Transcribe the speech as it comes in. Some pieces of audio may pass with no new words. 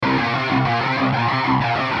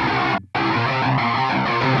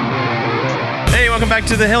back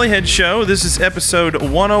to the Helihead Show. This is episode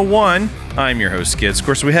 101. I'm your host, Skids. Of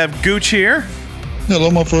course, we have Gooch here. Hello,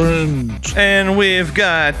 my friend. And we've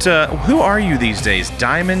got, who are you these days?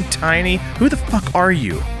 Diamond, Tiny? Who the fuck are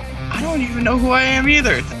you? I don't even know who I am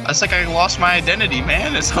either. It's like I lost my identity,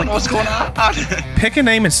 man. I don't know what's going on. Pick a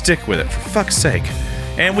name and stick with it, for fuck's sake.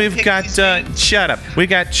 And we've got, shut up. We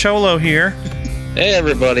got Cholo here. Hey,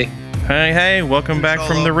 everybody. Hey, welcome back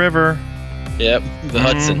from the river. Yep, the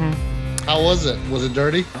Hudson. How was it? Was it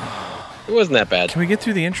dirty? It wasn't that bad. Can we get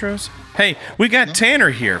through the intros? Hey, we got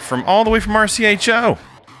Tanner here from all the way from RCHO.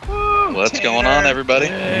 What's going on, everybody?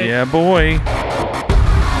 Yeah, boy.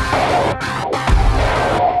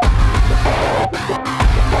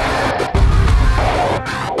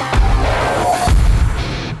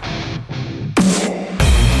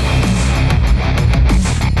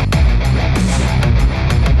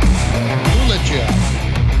 Who let you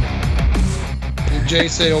out? Did Jay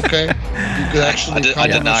say okay? You could actually I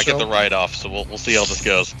did not get the write-off, so we'll see how this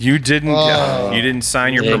goes. You didn't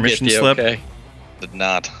sign your permission slip? Okay. Did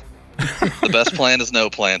not. The best plan is no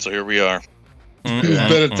plan, so here we are.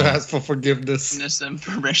 It's better to ask for forgiveness. Forgiveness and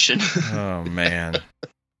permission. Oh, man.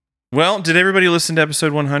 Well, did everybody listen to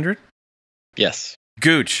episode 100? Yes.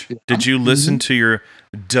 Gooch, did you listen to your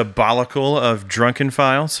debacle of drunken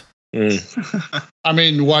files? I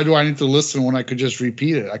mean, why do I need to listen when I could just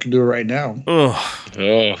repeat it? I can do it right now. Ugh.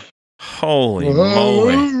 Oh. Holy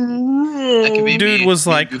moly. That could be Dude me. was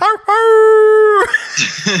like, Me. "Arr, arr."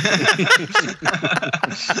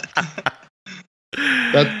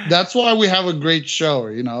 That's why we have a great show,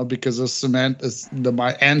 you know, because of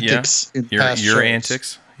my antics in past your shows.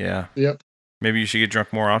 antics? Yeah. Yep. Maybe you should get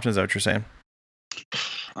drunk more often. Is that what you're saying?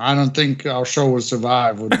 I don't think our show would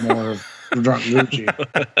survive with more of drunk Gucci.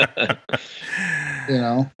 You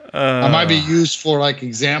know, I might be used for like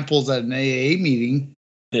examples at an AA meeting.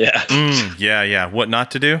 Yeah. Yeah. What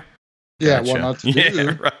not to do? Yeah, Gotcha. what not to do?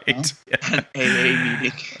 Yeah, right. An AA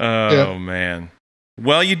meeting. Oh, man.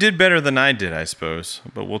 Well, you did better than I did, I suppose,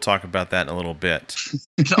 but we'll talk about that in a little bit.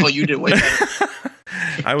 Oh, you did way better.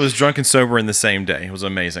 I was drunk and sober in the same day. It was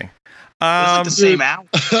amazing. Was it the same hour?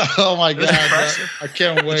 Oh my God! impressive. I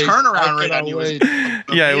can't wait. The turnaround I rate cannot on you was wait.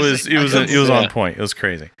 Yeah, it was amazing. on point. It was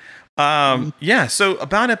crazy. Yeah, so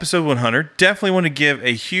about episode 100, definitely want to give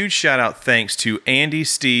a huge shout out thanks to Andy,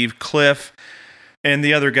 Steve, Cliff, and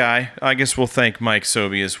the other guy. I guess we'll thank Mike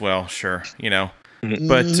Sobey as well, sure, you know.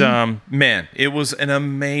 But man, it was an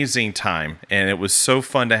amazing time, and it was so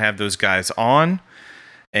fun to have those guys on.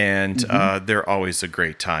 And they're always a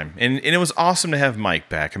great time. And it was awesome to have Mike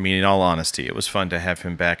back. I mean, in all honesty, it was fun to have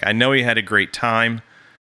him back. I know he had a great time.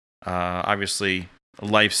 Obviously,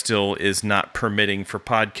 life still is not permitting for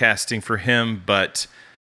podcasting for him, but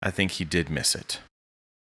I think he did miss it.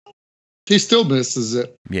 He still misses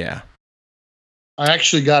it. Yeah. I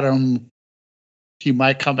actually got him. He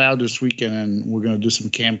might come out this weekend, and we're going to do some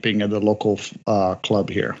camping at the local club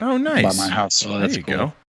here. Oh, nice. By my house. Oh, there you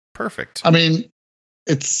go. Perfect. I mean,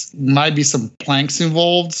 might be some planks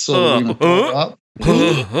involved, so we're gonna throw it up.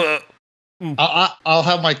 I'll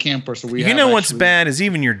have my camper. So you know what's bad is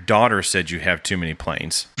even your daughter said you have too many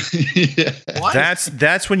planes. Yeah. What?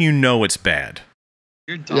 That's when you know it's bad.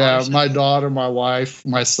 Your Yeah, daughter's- my daughter, my wife,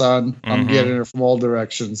 my son. I'm getting it from all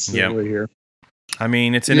directions over here. I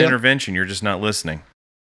mean, it's an intervention. You're just not listening.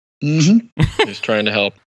 Just trying to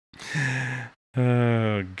help.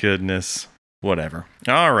 Oh, goodness. Whatever.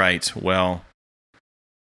 All right. Well,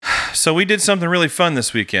 so we did something really fun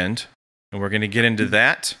this weekend, and we're going to get into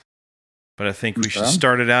that. But I think we should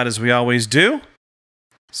start it out as we always do.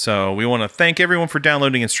 So we want to thank everyone for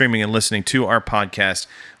downloading and streaming and listening to our podcast.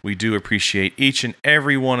 We do appreciate each and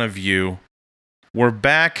every one of you. We're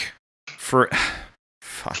back for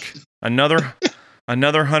another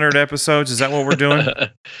 100 episodes. Is that what we're doing?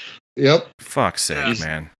 Yep. Fuck's sake,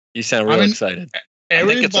 man. You sound really excited. I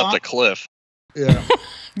think it's up to Cliff. Yeah.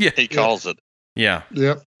 Yeah. He calls it. Yeah.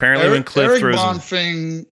 Yep. Apparently when Cliff throws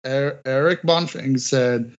Eric Bonfing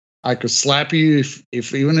said, I could slap you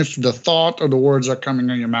if even if the thought or the words are coming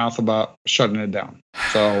in your mouth about shutting it down.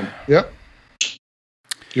 So, yep.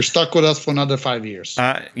 You're stuck with us for another 5 years.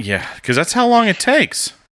 Yeah, because that's how long it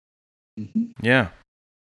takes. Yeah.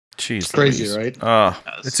 Jeez. It's crazy, Louise. right?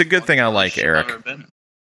 It's a good thing I like Eric.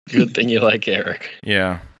 Good thing you like Eric.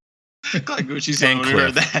 Yeah. Glad Gucci's And over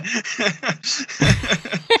heard Cliff.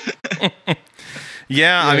 that.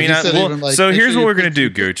 Yeah, I he mean, said even, like, so make here's sure what you we're going to put do,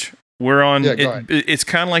 Gooch. We're on, Yeah, go ahead. it's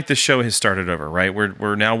kind of like the show has started over, right?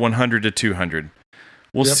 We're now 100 to 200.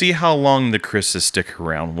 We'll Yep. see how long the Chris's stick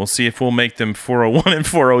around. We'll see if we'll make them 401 and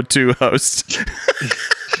 402 hosts.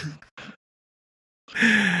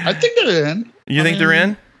 I think they're in. You think they're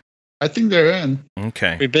in? I think they're in.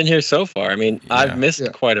 Okay. We've been here so far. I mean, Yeah. I've missed Yeah.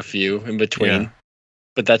 quite a few in between, Yeah.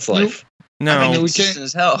 but that's life. No. I mean, we consistent can't-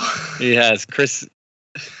 as hell. He has. Chris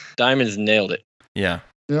Diamond's nailed it. Yeah.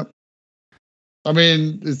 I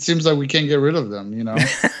mean, it seems like we can't get rid of them. They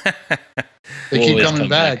We'll keep always coming come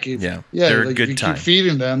back. back. Yeah. Yeah, They're a like good if you time. keep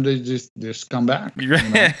feeding them, they just come back. Is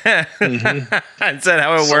that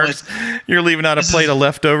how it So works? You're leaving out a plate of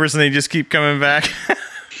leftovers and they just keep coming back?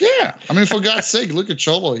 Yeah, I mean, for God's sake, look at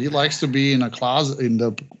Cholo. He likes to be in a closet,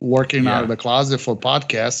 working Yeah. out of the closet for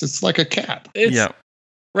podcasts. It's like a cat. It's Yeah.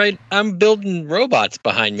 right. I'm building robots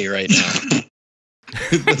behind me right now.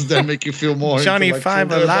 Does that make you feel more Johnny intellectual 5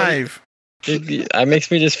 there, buddy? alive. It makes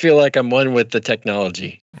me just feel like I'm one with the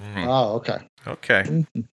technology. Mm, Oh, okay. okay.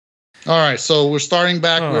 All right, so we're starting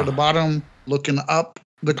back. We're Oh. at the bottom, looking up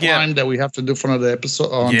the climb that we have to do for another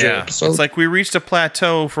episode. Yeah. Episode. It's like we reached a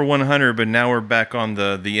plateau for 100, but now we're back on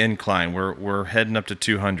the incline. We're heading up to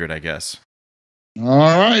 200, I guess. All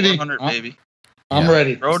righty. 400, baby. I'm Yeah.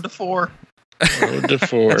 ready. Road to 4. Road to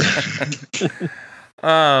 4.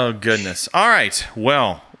 Oh, goodness. All right.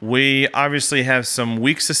 Well, we obviously have some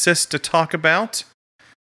week's assist to talk about.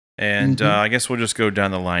 And Mhm. I guess we'll just go down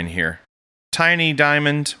the line here. Tiny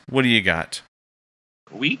Diamond, what do you got?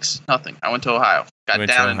 Weeks? Nothing. I went to Ohio. Got Went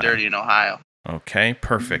to down and Ohio. dirty in Ohio. Okay,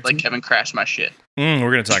 perfect. Like Kevin crashed my shit. We're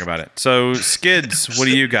going to talk about it. So, Skids, what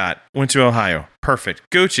do you got? Went to Ohio. Perfect.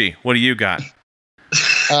 Gucci, what do you got?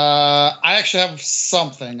 I actually have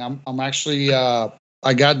something. I'm actually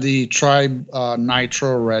I got the Tribe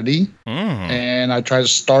Nitro ready, and I tried to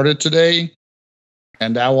start it today.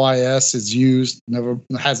 And the YS is used,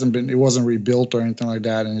 it wasn't rebuilt or anything like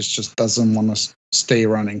that, and it just doesn't want to stay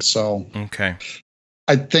running. So Okay.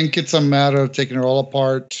 I think it's a matter of taking it all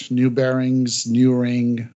apart, new bearings, new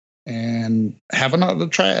ring, and have another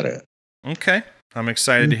try at it. Okay. I'm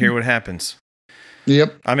excited to hear what happens.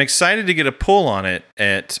 Yep. I'm excited to get a pull on it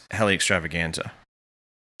at Heli Extravaganza.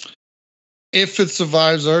 If it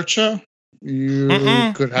survives RCHO, you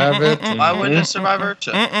could have it. Why wouldn't it survive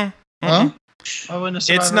Urcha? Huh? Why wouldn't it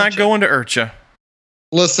survive It's not Urcha? going to Urcha.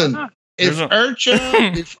 Listen, Why not? if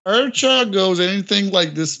There's RCHO goes anything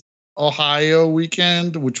like this Ohio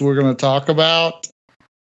weekend, which we're going to talk about,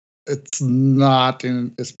 it's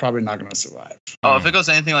probably not going to survive. Oh, if it goes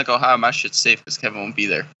anything like Ohio, my shit's safe because Kevin won't be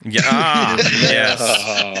there. Yeah.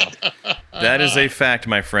 Yes. That is a fact,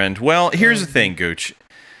 my friend. Well, here's the thing, Gooch.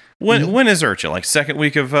 When is Urcha? Like second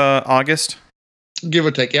week of August? Give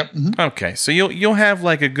or take, yep. Mhm. Okay, so you'll have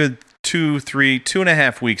like a good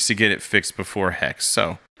 2.5 weeks to get it fixed before Hex.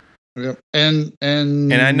 So, Yep. And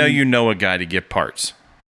I know you know a guy to get parts.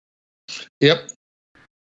 Yep.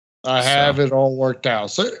 I have it all worked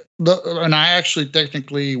out. So, and I actually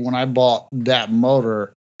technically, when I bought that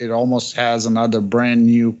motor, it almost has another brand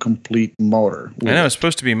new complete motor. I know it's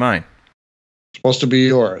supposed to be mine. It's supposed to be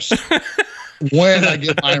yours. When I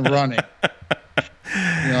get mine running.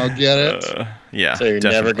 Get it? Yeah. So you're never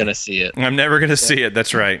definitely. going to see it. I'm never gonna see it.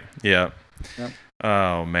 That's right. Yeah. Yep.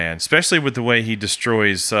 Oh man, especially with the way he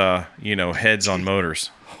destroys, heads on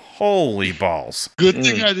motors. Holy balls! Good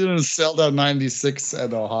thing I didn't sell that 96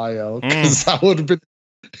 at Ohio, because I would have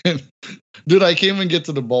been. Dude, I can't even get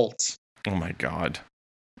to the bolts. Oh my god!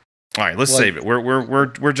 All right, let's save it. We're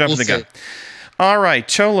jumping the gun. save. All right,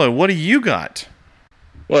 Cholo, what do you got?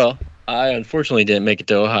 Well, I unfortunately didn't make it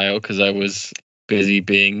to Ohio because I was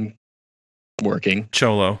busy working.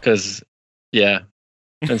 Cholo. Because, yeah.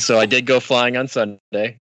 And so I did go flying on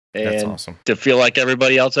Sunday. And That's awesome. to feel like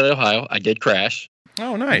everybody else at Ohio, I did crash.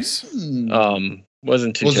 Oh, nice.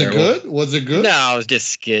 Wasn't too Was terrible. it good? Was it good? No, I was just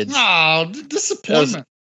skids. Oh, disappointment.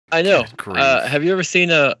 I know. Good grief. Have you ever seen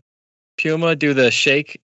a Puma do the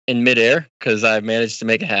shake in midair? Because I managed to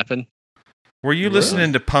make it happen. Were you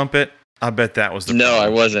listening to Pump It? I bet that was the No, I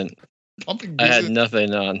problem. wasn't. Pumping I had good.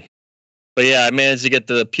 nothing on. But yeah, I managed to get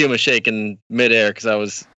the Puma shake in midair because I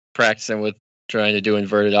was practicing with trying to do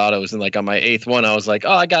inverted autos. And like on my 8th one, I was like,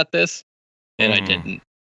 oh, I got this. And I didn't.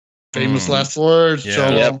 Famous last words, Yeah.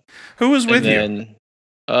 Cholo. Yep. Who was with you? And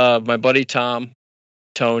then my buddy Tom,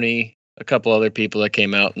 Tony, a couple other people that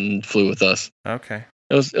came out and flew with us. Okay.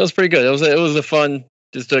 It was pretty good. It was a fun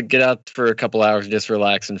just to get out for a couple hours and just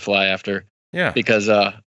relax and fly after. Yeah. Because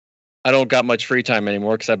I don't got much free time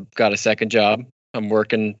anymore because I've got a second job. I'm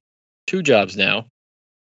working 2 jobs now,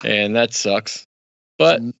 and that sucks.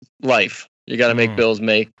 But life, you got to make bills,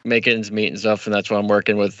 make ends meet and stuff, and that's why I'm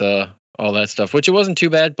working with all that stuff. Which it wasn't too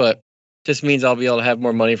bad, but just means I'll be able to have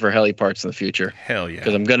more money for heli parts in the future Hell yeah.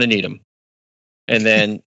 because I'm gonna need them. And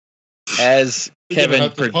then, as You're gonna Kevin,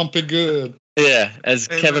 have to pump it good. as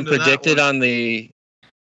Amen Kevin to that predicted one. on the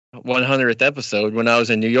 100th episode, when I was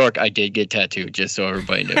in New York, I did get tattooed, just so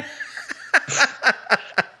everybody knew.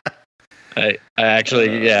 I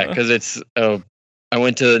actually, yeah, because it's, I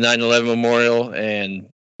went to the 9/11 memorial, and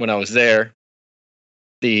when I was there,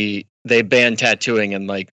 they banned tattooing in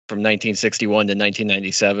like from 1961 to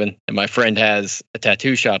 1997, and my friend has a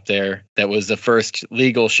tattoo shop there that was the first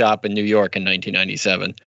legal shop in New York in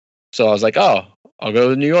 1997. So I was like, oh, I'll go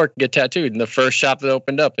to New York and get tattooed, and the first shop that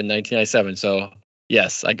opened up in 1997. So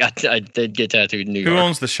yes, I did get tattooed in New York. Who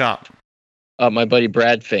owns the shop? My buddy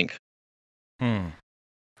Brad Fink. Hmm.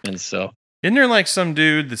 And so, Isn't there like some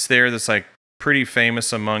dude that's there that's like pretty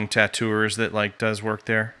famous among tattooers that like does work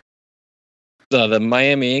there? the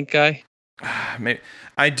Miami Ink guy. Maybe.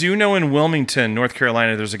 I do know in Wilmington, North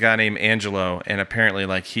Carolina, there's a guy named Angelo, and apparently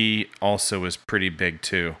like he also is pretty big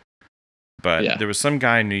too. But Yeah. there was some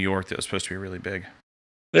guy in New York that was supposed to be really big.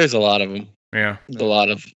 There's a lot of them. Yeah. A lot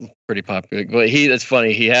of pretty popular. But that's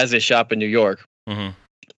funny. He has his shop in New York, Mm-hmm.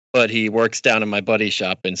 but he works down in my buddy's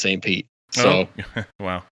shop in St. Pete. So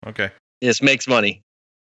Wow. Okay. he just makes money.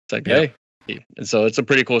 It's like, Yeah. hey. And so it's a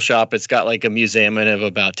pretty cool shop. It's got like a museum in it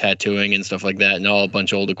about tattooing and stuff like that, and all a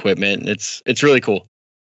bunch of old equipment. And it's really cool.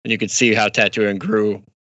 And you can see how tattooing grew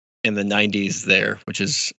in the 90s there, which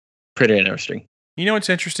is pretty interesting. You know what's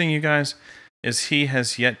interesting, you guys, is he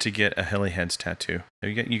has yet to get a Heli Heads tattoo.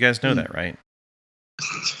 You guys know that, right?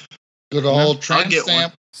 Good old I'll tramp get one.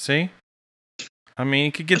 stamp. See? I mean,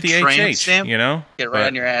 you could get A the tramp HH, stamp? you know? Get right But,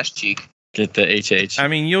 on your ass cheek. Get the HH. I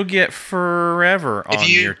mean, you'll get forever If on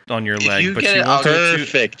you- your if leg, you but get you it, won't I'll do it too.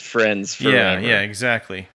 Perfect friends Yeah, forever. yeah,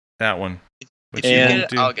 exactly. That one. But you And- won't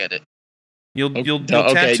do. I'll get it. You'll Okay,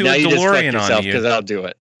 tattoo now a you just fucked DeLorean yourself on you. because I'll do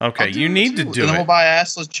it. Okay, I'll do you it need too. to do Then we'll it. buy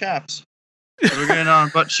assless chaps. We're getting on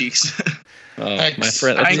butt cheeks. My Hex.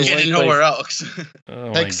 friend, I that's ain't the getting one nowhere place- else.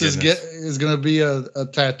 Oh my Hex is goodness. going to be a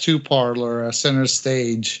tattoo parlor, a center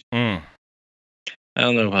stage. Mm. I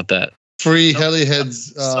don't know about that. Free Heli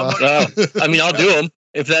Heads. Oh, I mean, I'll do them.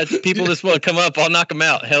 If that's people just want to come up, I'll knock them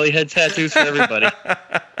out. Heli head tattoos for everybody.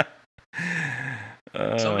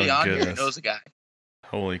 Somebody Oh, on here goodness. knows a guy.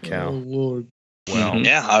 Holy Oh, cow. Lord. Well, Mhm.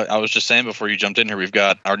 Yeah, I was just saying before you jumped in here, we've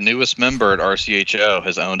got our newest member at RCHO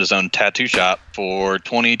has owned his own tattoo shop for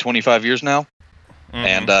 20, 25 years now. mhm.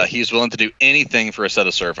 And he's willing to do anything for a set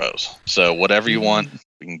of servos. So whatever you want,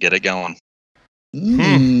 we can get it going.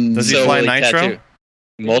 Does he So fly will he nitro? tattoo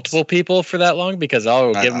multiple people for that long? Because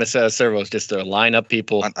I'll give Uh, him a set of servos just to line up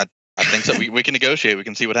people. I think so. We can negotiate. We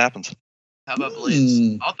can see what happens. How about blades?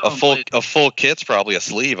 Hmm. I'll throw A him full blades. a full kit's probably a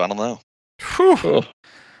sleeve. I don't know. Whew. Oh,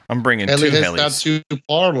 I'm bringing Heli two Heads helis. tattoo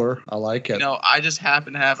parlor. I like it. No, I just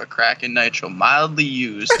happen to have a Kraken Nitro, mildly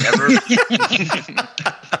used. Never.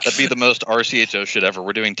 That'd be the most RCHO shit ever.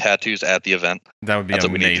 We're doing tattoos at the event. That would be That's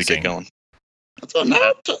what we need to amazing. get going. So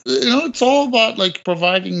now, it's all about like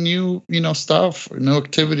providing new, stuff, new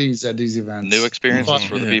activities at these events. New experiences Mhm.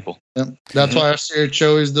 for the Yeah. people. Yep. That's why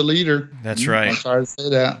RCHO is the leader. That's I'm right. sorry to say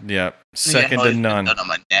that. Yeah. Yeah, Second Heli to Heads none. done on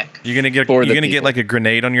my neck. You're gonna get For the get like a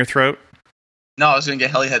grenade on your throat. No, I was gonna get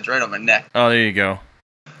heli heads right on my neck. Oh, there you go.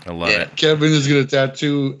 I love Yeah. it. Kevin is going to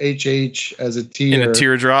tattoo HH as a In tear. a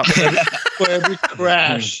teardrop. For every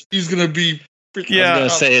crash, he's going to be. freaking Yeah. I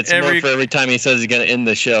was out. gonna say it's every- more for every time he says he's gonna end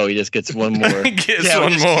the show, he just gets one more. Gets Yeah, we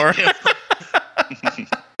one just- more.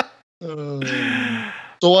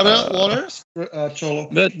 So what else? Cholo?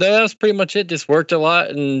 But that was pretty much it. Just worked a lot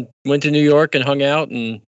and went to New York and hung out,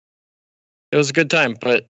 and it was a good time.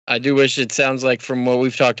 But I do wish, it sounds like from what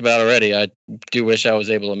we've talked about already, I do wish I was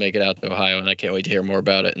able to make it out to Ohio, and I can't wait to hear more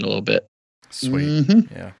about it in a little bit. Sweet.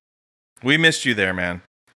 Mhm. Yeah. We missed you there, man.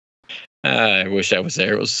 I wish I was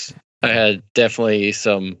there. I had definitely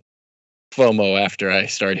some FOMO after I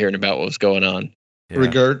started hearing about what was going on. Yeah.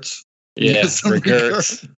 Regrets. Yeah, Some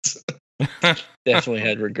regrets. Definitely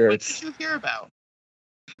had What regrets. did you hear about?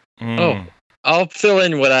 Mm. Oh. I'll fill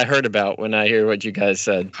in what I heard about when I hear what you guys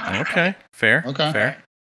said. Okay. Fair. Okay. Fair.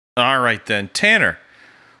 All right then. Tanner,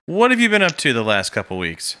 what have you been up to the last couple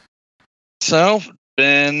weeks? So,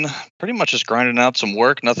 been pretty much just grinding out some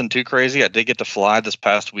work. Nothing too crazy. I did get to fly this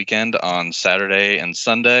past weekend on Saturday and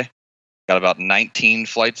Sunday. Got about 19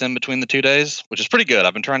 flights in between the 2 days, which is pretty good.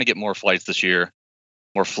 I've been trying to get more flights this year,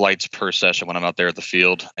 more flights per session when I'm out there at the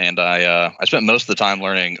field. And I spent most of the time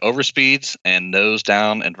learning overspeeds and nose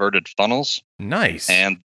down inverted funnels. Nice.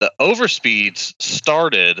 And the overspeeds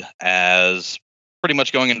started as pretty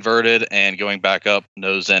much going inverted and going back up,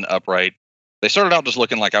 nose in, upright. They started out just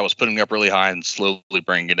looking like I was putting it up really high and slowly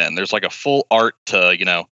bringing it in. There's like a full art to,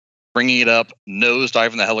 bringing it up, nose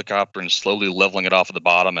diving the helicopter and slowly leveling it off at the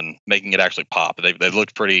bottom and making it actually pop. They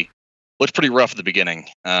looked pretty rough at the beginning.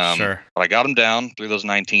 Sure. But I got them down through those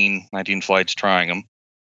 19 flights trying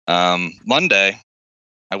them. Monday,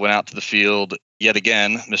 I went out to the field yet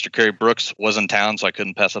again. Mr. Kerry Brooks was in town, so I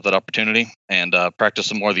couldn't pass up that opportunity and practice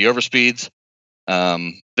some more of the overspeeds.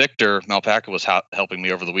 Victor Malpaca was helping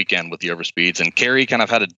me over the weekend with the overspeeds, and Kerry kind of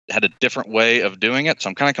had a different way of doing it. So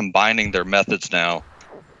I'm kind of combining their methods now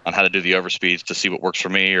on how to do the overspeeds to see what works for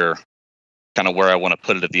me or kind of where I want to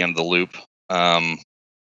put it at the end of the loop.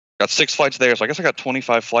 Got 6 flights there, so I guess I got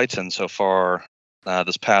 25 flights in so far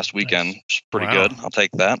this past weekend, which is pretty good. I'll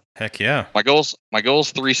take that. Heck yeah. My goal's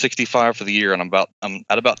 365 for the year, and I'm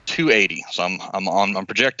at about 280, so I'm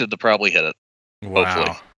projected to probably hit it. Wow.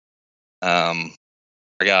 Hopefully.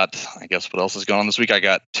 I guess what else is going on this week? I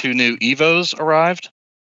got 2 new Evos arrived.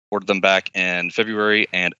 Ordered them back in February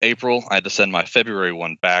and April. I had to send my February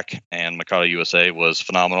one back, and Mikado USA was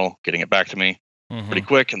phenomenal getting it back to me pretty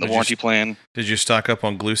quick. And the warranty plan. Did you stock up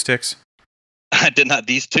on glue sticks? I did not.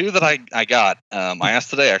 These 2 that I got, I asked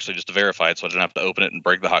today actually just to verify it, so I didn't have to open it and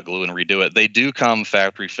break the hot glue and redo it. They do come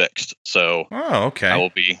factory fixed, so okay.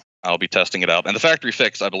 I'll be testing it out. And the factory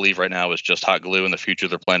fix, I believe, right now is just hot glue. In the future,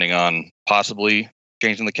 they're planning on possibly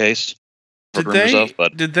changing the case.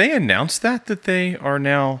 Did they announce that they are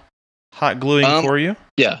now hot gluing for you?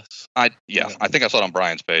 Yes. I think I saw it on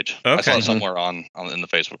Brian's page. Okay. I saw it somewhere in the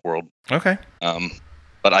Facebook world. Okay.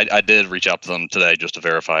 But I did reach out to them today just to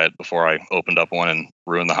verify it before I opened up one and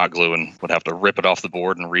ruined the hot glue and would have to rip it off the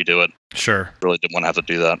board and redo it. Sure. Really didn't want to have to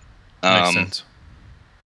do that. Makes sense.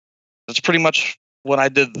 That's pretty much what I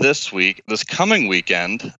did this week. This coming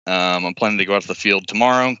weekend, I'm planning to go out to the field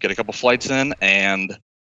tomorrow, get a couple flights in, and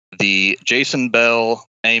the Jason Bell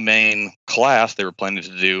A-Main class they were planning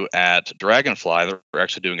to do at Dragonfly, they're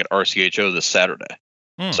actually doing at RCHO this Saturday.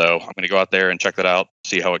 So I'm going to go out there and check that out,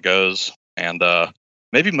 see how it goes, and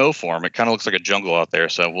maybe mow for them. It kind of looks like a jungle out there,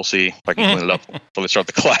 so we'll see if I can clean it up before they start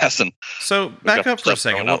the class. And so back up for a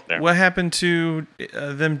second. What happened to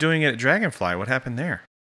them doing it at Dragonfly? What happened there?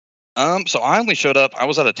 So I only showed up. I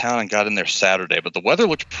was out of town and got in there Saturday, but the weather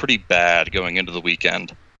looked pretty bad going into the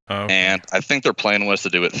weekend. Okay. And I think their plan was to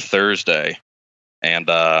do it Thursday. And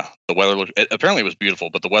the weather apparently it was beautiful,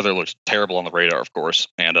 but the weather looked terrible on the radar, of course.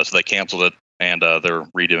 And so they canceled it, and they're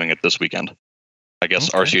redoing it this weekend. I guess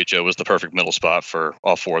RCHO was the perfect middle spot for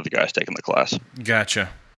all 4 of the guys taking the class. Gotcha.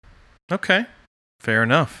 Okay. Fair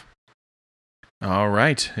enough. All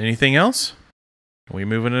right. Anything else? Are we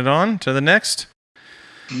moving it on to the next?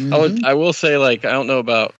 I will say, I don't know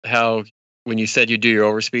about how when you said you do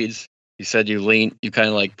your overspeeds, you said you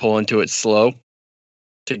kind of pull into it slow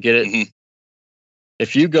to get it. Mm-hmm.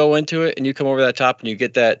 If you go into it and you come over that top and you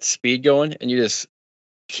get that speed going and you just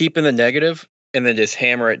keep in the negative and then just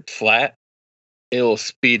hammer it flat, it'll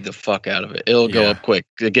speed the fuck out of it. It'll go up quick.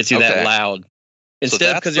 It gets you that loud.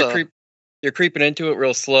 Instead, because you're creeping into it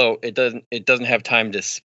real slow, it doesn't have time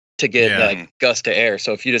to get that gust of air.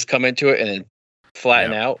 So if you just come into it and then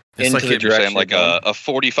flatten out it's into the direction, like a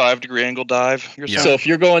 45-degree angle dive. So if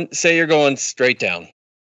you're going straight down,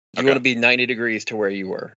 you want to be 90 degrees to where you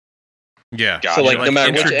were. Yeah. Gotcha. So no matter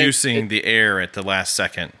introducing the air at the last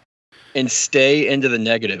second. And stay into the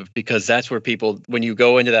negative, because that's where when you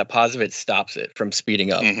go into that positive, it stops it from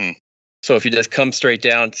speeding up. Mm-hmm. So if you just come straight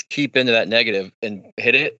down, keep into that negative and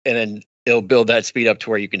hit it, and then it'll build that speed up to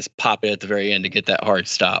where you can just pop it at the very end to get that hard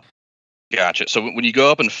stop. Gotcha. So when you go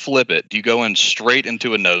up and flip it, do you go in straight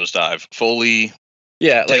into a nosedive, fully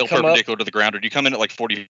tail perpendicular to the ground, or do you come in at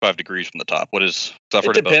 45 degrees from the top? What is?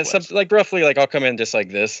 It depends. Roughly, I'll come in just like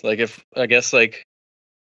this. In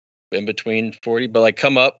between 40, but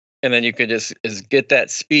come up, and then you could just get that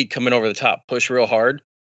speed coming over the top, push real hard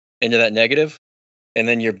into that negative, and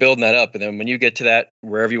then you're building that up. And then when you get to that,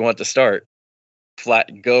 wherever you want to start,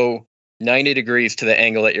 go 90 degrees to the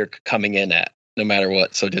angle that you're coming in at, no matter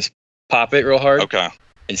what. So just pop it real hard. Okay.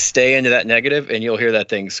 And stay into that negative, and you'll hear that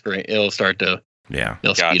thing scream. It'll start to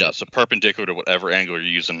it'll speed up. So perpendicular to whatever angle you're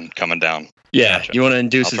using coming down. Yeah, gotcha. You want to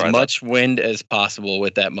induce as much wind as possible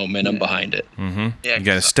with that momentum behind it. Mm-hmm. Yeah, you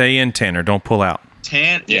got to stay in, Tanner. Don't pull out.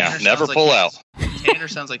 Tanner never pull out. Tanner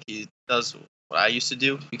sounds like he does what I used to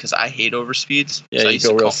do, because I hate overspeeds. Yeah, so you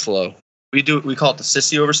go real slow. We call it the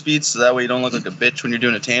sissy overspeed, so that way you don't look like a bitch when you're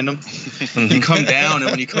doing a tandem. You come down,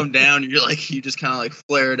 and when you come down, you just kind of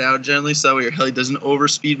flare it out gently, so that way your heli doesn't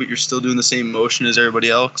overspeed, but you're still doing the same motion as everybody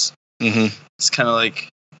else. Mm-hmm. It's kind of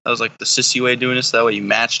that was the sissy way of doing it, so that way you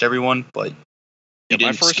matched everyone, but you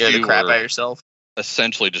didn't scare the crap out of yourself.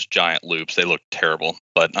 Essentially just giant loops. They look terrible,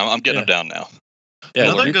 but I'm getting them down now.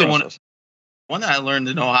 Yeah, another good one that I learned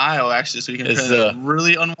in Ohio, actually, so you can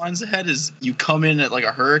really unwinds the head, is you come in at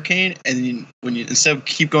a hurricane, and when you instead of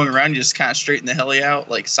keep going around, you just kind of straighten the heli out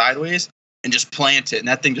sideways and just plant it, and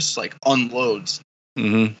that thing just unloads.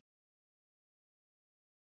 Mm-hmm.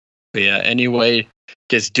 But yeah, anyway,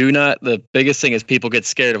 just do not. The biggest thing is people get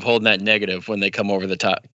scared of holding that negative when they come over the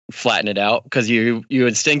top, flatten it out, because you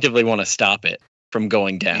instinctively want to stop it from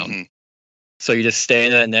going down. Mm-hmm. So you just stay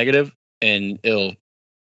in that negative, and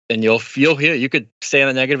you'll feel here. You could stay on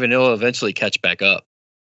the negative, and it'll eventually catch back up.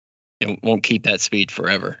 It won't keep that speed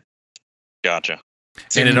forever. Gotcha.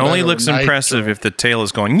 And it only looks impressive if the tail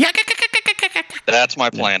is going. That's my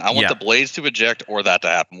plan. I want the blades to eject or that to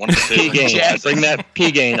happen. One of the P gain. Bring that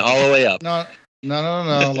P gain all the way up. No.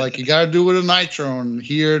 Like you got to do with a nitro and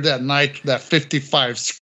hear that 55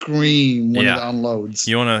 scream when it unloads.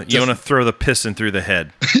 You want to throw the piston through the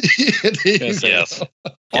head. Yes.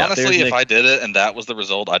 Honestly, if I did it and that was the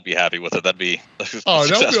result, I'd be happy with it. That'd be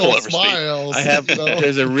don't be all smiles.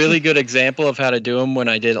 There's a really good example of how to do them when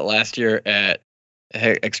I did it last year at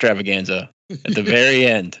Extravaganza. At the very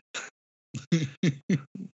end,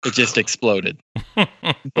 it just exploded.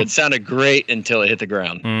 It sounded great until it hit the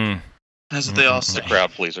ground. That's what they all say. The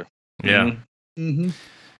crowd pleaser. Yeah. Mm-hmm.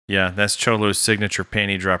 Yeah, that's Cholo's signature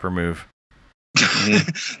panty dropper move.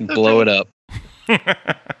 Blow it up.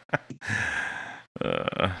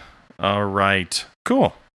 All right.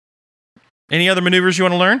 Cool. Any other maneuvers you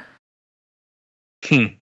want to learn?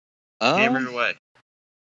 Hammer away.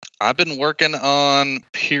 I've been working on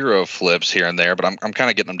pyro flips here and there, but I'm kind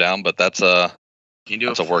of getting them down. But that's a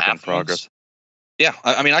work in progress. Yeah,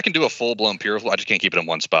 I mean I can do a full blown pyro flip. I just can't keep it in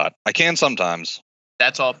one spot. I can sometimes.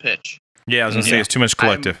 That's all pitch. Yeah, I was gonna say it's too much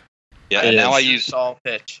collective. And now I use all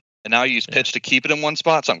pitch. And now I use pitch to keep it in one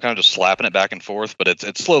spot, so I'm kind of just slapping it back and forth. But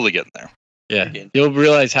it's slowly getting there. Yeah, you'll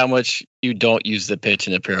realize how much you don't use the pitch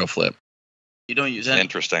in a pyro flip. You don't use any.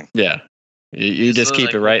 Interesting. Yeah, you just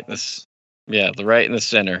keep it right in this. Yeah, right in the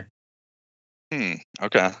center.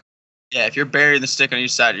 Okay. Yeah, if you're burying the stick on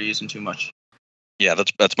each side, you're using too much. Yeah,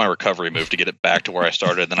 that's my recovery move to get it back to where I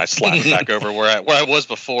started. Then I slap it back over where I was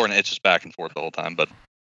before, and it's just back and forth the whole time. But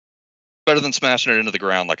better than smashing it into the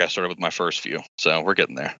ground like I started with my first few. So we're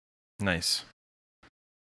getting there. Nice.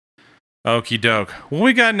 Okie doke. What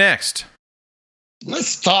we got next?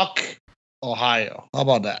 Let's talk Ohio. How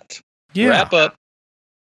about that? Yeah. Wrap up.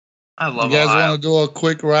 I love You guys Ohio. want to do a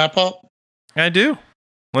quick wrap up? I do.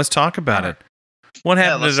 Let's talk about it. What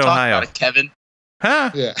happened let's at talk Ohio? about it, Kevin.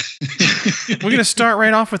 Huh? Yeah. We're going to start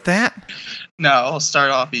right off with that? No, I'll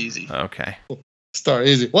start off easy. Okay. Start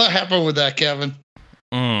easy. What happened with that, Kevin?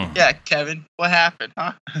 Yeah, Kevin. What happened,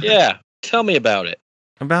 huh? Yeah. Tell me about it.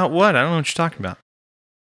 About what? I don't know what you're talking about.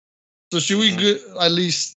 So should we at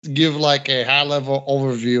least give like a high level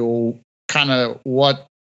overview, kind of what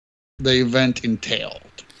the event entailed?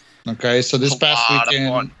 Okay. So this past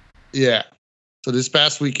weekend. Yeah. So this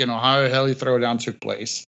past weekend, Ohio Heli Throwdown took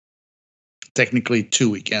place. Technically 2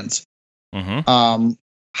 weekends.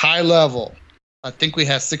 High level, I think we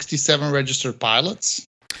had 67 registered pilots.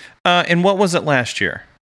 And what was it last year?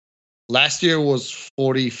 Last year was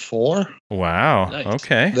 44. Wow. Nice.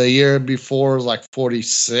 Okay. The year before was like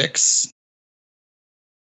 46.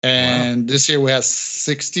 And this year we had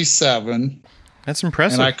 67. That's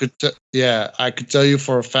impressive. And I could tell you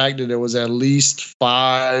for a fact that there was at least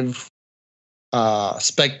 5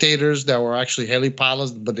 spectators that were actually heli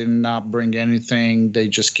pilots, but did not bring anything. They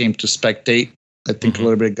just came to spectate. I think a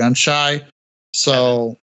little bit gun shy.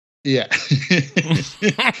 So, yeah.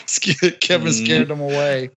 Kevin scared them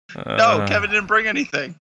away. No, Kevin didn't bring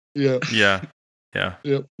anything. Yeah. Yeah.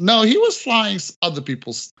 No, he was flying other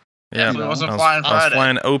people's. Yeah. He wasn't flying Friday.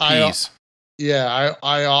 I was flying OPs.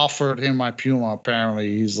 I offered him my Puma.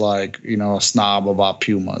 Apparently, he's like, a snob about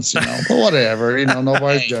Pumas, But whatever,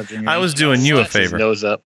 nobody's judging him. I was doing you a favor. Nose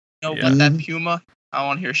up. But that Puma, I don't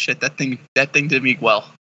want to hear shit. That thing did me well.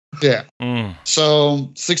 Yeah.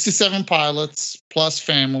 So 67 pilots plus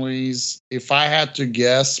families. If I had to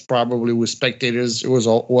guess, probably with spectators, it was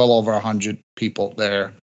well over 100 people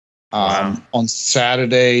there. On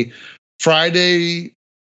Saturday, Friday.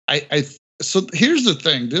 So here's the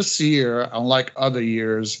thing. This year, unlike other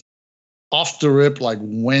years, off the rip, like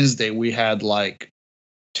Wednesday, we had like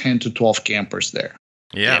 10 to 12 campers there.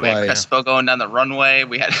 Yeah, we had Crespo going down the runway.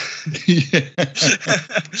 We had.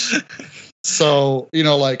 So,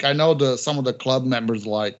 I know some of the club members,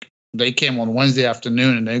 they came on Wednesday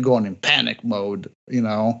afternoon and they're going in panic mode,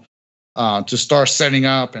 to start setting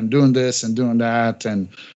up and doing this and doing that. And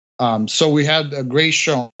so we had a great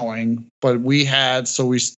showing, but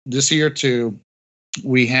this year too,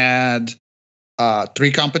 we had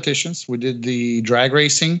 3 competitions. We did the drag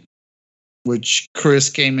racing, which Chris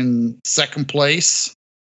came in second place.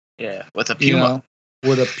 Yeah, with a Puma.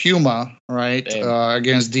 Right?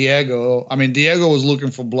 Against Diego. I mean, Diego was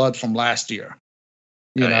looking for blood from last year.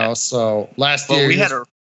 So last year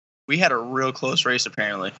we had a real close race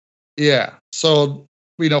apparently. Yeah. So,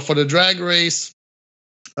 for the drag race,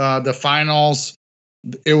 the finals,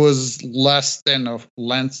 it was less than a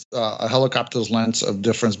helicopter's length of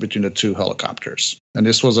difference between the two helicopters. And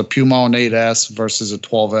this was a Puma on 8S versus a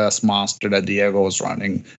 12S Monster that Diego was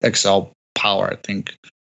running, XL Power, I think.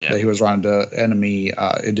 Yeah. That he was running the Enemy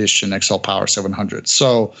Edition XL Power 700.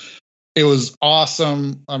 So it was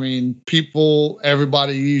awesome. I mean,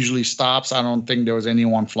 everybody usually stops. I don't think there was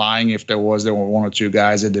anyone flying. If there were one or two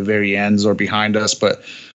guys at the very ends or behind us, but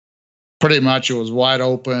pretty much it was wide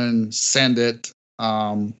open, send it.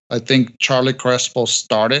 I think Charlie Crespo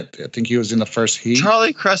started. I think he was in the first heat.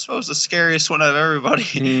 Charlie Crespo is the scariest one of everybody.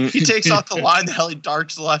 He takes off the line, the heli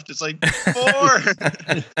darts left. It's like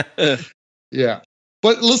 4. Yeah.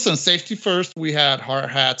 But listen, safety first. We had hard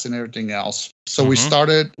hats and everything else. So we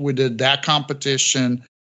did that competition.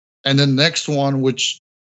 And the next one, which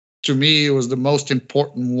to me was the most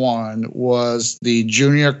important one, was the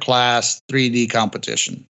junior class 3D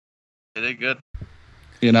competition. They did good.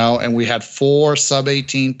 And we had 4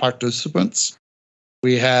 sub-18 participants.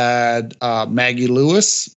 We had Maggie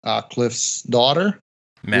Lewis, Cliff's daughter.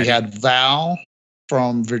 Maggie. We had Val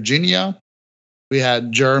from Virginia. We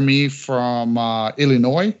had Jeremy from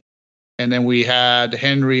Illinois. And then we had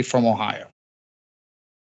Henry from Ohio.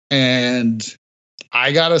 And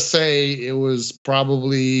I got to say, it was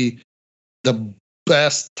probably the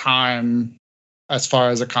best time as far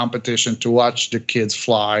as a competition to watch the kids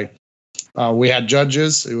fly. We had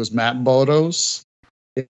judges. It was Matt Bodos.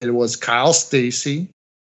 It was Kyle Stacy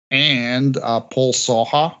and Paul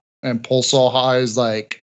Soha. And Paul Soha is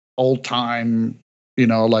like old time,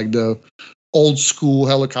 like the old school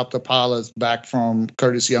helicopter pilots back from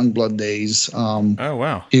Curtis Youngblood days. Oh,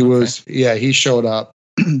 wow. He showed up.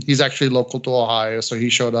 He's actually local to Ohio, so he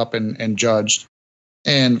showed up and judged.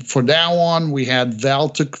 And for that one, we had Val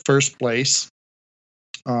took first place.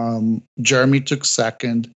 Jeremy took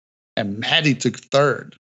second. And Maddie took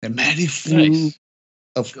third. And Maddie flew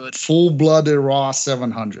a full-blooded raw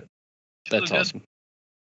 700. That's awesome.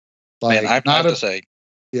 Man, I have to say,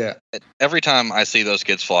 yeah. Every time I see those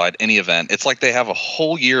kids fly at any event, it's like they have a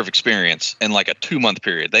whole year of experience in like a 2-month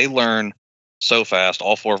period. They learn so fast.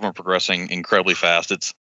 All 4 of them are progressing incredibly fast.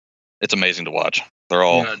 It's amazing to watch. They're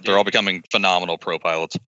all becoming phenomenal pro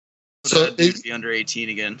pilots. So it's the under 18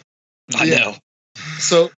 again. I know.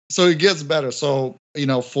 So it gets better. So,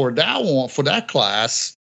 for that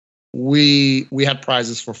class, we had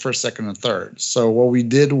prizes for first, second, and third. So what we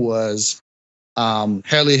did was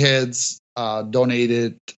Heliheads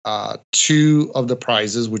donated 2 of the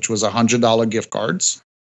prizes, which was $100 gift cards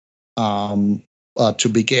to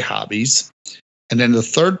BK Hobbies. And then the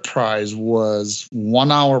third prize was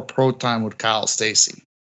 1 hour pro time with Kyle Stacy.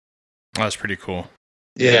 Oh, that's pretty cool.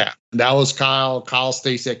 Yeah, that was Kyle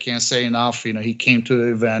Stacy. I can't say enough. He came to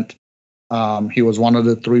the event. He was one of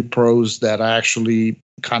the 3 pros that I actually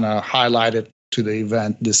kind of highlighted to the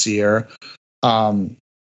event this year. And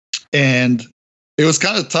it was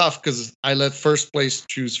kind of tough because I let first place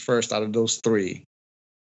choose first out of those 3.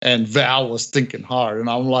 And Val was thinking hard. And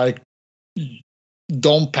I'm like,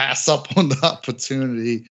 don't pass up on the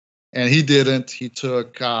opportunity. And he didn't. He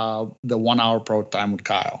took the 1 hour pro time with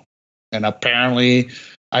Kyle. And apparently,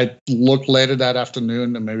 I looked later that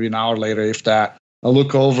afternoon, and maybe an hour later, if that, I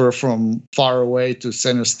look over from far away to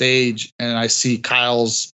center stage, and I see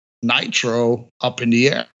Kyle's nitro up in the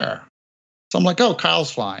air. So I'm like, oh,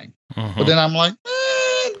 Kyle's flying. But then I'm like,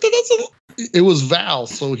 it was Val.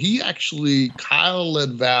 So Kyle let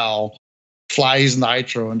Val fly his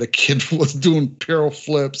nitro, and the kid was doing piro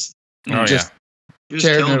flips and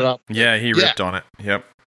tearing it up. Yeah, he ripped on it. Yep.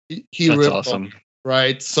 He That's ripped awesome. on it,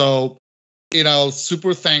 right? So,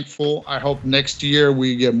 super thankful. I hope next year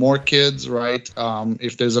we get more kids, right?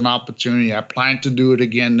 If there's an opportunity, I plan to do it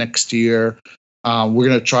again next year. We're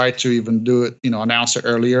going to try to even do it, announce it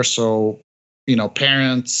earlier. So,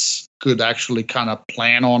 parents could actually kind of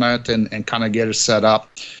plan on it and kind of get it set up.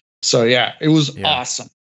 So, yeah, it was awesome.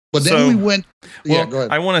 But then we went. Well, go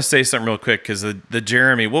ahead. I want to say something real quick because the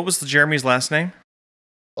Jeremy, what was the Jeremy's last name?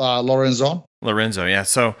 Lorenzo, yeah.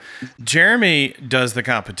 So Jeremy does the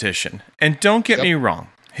competition. And don't get me wrong,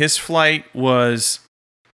 his flight was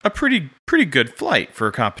a pretty good flight for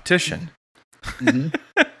a competition.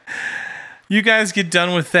 You guys get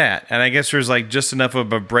done with that. And I guess there's like just enough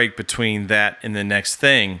of a break between that and the next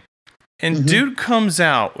thing. And dude comes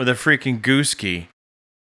out with a freaking gooski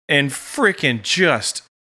and freaking just,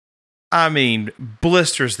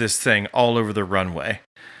 blisters this thing all over the runway.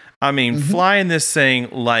 Flying this thing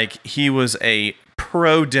like he was a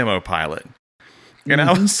pro demo pilot. And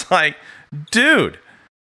I was like, dude,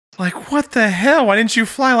 Like, what the hell? Why didn't you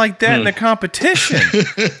fly like that in the competition?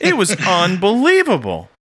 It was unbelievable.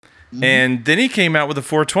 And then he came out with a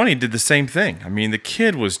 420, did the same thing. I mean, the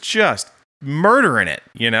kid was just murdering it,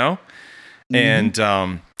 And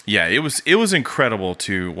it was incredible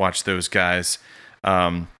to watch those guys.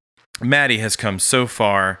 Maddie has come so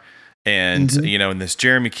far, and and this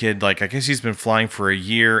Jeremy kid, like I guess he's been flying for a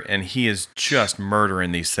year, and he is just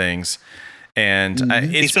murdering these things. And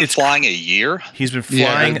he's been flying a year. He's been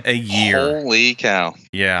flying a year. Holy cow!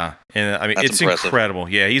 Yeah, and I mean it's impressive. Incredible.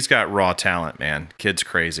 Yeah, he's got raw talent, man. Kid's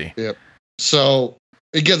crazy. Yep. So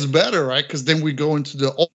it gets better, right? Because then we go into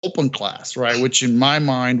the open class, right? Which in my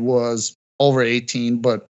mind was over 18,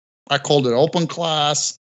 but I called it open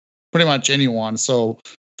class. Pretty much anyone. So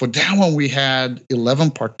for that one, we had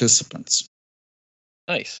 11 participants.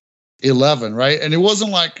 Nice. 11, right? And it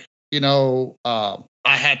wasn't like I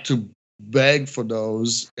had to beg for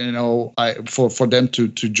those, for them to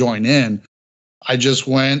join in. I just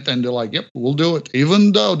went and they're like, yep, we'll do it.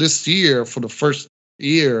 Even though this year, for the first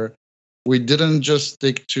year, we didn't just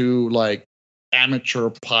stick to like amateur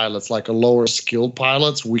pilots, like a lower skilled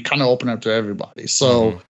pilots. We kind of opened up to everybody.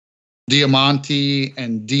 So Diamante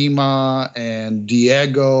and Dima and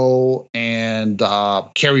Diego and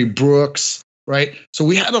Kerry Brooks, right? So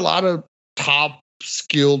we had a lot of top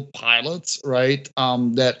skilled pilots, right?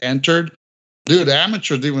 That entered. Dude,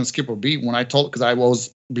 amateurs didn't even skip a beat when I told,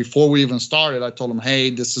 because before we even started, I told them, hey,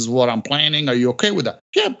 this is what I'm planning. Are you okay with that?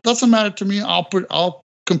 Yeah, doesn't matter to me. I'll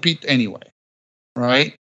compete anyway,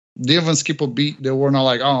 right? They didn't even skip a beat. They were not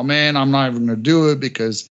like, oh man, I'm not even gonna do it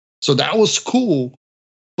because. So that was cool.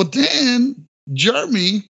 But then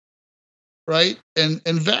Jeremy, right, and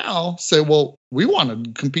Val said, well, we want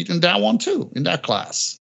to compete in that one too, in that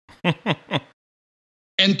class.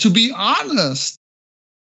 And to be honest,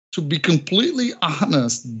 to be completely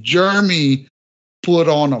honest, Jeremy put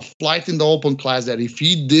on a flight in the open class that if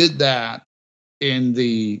he did that in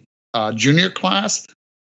the junior class,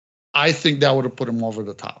 I think that would have put him over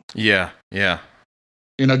the top. Yeah.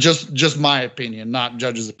 Just my opinion, not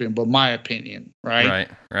judge's opinion, but my opinion, right?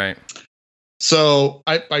 Right. So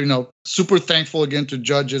I super thankful again to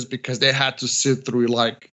judges because they had to sit through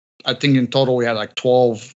I think in total we had like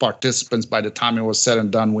 12 participants by the time it was said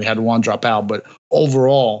and done. We had one drop out, but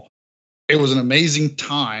overall it was an amazing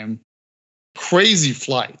time. Crazy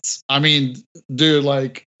flights. I mean, dude,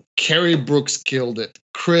 like Kerry Brooks killed it.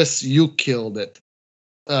 Chris, you killed it.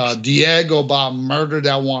 Diego Bob murdered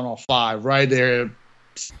that 105 right there,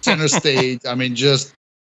 center stage. I mean,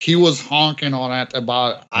 he was honking on it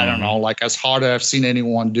about, I don't know, like as hard as I've seen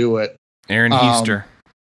anyone do it. Aaron Heister.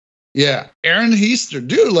 Yeah, Aaron Heister,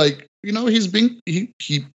 dude, like, he's been, he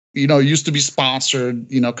used to be sponsored,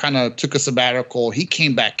 kind of took a sabbatical. He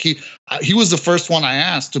came back. He was the first one I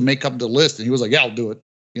asked to make up the list. And he was like, yeah, I'll do it,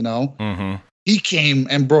 He came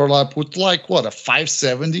and brought up with like, what, a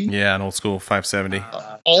 570? Yeah, an old school 570.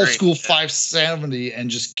 Old school 570 and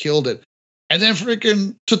just killed it. And then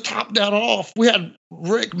freaking to top that off, we had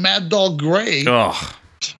Rick Mad Dog Gray. Oh.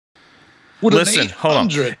 Listen, hold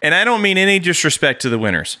on. And I don't mean any disrespect to the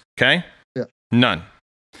winners, okay? Yeah. None.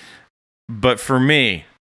 But for me,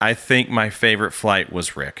 I think my favorite flight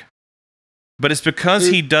was Rick. But it's because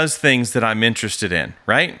he does things that I'm interested in,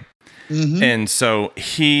 right? And so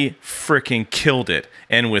he freaking killed it.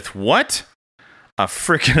 And with what? A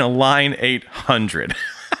freaking Align 800.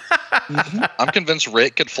 I'm convinced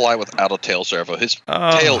Rick could fly without a tail servo. His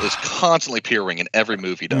tail is constantly peering in every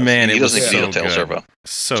move he does. Man, he doesn't even need a tail servo.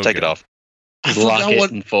 So just take it off. Lock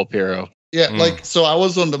it in full pyro. Yeah, like, so I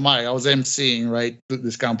was on the mic. I was emceeing, right,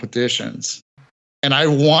 these competitions. And I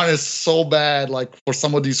wanted so bad, like, for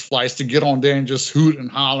some of these flights to get on there and just hoot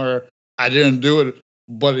and holler. I didn't do it,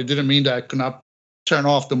 but it didn't mean that I could not turn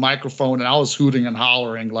off the microphone. And I was hooting and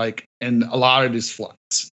hollering, like, in a lot of these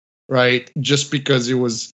flights, right? Just because it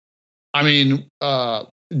was,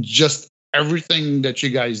 just everything that you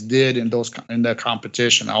guys did in that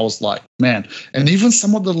competition. I was like, man. And even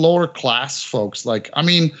some of the lower class folks, like,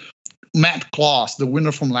 Matt Kloss, the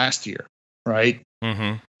winner from last year, right?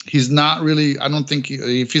 He's not really, I don't think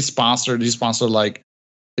if he's sponsored like,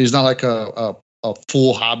 he's not like a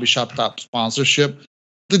full hobby shop type sponsorship.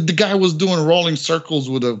 The guy was doing rolling circles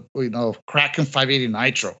with a, Kraken 580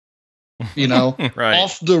 Nitro, right.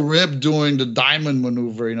 Off the rip doing the diamond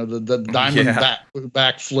maneuver, the diamond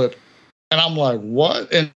back flip. And I'm like,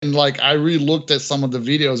 what? And like, I re-looked at some of the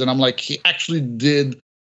videos and I'm like, he actually did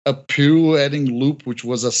a pirouetting loop, which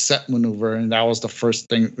was a set maneuver. And that was the first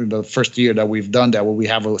year that we've done that, where we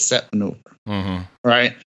have a set maneuver.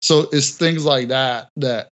 Right. So it's things like that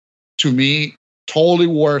to me, totally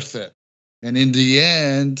worth it. And in the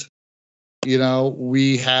end,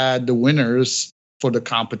 we had the winners for the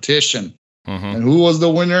competition. Mm-hmm. And who was the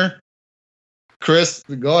winner? Chris,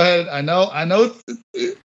 go ahead. I know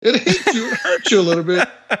it hurt you a little bit.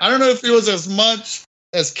 I don't know if it was as much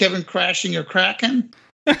as Kevin crashing or cracking,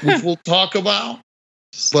 which we'll talk about.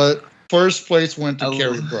 But first place went to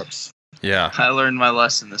Kerry Brooks. Yeah. I learned my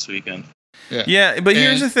lesson this weekend. Yeah, but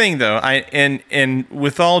here's the thing, though. And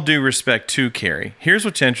with all due respect to Kerry, here's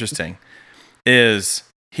what's interesting is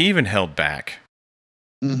he even held back.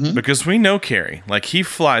 Mm-hmm. Because we know Kerry. Like, he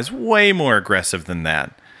flies way more aggressive than that.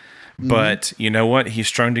 Mm-hmm. But you know what? He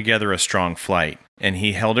strung together a strong flight, and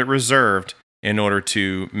he held it reserved in order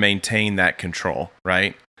to maintain that control,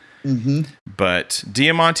 right? Mm-hmm. But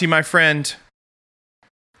Diamante, my friend,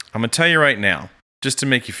 I'm going to tell you right now, just to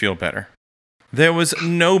make you feel better, there was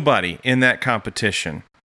nobody in that competition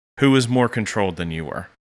who was more controlled than you were.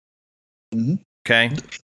 Mm-hmm. Okay?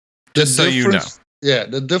 Just so you know. Yeah,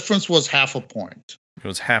 the difference was half a point. It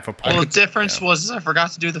was half a point. Well, the difference was I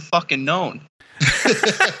forgot to do the fucking known.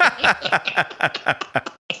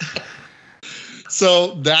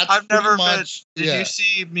 So that's I've never much. Did you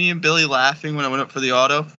see me and Billy laughing when I went up for the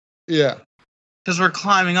auto? Yeah. Because we're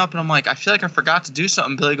climbing up, and I'm like, I feel like I forgot to do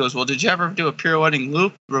something. Billy goes, well, did you ever do a pirouetting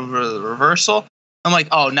loop reversal? I'm like,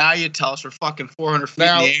 oh, now you tell us we're fucking 400 feet in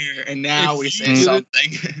the air, and now we say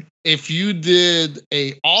something. If you did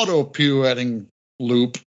a auto pirouetting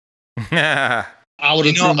loop, I would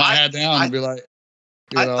have thrown my head down and be like,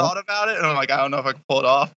 I thought about it, and I'm like, I don't know if I can pull it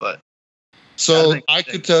off, but. So I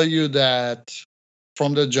could tell you that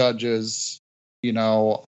from the judges,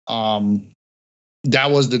 that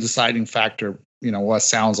was the deciding factor. What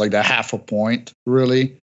sounds like that half a point,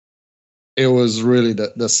 really. It was really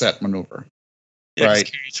the set maneuver. Yeah,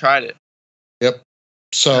 right. You tried it. Yep.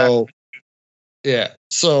 So, yeah.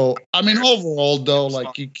 So, I mean, overall, though,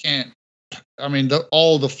 like you can't. I mean,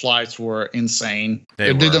 all the flights were insane.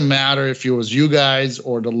 It didn't matter if it was you guys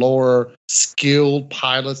or the lower skilled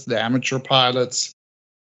pilots, the amateur pilots.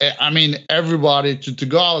 I mean, everybody to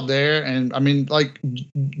go out there and I mean, like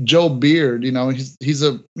Joe Beard, he's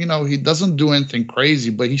a, he doesn't do anything crazy,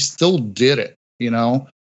 but he still did it,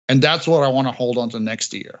 and that's what I want to hold on to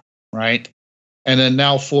next year, right? And then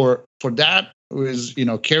now for that was,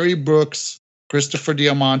 Kerry Brooks, Christopher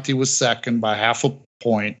Diamante was second by half a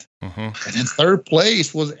point. Mm-hmm. And then third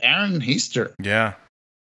place was Aaron Heister. Yeah.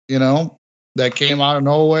 That came out of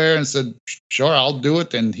nowhere and said, sure, I'll do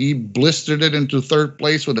it. And he blistered it into third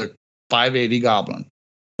place with a 580 Goblin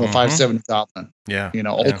or 570 Goblin. Yeah.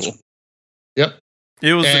 Old school. Yep.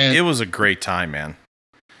 It was a great time, man.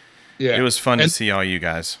 Yeah. It was fun to see all you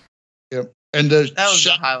guys. Yep. And that was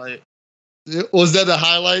the highlight. Was that the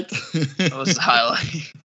highlight? That was the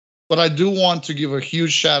highlight. But I do want to give a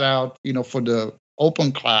huge shout out, for the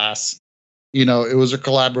open class. It was a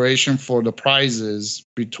collaboration for the prizes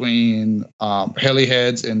between Heli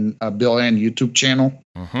Heads and Bill Ann YouTube channel.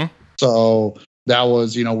 Mm-hmm. So that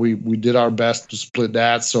was, we did our best to split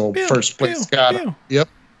that. So first place got hit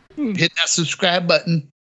that subscribe button,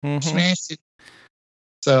 smash it.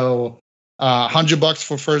 So $100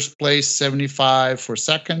 for first place, 75 for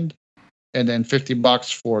second, and then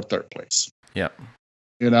 $50 for third place. Yep.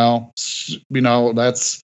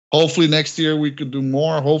 That's. Hopefully next year we could do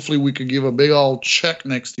more. Hopefully we could give a big old check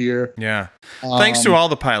next year. Yeah. Thanks to all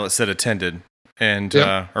the pilots that attended and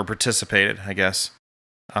or participated, I guess.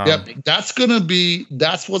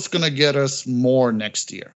 That's what's gonna get us more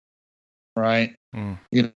next year. Right?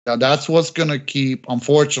 That's what's gonna keep,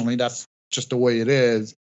 unfortunately, that's just the way it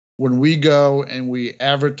is. When we go and we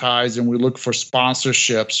advertise and we look for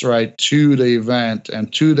sponsorships, right, to the event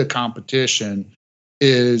and to the competition,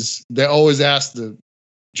 is they always ask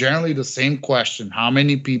generally the same question: how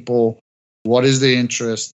many people, what is the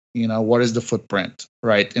interest, what is the footprint,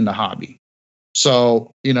 right, in the hobby?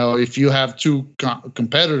 So, if you have two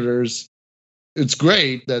competitors, it's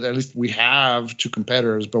great that at least we have two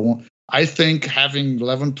competitors. But I think having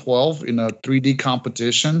 11, 12 in a 3D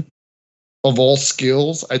competition of all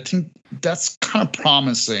skills, I think that's kind of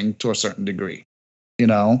promising to a certain degree,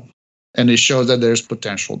 and it shows that there's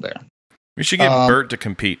potential there. We should get Bert to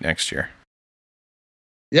compete next year.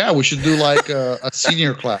 Yeah, we should do like a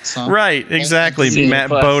senior class, huh? Right, exactly. Matt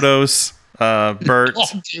Bodos, Bert.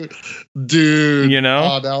 Dude.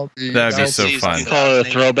 That would be so fun. Call it a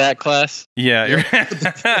throwback class? Yeah.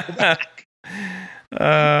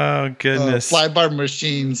 Oh, goodness. Flyby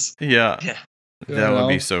machines. Yeah. That would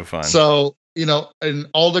be so fun. So, in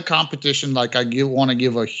all the competition, like I want to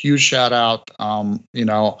give a huge shout out. I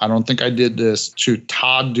don't think I did this, to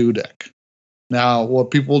Todd Dudek. Now,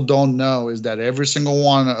 what people don't know is that every single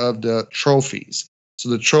one of the trophies, so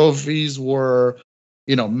the trophies were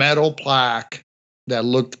metal plaque that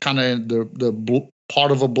looked kind of the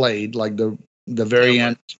part of a blade, like the very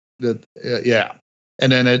end.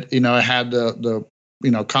 And then it had the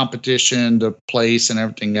competition, the place, and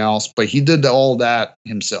everything else. But he did all that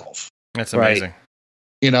himself. That's amazing.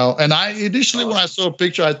 Right? And I initially when I saw a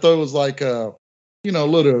picture, I thought it was like a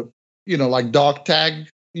little like dog tag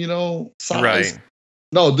size. Right.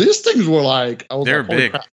 No, these things were like they're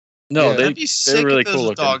big. Crap. No, that'd be sick. They're really if cool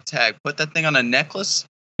looking. Dog tag. Put that thing on a necklace.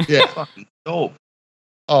 Yeah. Fucking dope.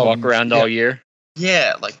 Walk around all year.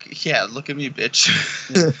 Yeah, look at me, bitch.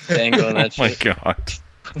 Dangling that Oh my shit. God.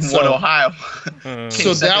 What Ohio?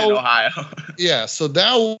 So that Ohio. Yeah, so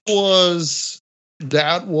that was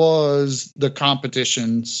the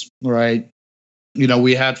competitions, right?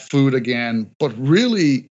 We had food again, but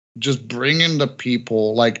really just bringing the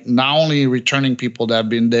people, like not only returning people that have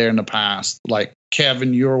been there in the past, like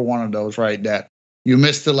Kevin, you're one of those, right? That you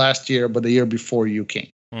missed it last year, but the year before you came,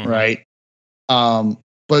 right?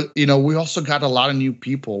 But we also got a lot of new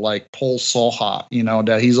people, like Paul Soha,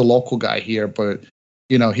 that he's a local guy here, but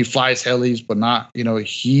he flies helis, but not,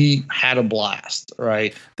 he had a blast,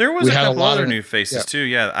 right? There was a couple other new faces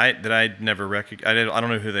too, that I never recognized. I don't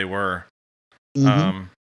know who they were. Mm-hmm.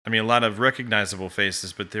 I mean, a lot of recognizable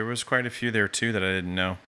faces, but there was quite a few there too that I didn't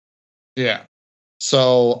know. Yeah.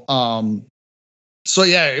 So,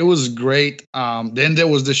 yeah, it was great. Then there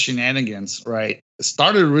was the shenanigans, right? It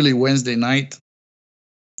started really Wednesday night.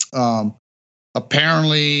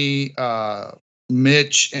 Apparently,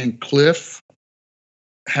 Mitch and Cliff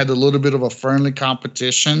had a little bit of a friendly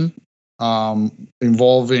competition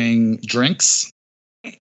involving drinks.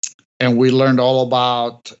 And we learned all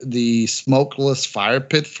about the smokeless fire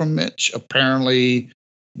pit from Mitch. Apparently,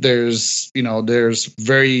 there's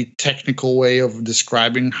very technical way of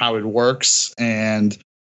describing how it works. And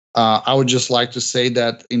I would just like to say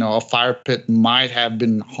that, a fire pit might have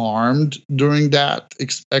been harmed during that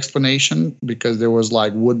explanation because there was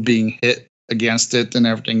like wood being hit against it and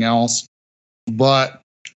everything else. But,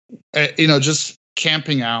 just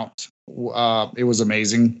camping out, it was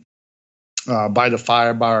amazing. By the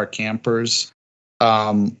fire, by our campers.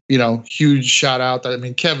 Huge shout out. I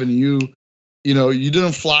mean, Kevin, you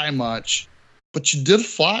didn't fly much, but you did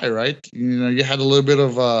fly, right? You had a little bit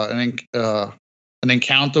of an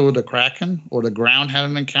encounter with the Kraken, or the ground had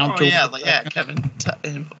an encounter. Oh yeah, Kevin,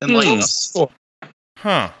 enlighten us.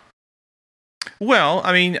 Huh. Well,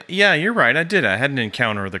 I mean, yeah, you're right. I did. I had an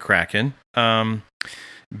encounter with the Kraken.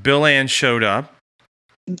 Bill Ann showed up.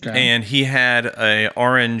 Okay. And he had a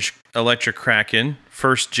orange electric Kraken,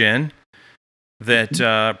 first gen,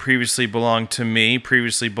 that previously belonged to me,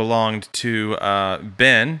 previously belonged to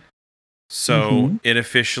Ben. So it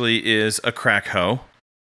officially is a crack hoe.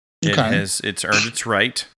 Okay. It's earned its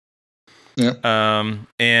right. Yep.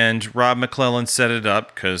 And Rob McClellan set it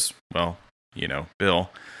up because, well,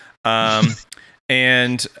 Bill.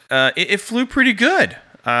 And it flew pretty good.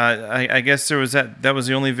 I guess there was that was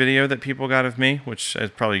the only video that people got of me, which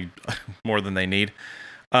is probably more than they need.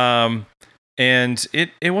 And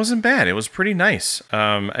it wasn't bad. It was pretty nice.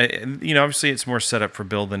 Obviously it's more set up for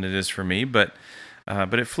Bill than it is for me, but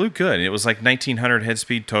it flew good. It was like 1900 head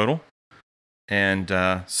speed total. And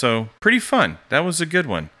so pretty fun. That was a good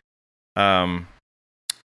one. I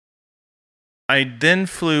then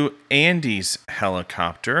flew Andy's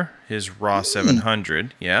helicopter, his Raw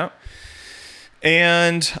 700. Yeah.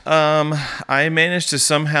 And I managed to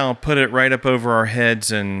somehow put it right up over our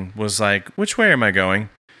heads and was like, which way am I going?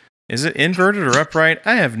 Is it inverted or upright?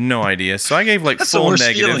 I have no idea. So I gave That's full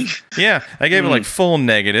negative. Feeling. Yeah, I gave it like full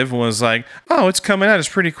negative and was like, oh, it's coming out. It's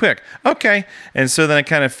pretty quick. Okay. And so then I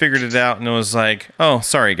kind of figured it out and it was like, oh,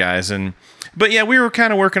 sorry, guys. But yeah, we were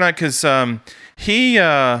kind of working on it because he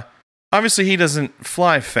obviously he doesn't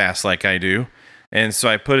fly fast like I do. And so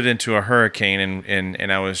I put it into a hurricane,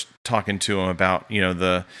 and I was talking to him about,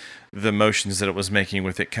 the motions that it was making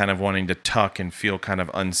with it kind of wanting to tuck and feel kind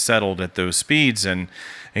of unsettled at those speeds. And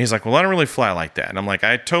he's like, well, I don't really fly like that. And I'm like,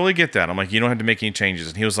 I totally get that. I'm like, you don't have to make any changes.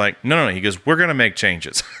 And he was like, no. He goes, we're going to make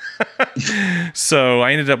changes. So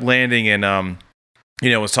I ended up landing and,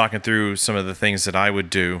 was talking through some of the things that I would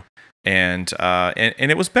do. And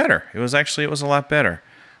it was better. It was a lot better.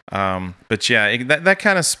 But yeah, that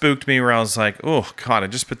kind of spooked me where I was like, oh God, I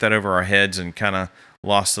just put that over our heads and kind of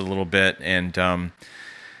lost it a little bit. And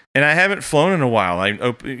I haven't flown in a while.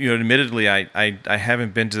 Admittedly, I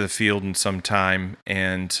haven't been to the field in some time.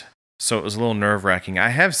 And so it was a little nerve wracking. I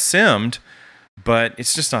have simmed, but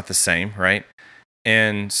it's just not the same. Right.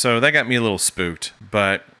 And so that got me a little spooked,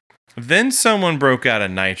 but then someone broke out a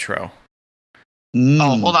nitro.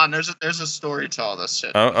 Oh, hold on. There's a story to all this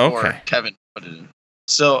shit. Oh, okay. Kevin put it in.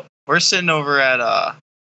 So we're sitting over at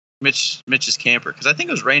Mitch's camper because I think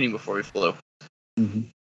it was raining before we flew. Mm-hmm.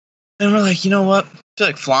 And we're like, you know what? I feel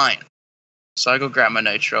like flying. So I go grab my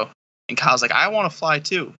nitro. And Kyle's like, I want to fly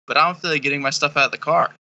too, but I don't feel like getting my stuff out of the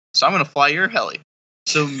car. So I'm going to fly your heli.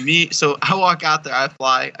 So I walk out there, I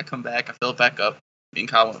fly, I come back, I fill it back up. Me and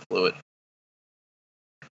Kyle went and flew it.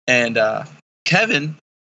 And Kevin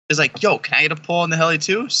is like, yo, can I get a pull on the heli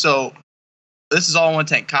too? So this is all in one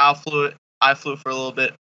tank. Kyle flew it, I flew it for a little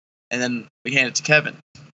bit, and then we hand it to Kevin.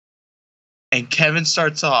 And Kevin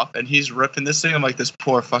starts off, and he's ripping this thing. I'm like, this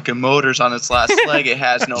poor fucking motor's on its last leg. It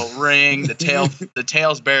has no ring. The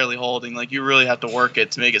tail's barely holding. Like, you really have to work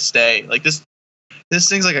it to make it stay. Like, this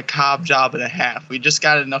thing's like a cob job and a half. We just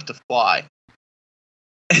got it enough to fly.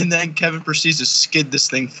 And then Kevin proceeds to skid this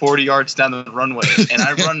thing 40 yards down the runway. And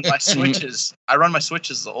I run my switches. I run my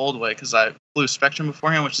switches the old way because I flew Spectrum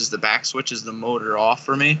beforehand, which is the back switch is the motor off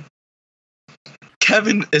for me.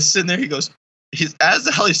 Kevin is sitting there. He goes, as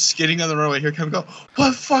the hell he's skidding down the runway, here Kevin go,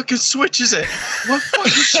 what fucking switch is it? What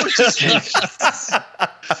fucking switch is it?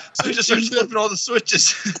 So he just starts flipping all the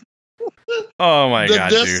switches. Oh my God,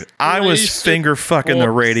 dude. I was finger fucking the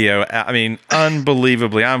radio. I mean,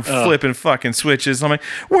 unbelievably. I'm flipping fucking switches. I'm like,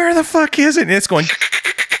 where the fuck is it? And it's going.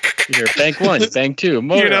 You're bank 1, bank 2,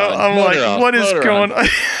 motor you know, on, I'm like, off, what is going on?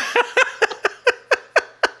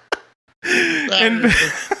 And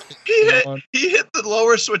he hit the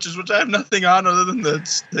lower switches, which I have nothing on other than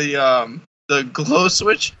the glow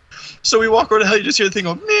switch. So we walk over to hell, you just hear the thing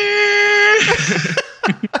go,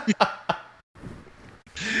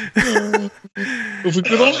 if we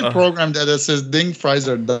could only program that says ding fries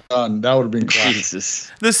are done, that would have been classic.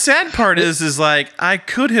 Jesus. the sad part is like I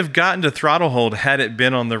could have gotten to throttle hold had it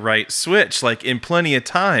been on the right switch, like in plenty of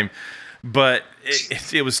time, but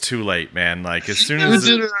it was too late, man. Like as soon as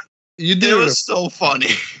it was so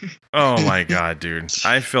funny. Oh my God, dude.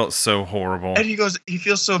 I felt so horrible. And he goes, he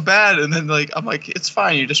feels so bad. And then like, I'm like, it's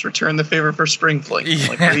fine. You just return the favor for spring fling. I'm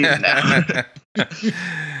like, we're even now.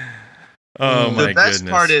 Oh my The best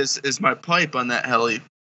goodness. part is my pipe on that heli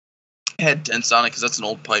had dents on it because that's an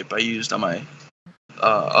old pipe I used on my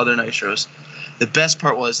other nitros. The best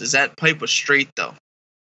part is that pipe was straight though.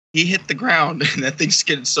 He hit the ground and that thing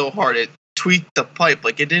skidded so hard it tweaked the pipe.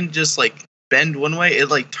 Like it didn't just like bend one way, it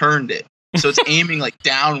like turned it. So it's aiming like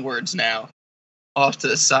downwards now, off to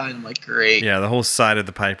the side. I'm like, great. Yeah, the whole side of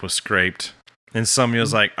the pipe was scraped. And somebody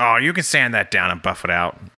was like, oh, you can sand that down and buff it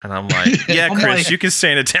out. And I'm like, yeah, Chris, you can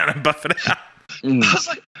sand it down and buff it out. I was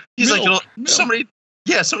like, somebody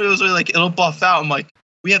was really like, it'll buff out. I'm like,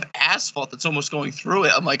 we have asphalt that's almost going through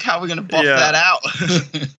it. I'm like, how are we going to buff that out?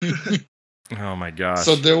 Oh my gosh.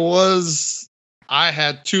 So I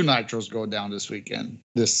had 2 nitros go down this weekend,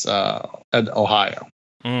 at Ohio.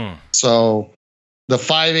 So the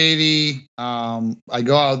 580, I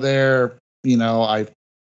go out there, I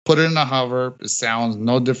put it in a hover. It sounds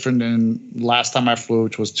no different than last time I flew,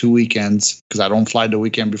 which was 2 weekends, because I don't fly the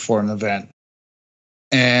weekend before an event.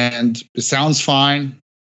 And it sounds fine.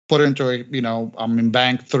 Put it into I'm in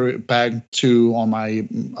bag 2 on my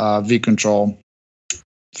V control.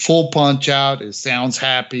 Full punch out. It sounds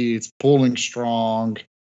happy. It's pulling strong.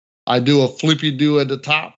 I do a flippy do at the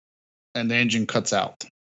top, and the engine cuts out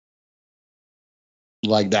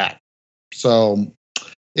like that. So,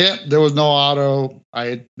 yeah, there was no auto.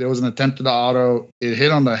 There was an attempt at the auto. It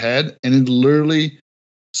hit on the head, and it literally.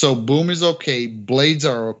 So boom is okay. Blades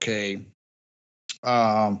are okay.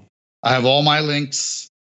 I have all my links.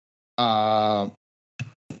 The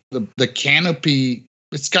canopy.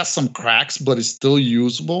 It's got some cracks, but it's still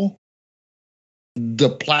usable. The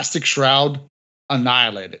plastic shroud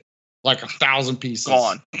annihilated, like 1,000 pieces.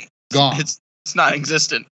 Gone. It's not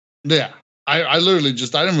existent. Yeah. I literally I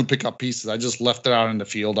didn't even pick up pieces. I just left it out in the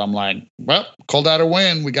field. I'm like, well, called out a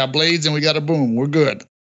win. We got blades and we got a boom. We're good.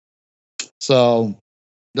 So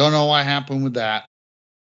don't know what happened with that.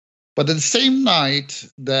 But the same night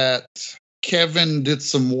that Kevin did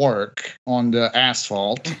some work on the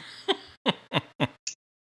asphalt,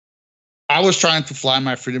 I was trying to fly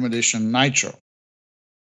my Freedom Edition Nitro.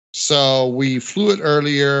 So we flew it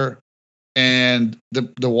earlier, and the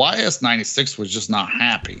YS96 was just not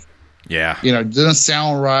happy. Yeah. It didn't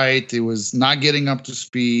sound right. It was not getting up to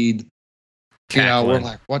speed. Cackling. We're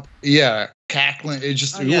like, what? Yeah, cackling. It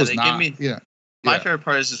just was not. My favorite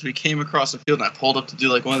part is we came across the field and I pulled up to do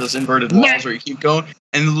like one of those inverted walls where you keep going,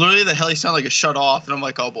 and literally the heli sounded like it shut off, and I'm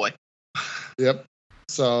like, oh boy. Yep.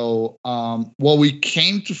 So, what we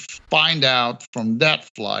came to find out from that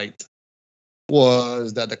flight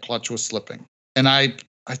was that the clutch was slipping, and I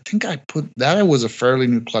think I put that it was a fairly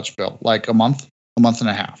new clutch belt, like a month and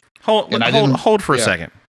a half. Hold for a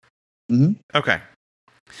second. Mm-hmm. Okay.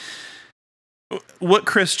 What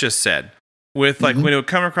Chris just said, with like when it would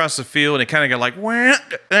come across the field and it kind of got like,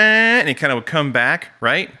 and it kind of would come back,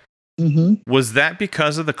 right? Was that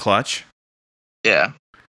because of the clutch? Yeah.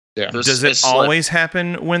 Does it always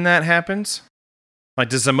happen when that happens? Like,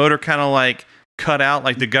 does the motor kind of like cut out,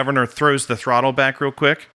 like the governor throws the throttle back real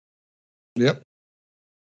quick? Yep.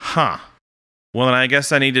 Huh. Well, then I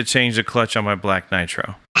guess I need to change the clutch on my Black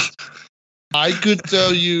Nitro. I could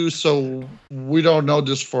tell you, so we don't know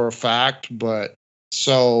this for a fact, but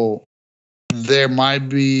so there might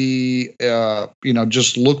be,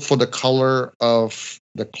 just look for the color of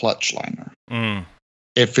the clutch liner.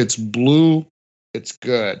 If it's blue, it's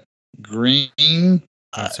good. Green,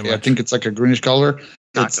 I think it's like a greenish color.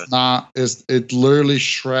 It literally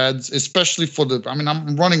shreds, especially for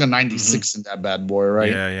I'm running a 96 in that bad boy,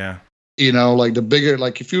 right? Yeah. Like the bigger,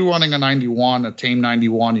 like if you're running a 91, a tame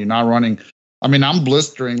 91, you're not running, I'm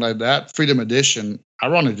blistering like that. Freedom Edition, I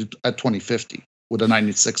run it at 2050 with a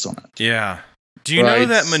 96 on it. Yeah. Do you know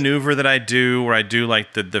that maneuver that I do where I do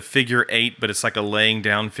like the figure 8, but it's like a laying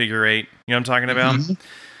down figure 8? You know what I'm talking about?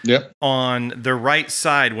 Yep. On the right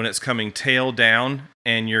side, when it's coming tail down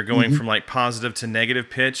and you're going from like positive to negative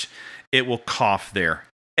pitch, it will cough there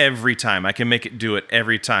every time. I can make it do it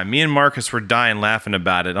every time. Me and Marcus were dying laughing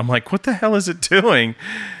about it. I'm like, what the hell is it doing?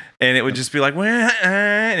 And it would just be like,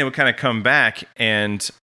 and it would kind of come back, and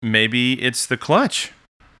maybe it's the clutch.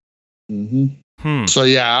 So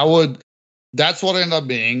yeah, that's what it ended up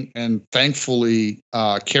being. And thankfully,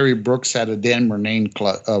 Kerry Brooks had a Dan Murnane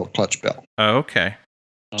clutch bell. Oh, okay.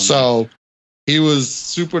 So he was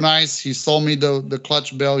super nice. He sold me the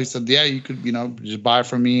clutch bell. He said, yeah, you could, just buy it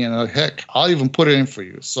from me. And heck, I'll even put it in for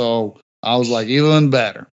you. So I was like, even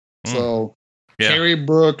better. So Kerry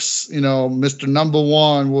Brooks, Mr. Number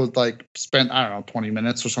One was like spent, 20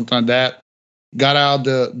 minutes or something like that. Got out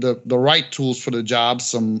the right tools for the job,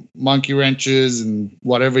 some monkey wrenches and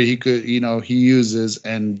whatever he could, he uses,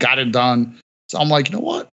 and got it done. So I'm like, you know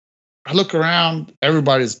what? I look around,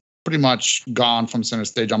 everybody's pretty much gone from center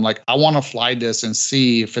stage. I'm like, I want to fly this and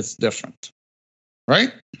see if it's different.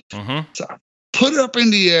 Right? So I put it up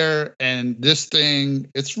in the air, and this thing,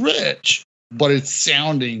 it's rich, but it's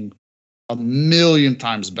sounding a million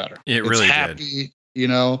times better. It's really happy,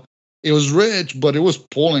 It was rich, but it was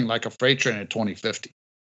pulling like a freight train at 2050,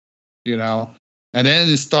 And then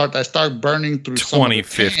I start burning through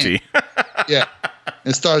 2050. Yeah.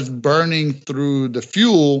 It starts burning through the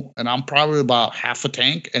fuel, and I'm probably about half a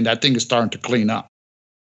tank, and that thing is starting to clean up.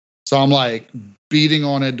 So I'm like beating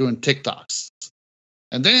on it, doing TikToks.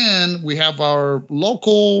 And then we have our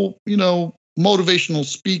local, motivational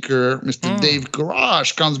speaker, Mr. Dave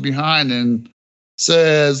Garage, comes behind and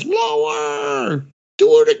says, lower,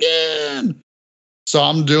 do it again. So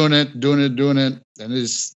I'm doing it. And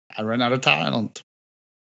I ran out of talent.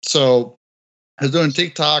 So I was doing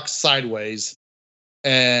TikToks sideways,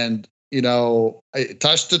 and, I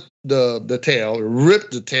touched the tail,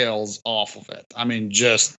 ripped the tails off of it.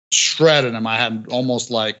 Just shredded them. I had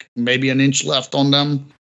almost like maybe an inch left on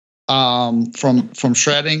them from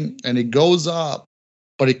shredding, and it goes up,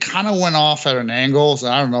 but it kind of went off at an angle. So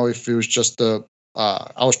I don't know if it was just I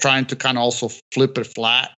was trying to kind of also flip it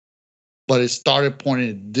flat, but it started pointing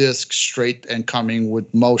the disc straight and coming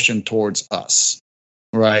with motion towards us.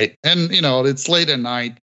 Right. And, it's late at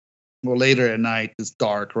night. Well, later at night, it's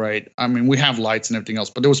dark, right? We have lights and everything else,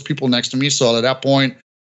 but there was people next to me. So at that point,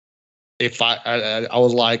 if I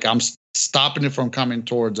was like, I'm stopping it from coming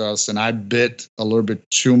towards us, and I bit a little bit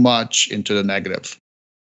too much into the negative.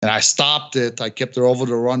 And I stopped it. I kept it over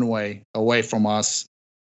the runway away from us.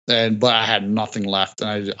 But I had nothing left.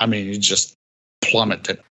 And it just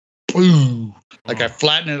plummeted. Boom. Like I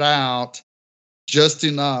flattened it out just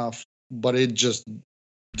enough, but it just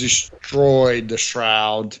destroyed the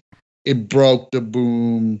shroud. It broke the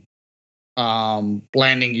boom.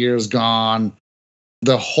 Landing gear's gone.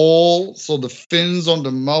 So the fins on the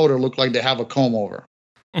motor look like they have a comb over.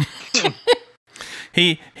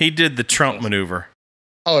 He did the Trump maneuver.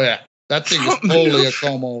 Oh yeah, that thing is totally a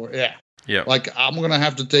comb over. Yeah. Yeah. Like I'm gonna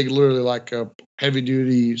have to take literally like a heavy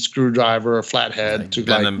duty screwdriver, a flathead to bend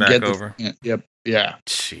like them back get over. Yep. Yeah.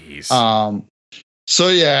 Jeez. So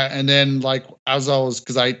yeah, and then like as I was,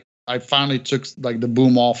 because I finally took like the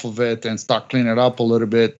boom off of it and start cleaning it up a little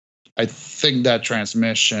bit. I think that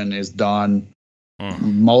transmission is done.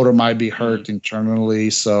 Motor might be hurt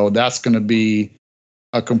internally, so that's going to be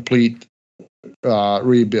a complete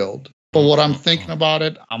rebuild. But what I'm thinking about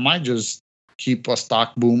it, I might just keep a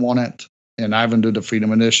stock boom on it, and I haven't do the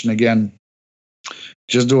Freedom Edition again.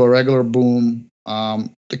 Just do a regular boom.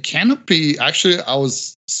 The canopy, actually, I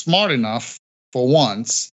was smart enough for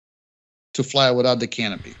once to fly without the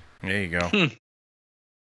canopy. There you go.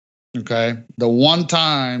 Okay. The one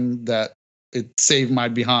time that it saved my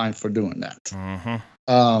behind for doing that.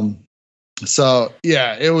 Mm-hmm. So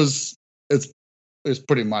yeah, it's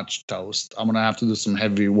pretty much toast. I'm gonna have to do some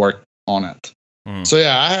heavy work on it. So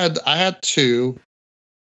yeah, I had 2,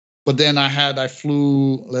 but then I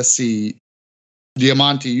flew, let's see,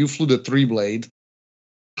 Diamante, you flew the 3-blade.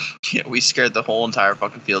 Yeah, we scared the whole entire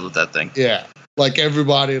fucking field with that thing. Yeah. Like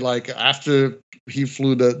everybody, like after he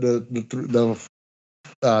flew the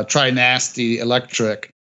Tri-Nasty electric,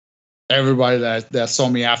 everybody that saw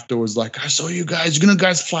me after was like, I saw you guys. You're gonna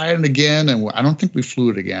guys fly it again, and I don't think we flew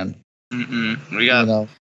it again. We got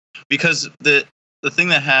because the thing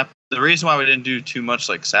that happened. The reason why we didn't do too much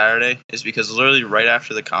like Saturday is because literally right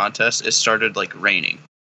after the contest, it started like raining.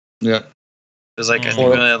 Yeah, it was like I think we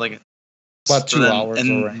only had like about 2 hours of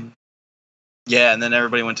rain. Yeah, and then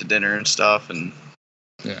everybody went to dinner and stuff, and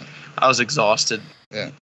I was exhausted.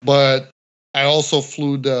 Yeah, but I also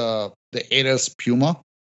flew the 8S Puma.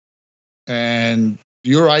 And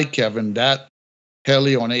you're right, Kevin. That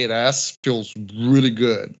heli on 8S feels really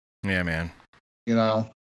good. Yeah, man.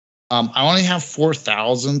 I only have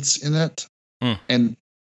 4,000s in it, and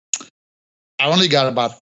I only got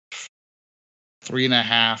about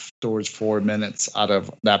 3.5 towards 4 minutes out of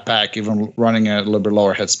that pack, even running at a little bit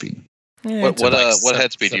lower head speed. Yeah, what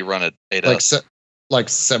head speed do you run at 8S? Like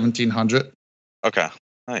 1,700. Okay,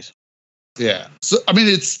 nice. Yeah. So I mean,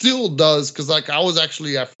 it still does because like I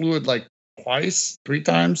flew it like 3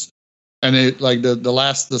 times, and it like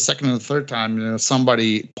the second and the third time,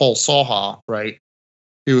 somebody, Paul Soha, right?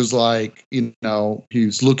 He was like, he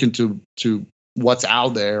was looking to what's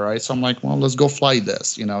out there, right? So I'm like, well, let's go fly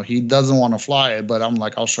this. He doesn't want to fly it, but I'm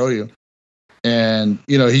like, I'll show you. And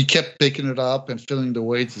he kept picking it up and feeling the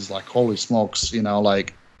weights. He's like, holy smokes,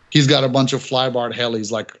 like he's got a bunch of flybar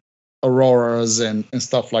helis like Auroras and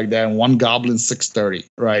stuff like that, and one Goblin 630,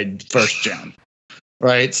 right? First gen,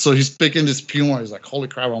 right? So he's picking this Puma. He's like, holy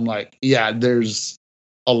crap. I'm like, yeah, there's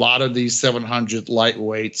a lot of these 700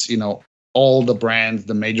 lightweights, all the brands,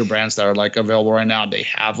 the major brands that are like available right now, they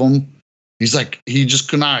have them. He's like, he just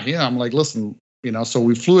could not hear. I'm like, listen, so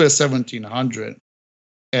we flew at 1,700,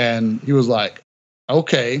 and he was like,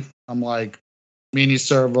 okay. I'm like, mini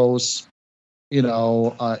servos,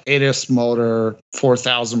 8S motor,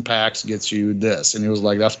 4,000 packs gets you this. And he was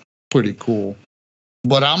like, that's pretty cool.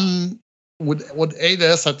 But I'm with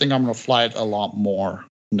 8S, I think I'm going to fly it a lot more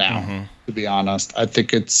now, to be honest. I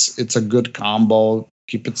think it's a good combo.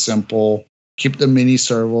 Keep it simple. Keep the mini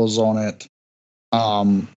servos on it.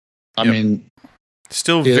 I mean,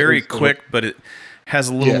 still very quick, but it has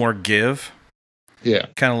a little more give. Yeah.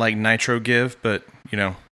 Kind of like nitro give, but,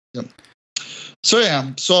 Yep.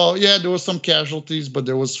 So there was some casualties, but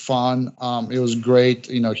there was fun. It was great.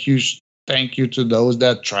 Huge thank you to those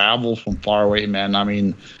that travel from far away, man. I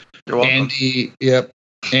mean, you're welcome.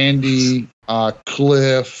 Andy,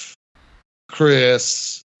 Cliff,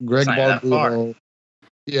 Chris, Greg Barbudo.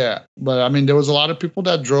 Yeah, but I mean, there was a lot of people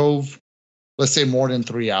that drove, let's say, more than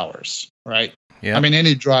 3 hours, right? Yeah. I mean,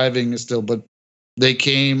 any driving is still, but they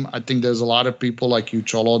came. I think there's a lot of people like you,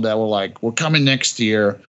 Cholo, that were like, we're coming next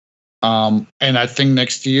year. And I think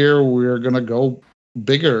next year we're going to go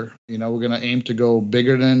bigger. We're going to aim to go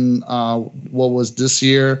bigger than what was this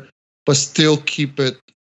year, but still keep it,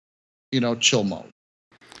 chill mode.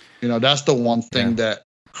 That's the one thing that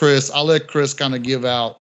I'll let Chris kind of give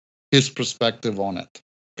out his perspective on it.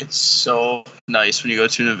 It's so nice when you go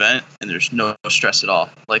to an event and there's no stress at all.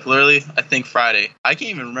 Like literally, I think Friday, I can't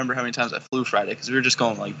even remember how many times I flew Friday because we were just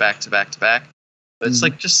going like back to back to back. But it's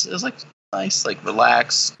like it was like nice, like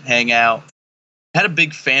relax, hang out. It had a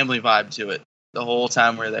big family vibe to it the whole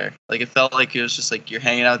time we were there. Like it felt like it was just like you're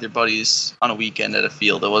hanging out with your buddies on a weekend at a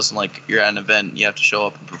field. It wasn't like you're at an event and you have to show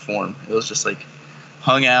up and perform. It was just like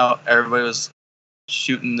hung out. Everybody was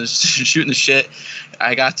shooting the shit.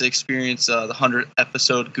 I got to experience the 100th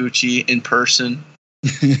episode Gucci in person.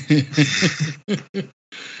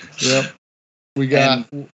 Yep. We got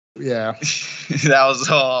that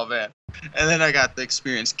was man. And then I got to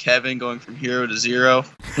experience Kevin going from hero to zero.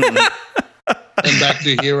 And back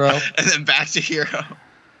to hero. And then back to hero.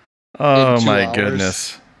 Oh my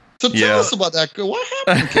goodness. So tell us about that. What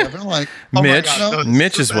happened, Kevin? Like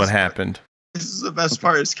Mitch is what happened. This is the best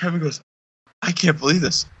part is Kevin goes, I can't believe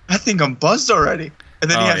this. I think I'm buzzed already.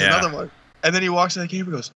 And then he has another one. And then he walks in the game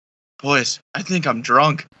and goes, boys, I think I'm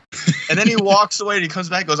drunk. And then he walks away and he comes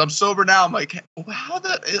back and goes, I'm sober now. I'm like,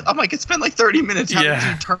 it's been like 30 minutes. How did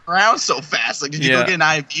you turn around so fast? Like, did you go get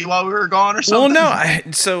an IV while we were gone or something? Well,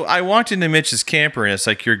 no. So I walked into Mitch's camper and it's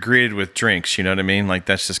like you're greeted with drinks. You know what I mean? Like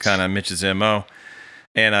that's just kind of Mitch's MO.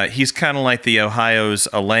 And he's kind of like the Ohio's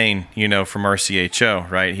Elaine, from RCHO,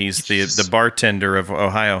 right? He's the bartender of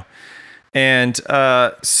Ohio. And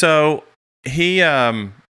so he,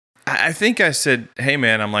 I think I said, hey,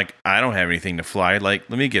 man, I'm like, I don't have anything to fly. Like,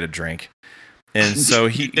 let me get a drink. And so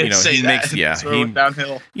he, he makes,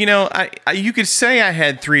 downhill. You could say I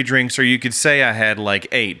had 3 drinks, or you could say I had like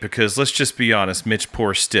 8, because let's just be honest, Mitch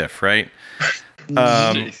pours stiff, right?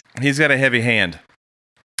 He's got a heavy hand.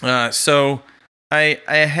 So I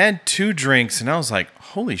had 2 drinks, and I was like,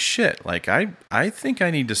 holy shit! Like I think I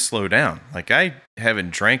need to slow down. Like I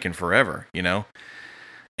haven't drank in forever,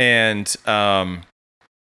 And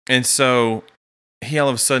so he all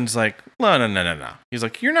of a sudden's like, no. He's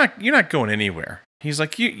like, you're not going anywhere. He's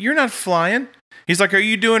like, you're not flying. He's like, are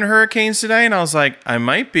you doing hurricanes today? And I was like, I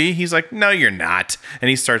might be. He's like, no, you're not. And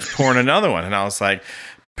he starts pouring another one. And I was like,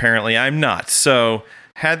 apparently I'm not. So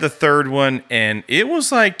had the 3rd one, and it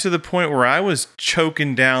was like to the point where I was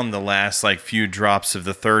choking down the last like few drops of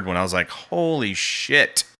the 3rd one. I was like, holy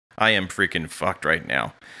shit, I am freaking fucked right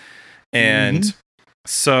now. And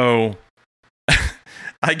so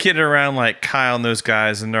I get around like Kyle and those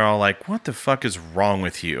guys, and they're all like, what the fuck is wrong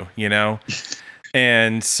with you?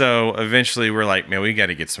 And so eventually we're like, man, we got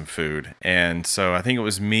to get some food. And so I think it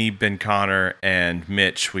was me, Ben Connor, and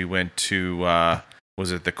Mitch. We went to,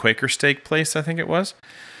 was it the Quaker Steak place? I think it was,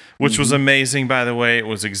 which was amazing, by the way. It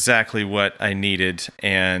was exactly what I needed.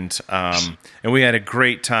 And we had a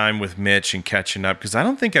great time with Mitch and catching up, because I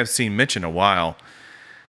don't think I've seen Mitch in a while.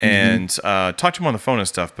 And talked to him on the phone and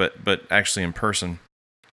stuff, but actually in person.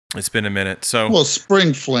 It's been a minute. So well,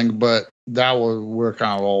 spring fling, but that we're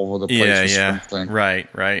kind of all over the place. Yeah.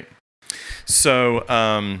 Right. So,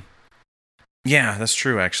 yeah, that's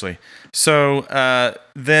true actually. So,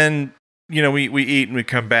 then, we eat and we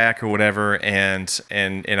come back or whatever. And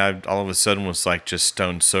I all of a sudden was like just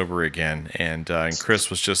stone sober again. And Chris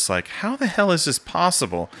was just like, how the hell is this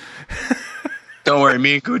possible? Don't worry.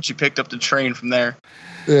 Me and Gucci picked up the train from there.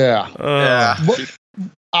 Yeah. Yeah. But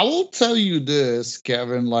I will tell you this,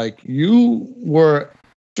 Kevin, like you were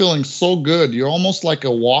feeling so good. You're almost like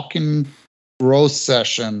a walking roast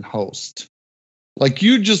session host. Like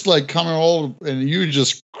you just like coming over and you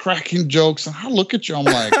just cracking jokes. And I look at you, I'm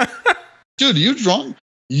like, dude, you drunk?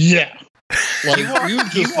 Yeah. Like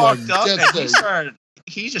he walked up and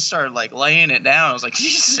he just started like laying it down. I was like,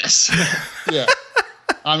 Jesus. Yeah.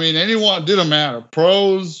 I mean, anyone, didn't matter.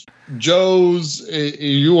 Pros, Joes,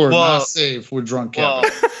 you were not safe with drunk Kevin.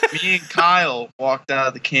 Well, me and Kyle walked out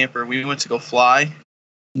of the camper. We went to go fly.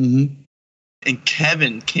 And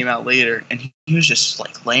Kevin came out later, and he was just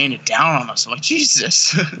like laying it down on us. I'm like,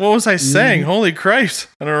 Jesus. What was I saying? Holy Christ.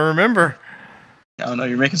 I don't remember. I don't know.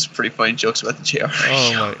 You're making some pretty funny jokes about the JR.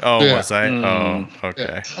 Was I? Oh, okay.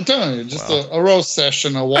 Yeah. I'm telling you, just a roast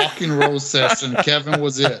session, a walking roast session. Kevin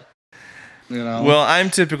was it. Well, I'm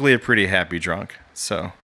typically a pretty happy drunk,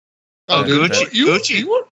 so. Oh, dude, Gucci.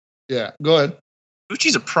 You were? Yeah, go ahead.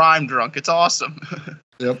 Gucci's a prime drunk. It's awesome.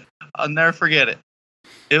 Yep. I'll never forget it.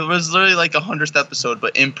 It was literally like 100th episode,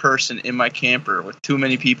 but in person in my camper with too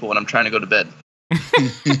many people when I'm trying to go to bed.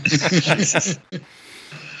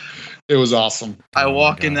 It was awesome. I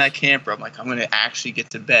walk in that camper. I'm like, I'm going to actually get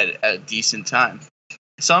to bed at a decent time.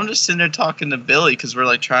 So I'm just sitting there talking to Billy because we're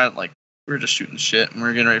like we're just shooting shit and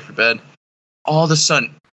we're getting ready for bed. All of a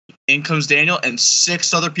sudden, in comes Daniel and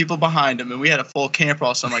 6 other people behind him, and we had a full camper.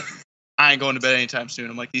 Also, I'm like, I ain't going to bed anytime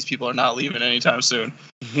soon. I'm like, these people are not leaving anytime soon.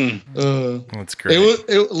 That's great.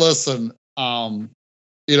 Listen,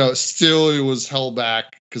 still it was held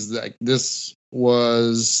back because this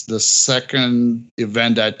was the second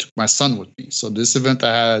event I took my son with me. So this event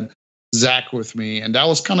I had Zach with me, and that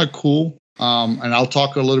was kind of cool. And I'll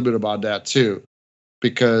talk a little bit about that too,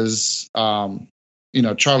 because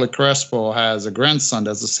Charlie Crespo has a grandson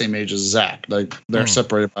that's the same age as Zach. Like they're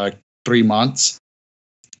separated by 3 months.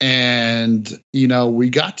 And, we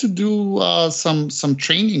got to do some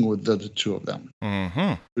training with the 2 of them.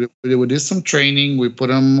 We did some training. We put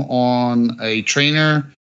them on a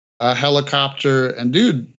trainer, a helicopter, and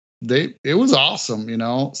dude, it was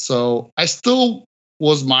awesome, So I still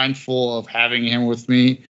was mindful of having him with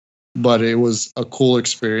me, but it was a cool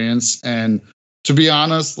experience. And to be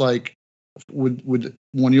honest, like, with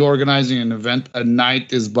when you're organizing an event, a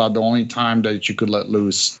night is about the only time that you could let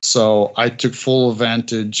loose. So I took full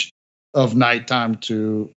advantage of nighttime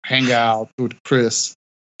to hang out with Chris.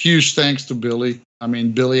 Huge thanks to Billy. I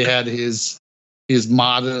mean, Billy had his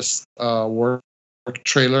modest work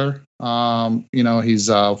trailer. He's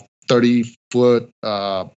a 30-foot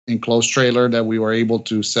enclosed trailer that we were able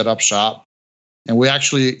to set up shop. And we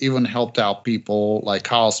actually even helped out people like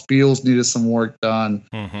Kyle Spiels needed some work done.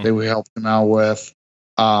 That we helped him out with.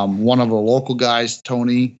 One of the local guys,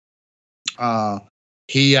 Tony,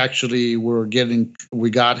 he actually we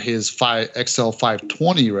got his XL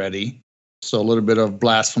 520 ready. So a little bit of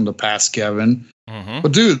blast from the past, Kevin. Mm-hmm.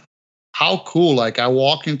 But dude, how cool. Like I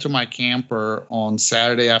walk into my camper on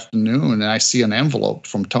Saturday afternoon and I see an envelope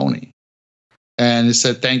from Tony. And it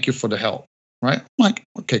said, "Thank you for the help." Right? I'm like,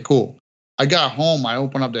 okay, cool. I got home, I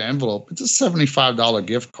opened up the envelope. It's a $75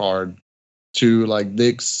 gift card to like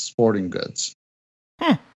Dick's Sporting Goods.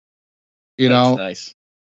 You That's know, nice.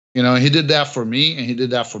 You know, he did that for me and he did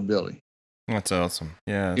that for Billy. That's awesome.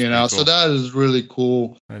 Yeah. You know, cool. so that is really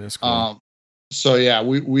cool. That is cool. So yeah,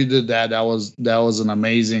 we did that. That was an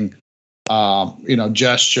amazing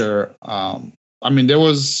gesture. I mean, there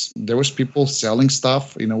was people selling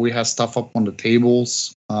stuff. You know, we had stuff up on the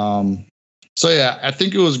tables. So yeah, I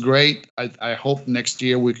think it was great. I hope next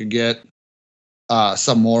year we could get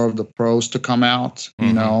some more of the pros to come out.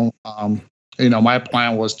 Mm-hmm. My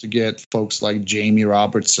plan was to get folks like Jamie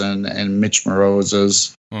Robertson and Mitch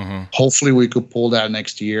Morozes. Mm-hmm. Hopefully we could pull that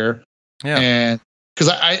next year. Yeah. And because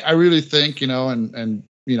I really think, and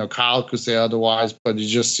Kyle could say otherwise, but it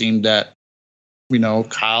just seemed that,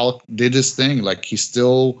 Kyle did his thing. Like he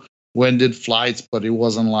still went did flights, but it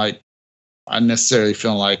wasn't like I necessarily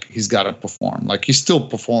feel like he's got to perform. Like he still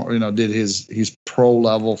performed, did his pro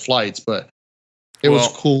level flights, but it was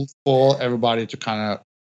cool for everybody to kind of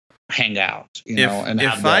hang out,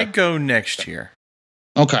 if I go next year,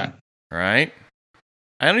 okay, right?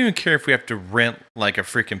 I don't even care if we have to rent like a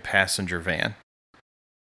freaking passenger van.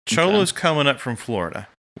 Cholo's coming up from Florida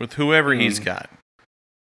with whoever he's got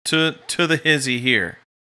to the hizzy here.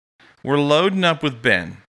 We're loading up with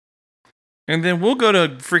Ben, and then we'll go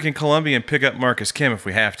to freaking Columbia and pick up Marcus Kim if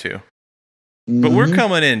we have to. Mm-hmm. But we're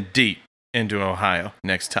coming in deep into Ohio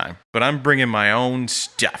next time. But I'm bringing my own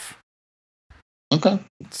stuff. Okay.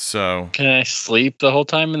 So can I sleep the whole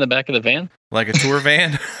time in the back of the van? Like a tour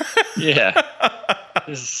van? Yeah.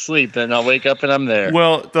 Just sleep, then I'll wake up and I'm there.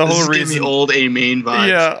 Well, the whole reason the old A main vibes.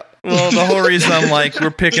 Yeah. Well, the whole reason I'm like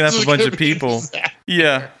we're picking up a bunch of people.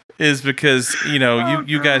 Yeah. Is because, you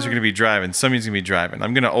guys are going to be driving. Somebody's going to be driving.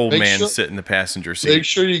 I'm going to old man sit in the passenger seat. Make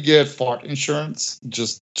sure you get fart insurance.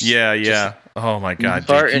 Yeah. Oh my God.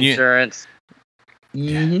 Fart insurance.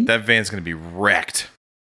 Yeah, that van's going to be wrecked.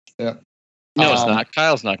 Yeah. No, it's not.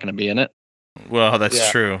 Kyle's not going to be in it. Well,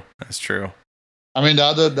 that's true. That's true. I mean, the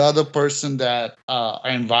other person that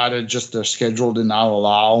I invited, just their schedule did not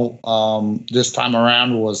allow this time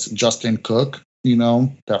around was Justin Cook,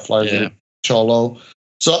 that flies with Cholo.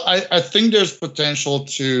 So I think there's potential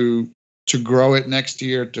to grow it next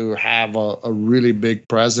year, to have a really big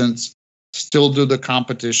presence, still do the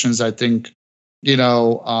competitions. I think, we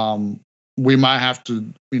might have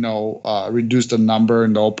to, reduce the number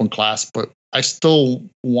in the open class, but I still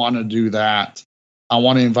want to do that. I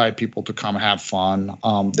want to invite people to come have fun.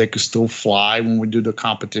 They could still fly when we do the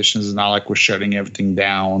competitions. It's not like we're shutting everything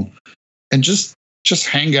down. And just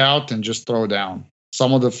hang out and just throw down.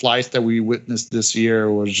 Some of the flights that we witnessed this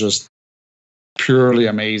year was just purely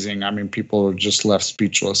amazing. I mean, people are just left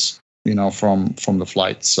speechless, from the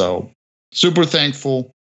flights. So super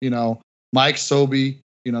thankful. Mike Sobey,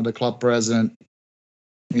 the club president,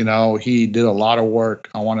 he did a lot of work.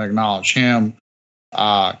 I want to acknowledge him.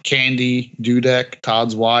 Candy Dudek,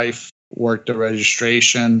 Todd's wife, worked the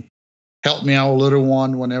registration, helped me out a little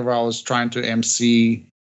one whenever I was trying to MC.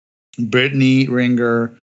 Brittany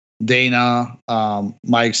Ringer, Dana,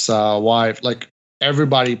 Mike's wife, like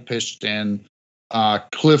everybody pitched in.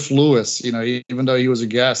 Cliff Lewis, even though he was a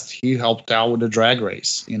guest, he helped out with the drag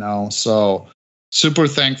race, so super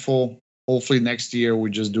thankful. Hopefully next year we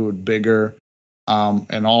just do it bigger.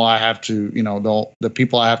 And all I have to, the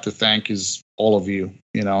people I have to thank is all of you,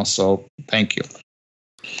 so thank you.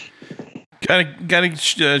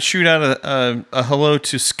 Gotta shoot out a hello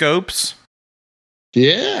to Scopes.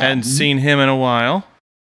 Yeah. Hadn't seen him in a while.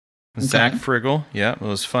 Okay. Zach Friggle. Yeah, it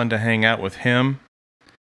was fun to hang out with him.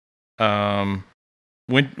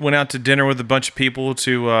 Went out to dinner with a bunch of people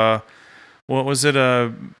to, what was it?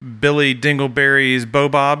 Billy Dingleberry's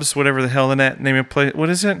Bob's, whatever the hell the name of place. What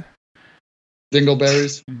is it?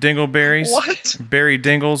 Dingleberries. What? Barry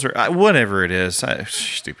Dingles or whatever it is.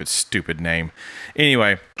 Stupid name.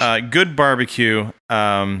 Anyway, good barbecue.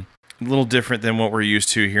 A little different than what we're used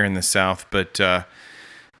to here in the South, but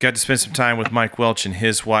got to spend some time with Mike Welch and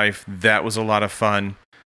his wife. That was a lot of fun.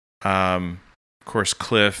 Of course,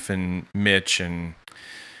 Cliff and Mitch and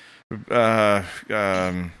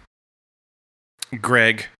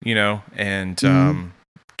Greg, and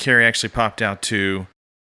Carrie actually popped out too.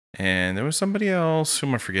 And there was somebody else. Who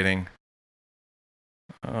am I forgetting?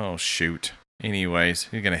 Oh, shoot. Anyways,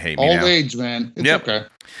 you're gonna hate me Old now. age, man. It's okay.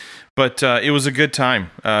 But it was a good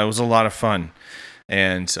time. It was a lot of fun,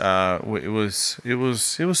 and it was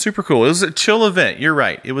super cool. It was a chill event. You're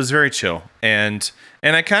right. It was very chill, and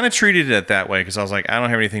I kind of treated it that way because I was like, I don't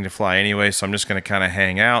have anything to fly anyway, so I'm just gonna kind of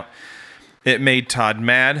hang out. It made Todd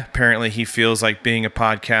mad. Apparently, he feels like being a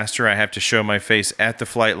podcaster, I have to show my face at the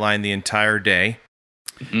flight line the entire day.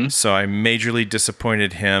 Mm-hmm. So I majorly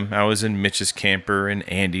disappointed him. I was in Mitch's camper and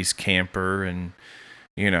Andy's camper and,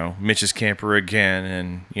 Mitch's camper again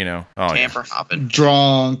and, camper hopping.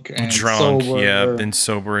 Drunk, sober. Yeah, then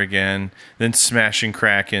sober again. Then smashing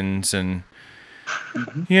Krakens and,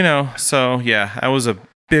 so yeah, I was a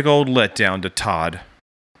big old letdown to Todd.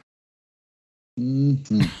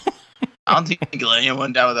 Mm-hmm. I don't think you can let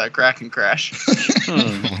anyone down with that Kraken crash.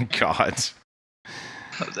 Oh my God.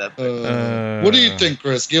 That was epic. What do you think,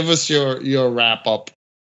 Chris? Give us your wrap up.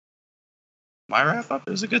 My wrap up,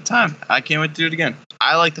 it was a good time. I can't wait to do it again.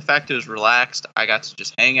 I like the fact it was relaxed. I got to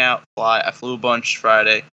just hang out, fly. I flew a bunch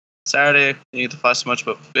Friday. Saturday, didn't get to fly so much,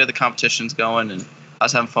 but we had the competitions going, and I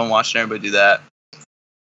was having fun watching everybody do that.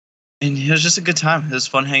 And it was just a good time. It was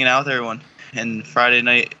fun hanging out with everyone. And Friday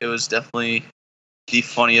night, it was definitely the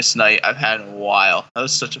funniest night I've had in a while. That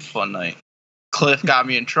was such a fun night. Cliff got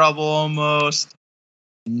me in trouble almost.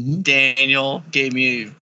 Mm-hmm. Daniel gave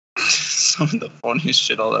me some of the funniest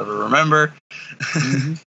shit I'll ever remember.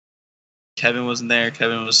 Mm-hmm. Kevin wasn't there.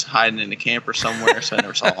 Kevin was hiding in the camper somewhere, so I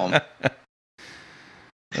never saw him.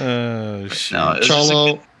 Oh, shit. No,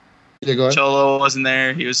 Cholo. Yeah, go ahead. Cholo wasn't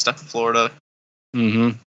there. He was stuck in Florida.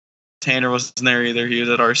 Mm-hmm. Tanner wasn't there either. He was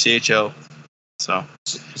at RCHO.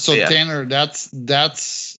 So yeah. Tanner, that's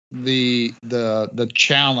the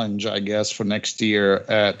challenge, I guess, for next year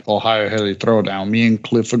at Ohio Heli Throwdown. Me and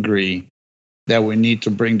Cliff agree that we need to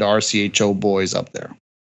bring the RCHO boys up there.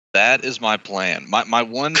 That is my plan. My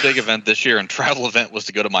one big event this year and travel event was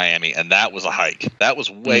to go to Miami, and that was a hike. That was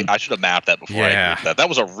I should have mapped that before I did that. That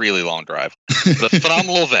was a really long drive. But a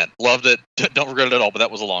phenomenal event. Loved it. Don't regret it at all, but that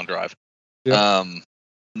was a long drive. Yep.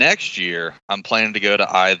 Next year, I'm planning to go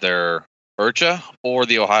to either RCHO or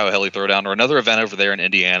the Ohio Heli Throwdown or another event over there in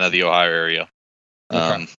Indiana, the Ohio area.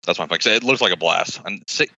 Okay. That's my plan. It looks like a blast. And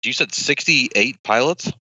you said 68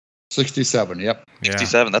 pilots? 67. Yep.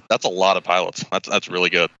 67. That's a lot of pilots. That's really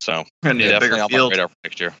good. So definitely on my radar for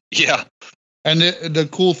next year. Yeah. And the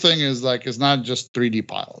cool thing is, like, it's not just 3D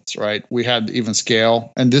pilots, right? We had even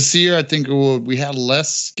scale, and this year I think we had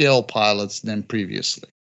less scale pilots than previously,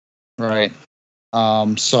 right?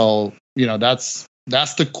 So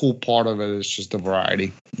that's the cool part of it. It's just the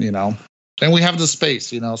variety, and we have the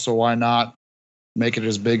space, so why not make it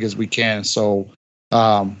as big as we can? So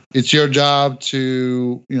it's your job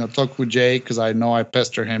to talk with Jay, because I know I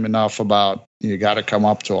pester him enough about you got to come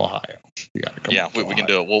up to Ohio. You got to come. Yeah, we can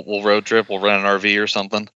do it. We'll road trip. We'll rent an RV or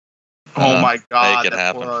something. Oh my God, make it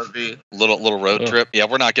happen. Little road trip. Yeah,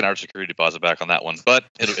 we're not getting our security deposit back on that one, but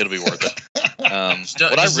it'll be worth it.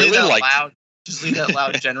 What I really like. Just leave that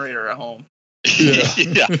loud generator at home.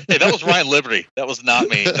 Yeah. Hey, that was Ryan Liberty. That was not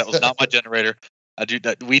me. That was not my generator.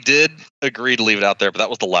 We did agree to leave it out there, but that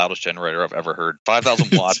was the loudest generator I've ever heard.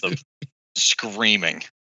 5,000 watts of screaming.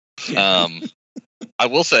 I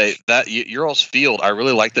will say that your all's field, I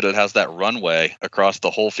really like that it has that runway across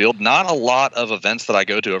the whole field. Not a lot of events that I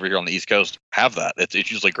go to over here on the East Coast have that. It's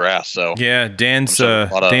usually grass. So yeah, Dan's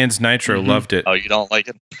Nitro loved it. Oh, you don't like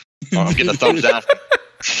it? Oh, I'm getting a thumbs down.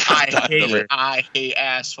 I hate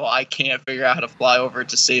asphalt. I can't figure out how to fly over it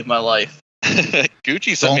to save my life.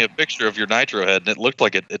 Gucci sent me a picture of your Nitro head, and it looked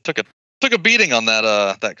like it took a beating on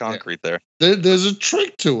that concrete there. There's a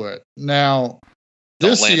trick to it. Now,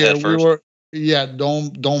 this year we were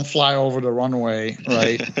don't fly over the runway,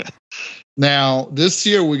 right? Now, this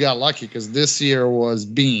year we got lucky because this year was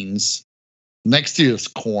beans. Next year is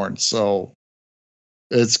corn, so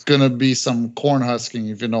it's gonna be some corn husking,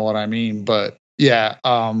 if you know what I mean. But yeah,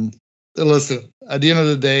 listen, at the end of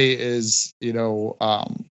the day is,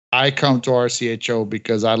 I come to RCHO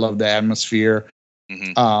because I love the atmosphere.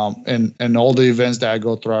 Mm-hmm. And all the events that I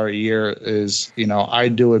go throughout a year is, I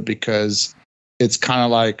do it because it's kind of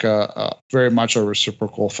like a very much a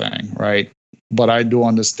reciprocal thing, right? But I do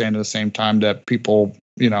understand at the same time that people,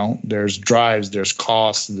 there's drives, there's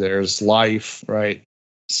costs, there's life, right?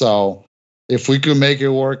 So if we could make it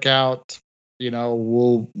work out,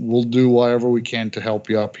 we'll do whatever we can to help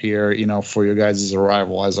you up here, for your guys'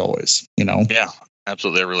 arrival, as always, Yeah,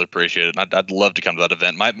 absolutely. I really appreciate it. I'd love to come to that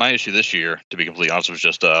event. My issue this year, to be completely honest, was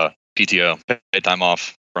just PTO, paid time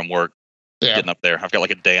off from work, getting up there. I've got like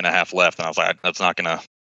a day and a half left, and I was like, that's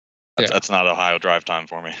not Ohio drive time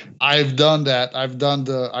for me. I've done that. I've done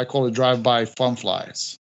I call it drive-by fun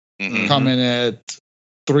flies. come in at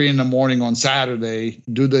 3 a.m. on Saturday,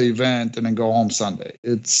 do the event, and then go home Sunday.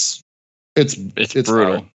 It's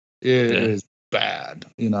brutal. hard. It is bad,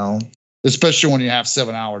 especially when you have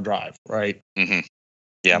 7-hour drive, right? Mm-hmm.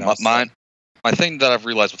 Yeah, my thing that I've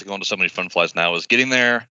realized with going to so many fun flies now is getting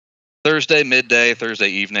there Thursday midday, Thursday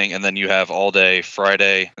evening, and then you have all day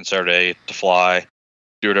Friday and Saturday to fly,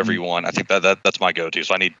 do whatever you want. I think that's my go-to.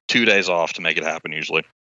 So I need 2 days off to make it happen usually.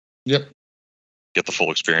 Yep. Get the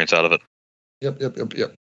full experience out of it. Yep.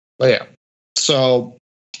 But yeah, so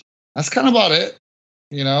that's kind of about it.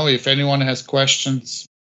 If anyone has questions,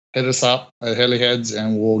 hit us up at Heliheads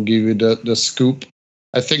and we'll give you the scoop.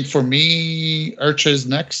 I think for me, RCHO is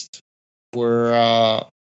next. We're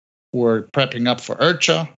prepping up for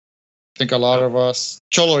RCHO. I think a lot of us.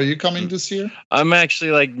 Cholo, are you coming this year? I'm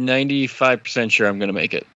actually like 95% sure I'm going to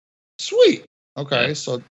make it. Sweet. Okay,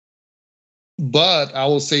 so. But I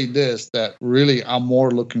will say this, that really I'm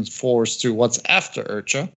more looking forward to what's after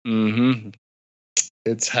RCHO. Mm-hmm.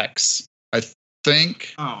 It's Hex. I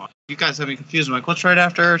think. Oh, you guys have me confused. I'm like, what's right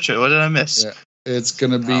after RCHO? What did I miss? Yeah, it's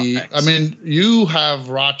going to be, I mean, you have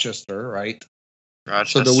Rochester, right?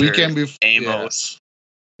 Rochester. So the weekend before. Amos.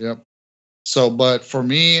 Yeah. Yep. So, but for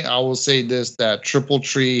me, I will say this, that Triple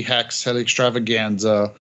Tree Hex Heli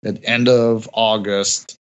Extravaganza at end of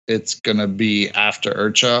August, it's going to be after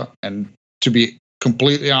RCHO. And to be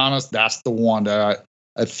completely honest, that's the one that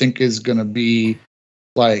I think is going to be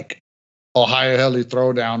like Ohio Heli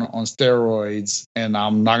Throwdown on steroids. And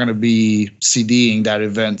I'm not going to be CDing that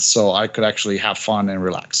event, so I could actually have fun and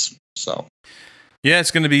relax. So, yeah, it's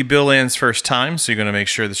going to be Bill Ann's first time, so you're going to make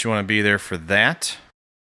sure that you want to be there for that.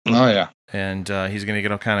 Oh, yeah. And he's going to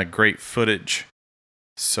get all kind of great footage.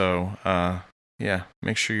 So, yeah,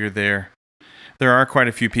 make sure you're there. There are quite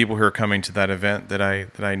a few people who are coming to that event that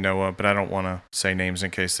I know of, but I don't want to say names in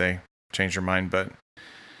case they change their mind. But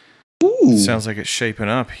it sounds like it's shaping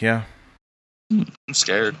up. Yeah, I'm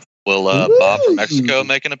scared. Will Bob from Mexico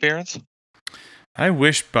make an appearance? I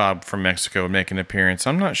wish Bob from Mexico would make an appearance.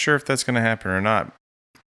 I'm not sure if that's going to happen or not,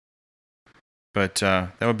 but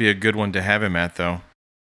that would be a good one to have him at, though.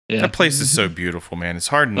 Yeah. That place is so beautiful, man. It's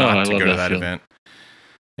hard not to go to that event.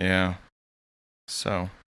 Yeah. So.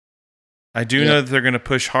 I do know that they're going to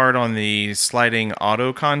push hard on the sliding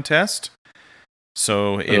auto contest.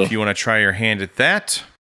 So if you want to try your hand at that,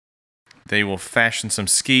 they will fashion some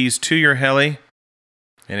skis to your heli.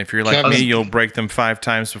 And if you're like me, you'll break them 5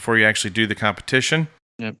 times before you actually do the competition.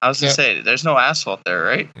 Yep. I was going to say, there's no asphalt there,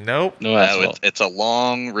 right? Nope. No asphalt. It's a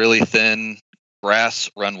long, really thin grass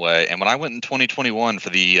runway. And when I went in 2021 for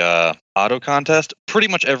the auto contest, pretty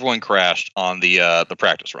much everyone crashed on the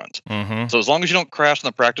practice runs. Mm-hmm. So as long as you don't crash on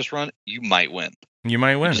the practice run, you might win. You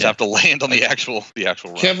might win. You just have to land on the actual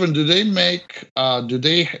run. Kevin, do they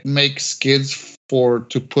make skids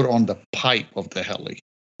to put on the pipe of the heli,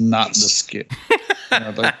 not the skid?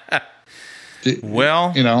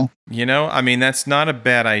 Well, I mean, that's not a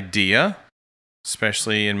bad idea,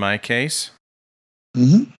 especially in my case.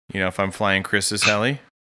 Mm-hmm. If I'm flying Chris's heli,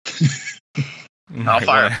 I'll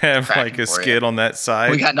fire. Have like a skid on that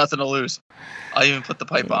side. We got nothing to lose. I'll even put the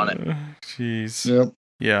pipe on it. Jeez. Yep.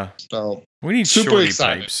 Yeah. So we need super shorty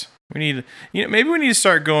excited. pipes. We need, maybe we need to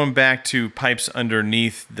start going back to pipes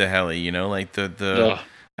underneath the heli. Like the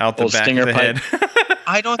out the back of the head.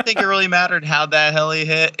 I don't think it really mattered how that heli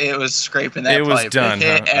hit. It was scraping that pipe. It was done.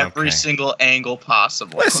 It hit every single angle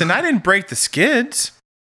possible. Listen, I didn't break the skids,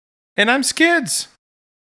 and I'm skids.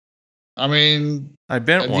 I mean, I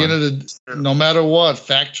bent one. No matter what,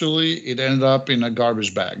 factually, it ended up in a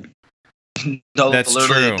garbage bag. No, that's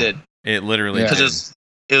literally true. It did. It literally did. Because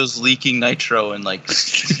it was leaking nitro, and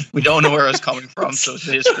we don't know where it was coming from. So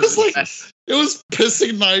it was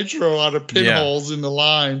pissing nitro out of pinholes in the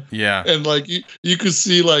line. Yeah, and you could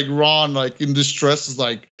see Ron in distress is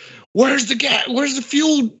like, "Where's the gas? Where's the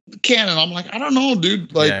fuel cannon?" I'm like, "I don't know,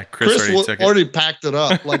 dude." Chris already packed it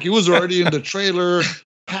up. He was already in the trailer.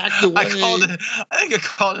 Packed away. I think I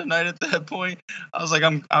called it a night at that point. I was like,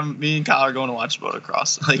 me and Kyle are going to watch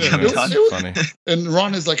motocross. I'm done. Funny. And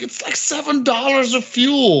Ron is like, it's like $7 of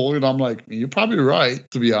fuel. And I'm like, you're probably right,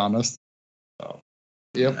 to be honest. So,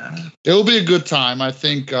 yep. Yeah. It will be a good time. I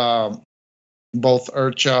think both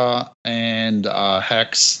RCHO and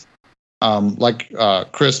Hex,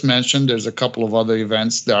 Chris mentioned, there's a couple of other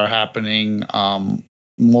events that are happening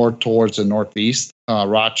more towards the Northeast.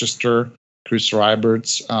 Rochester, Chris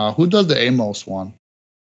Ryberts. Who does the Amos one?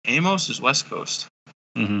 Amos is West Coast.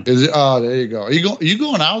 Mm-hmm. Is it? Oh, there you go. You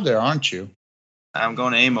going out there, aren't you? I'm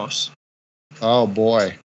going to Amos. Oh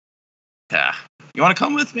boy. Yeah. You want to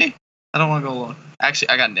come with me? I don't want to go alone. Actually,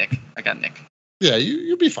 I got Nick. Yeah,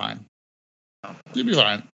 you'll be fine. You'll be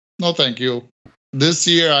fine. No, thank you. This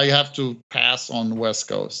year I have to pass on the West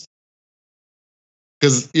Coast.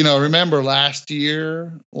 Because, remember last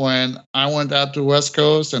year when I went out to West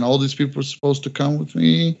Coast and all these people were supposed to come with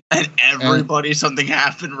me? And something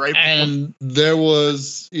happened right before. And there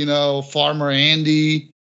was, Farmer Andy,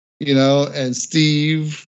 and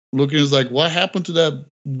Steve looking like, what happened to that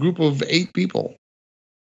group of 8 people?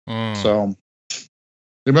 So,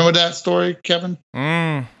 remember that story, Kevin?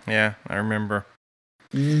 Yeah, I remember.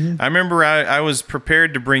 Mm-hmm. I remember I was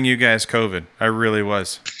prepared to bring you guys COVID. I really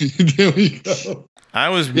was. There we go. I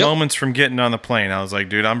was moments from getting on the plane. I was like,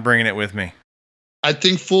 dude, I'm bringing it with me. I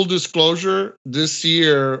think full disclosure, this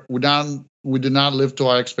year we did not live to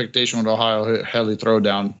our expectation with Ohio Heli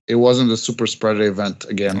Throwdown. It wasn't a super spreader event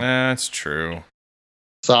again. That's true.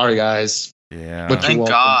 Sorry, guys. Yeah. But thank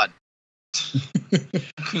God.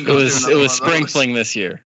 It was spring fling this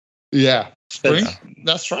year. Yeah, spring.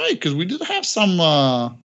 That's right, because we did have some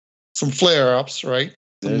flare ups, right?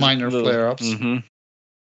 Some minor flare ups. Mm-hmm.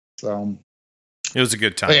 So it was a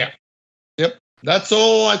good time. Yeah. Yep. That's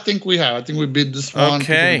all I think we have. I think we beat this one.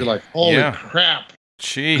 Okay. Be like, holy crap.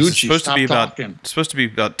 Jeez. Gucci, it's supposed to be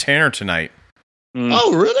about Tanner tonight.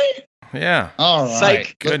 Oh, really? Yeah. All right.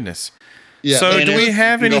 Psych. Goodness. Yeah. So Tanner, do we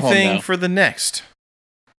have anything for the next?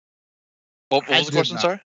 What was the question,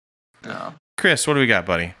 sorry? No. Chris, what do we got,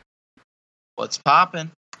 buddy? What's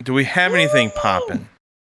popping? Do we have anything popping?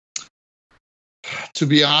 To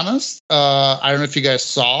be honest, I don't know if you guys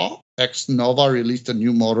saw, X-Nova released a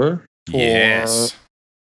new motor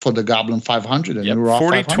for the Goblin 500. A new Raw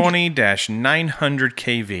 4020-900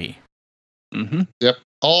 kV. Mm-hmm. Yep.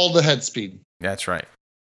 All the head speed. That's right.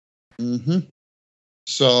 Mm-hmm.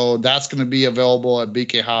 So that's going to be available at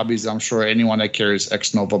BK Hobbies. I'm sure anyone that carries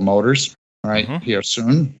X-Nova motors here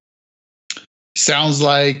soon. Sounds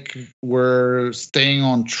like we're staying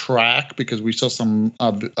on track because we saw some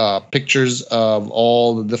pictures of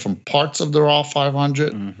all the different parts of the Raw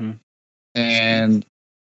 500. Mm-hmm. And,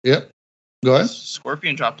 yep. Go ahead.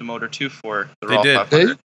 Scorpion dropped a motor too for the They Raw did.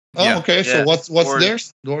 500. Okay. So what's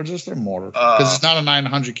theirs? Or just their motor? Because it's not a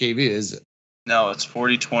 900 kV, is it? No, it's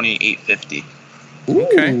 4020-850.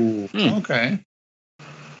 Ooh, okay.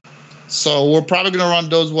 So we're probably going to run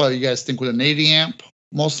those, what, you guys think, with an 80 amp,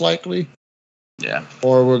 most likely? Yeah.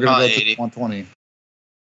 Or we're going to go to 80. 120?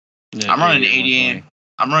 Yeah, I'm running 80 amp.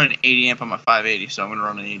 I'm running 80 amp on my 580, so I'm going to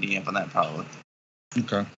run an 80 amp on that probably.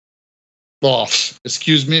 Okay. Well,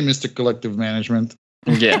 excuse me, Mr. Collective Management.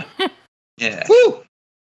 Yeah. Yeah. Woo!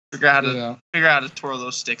 Figure out how to twirl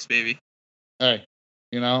those sticks, baby. Hey,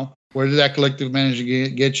 where did that collective manager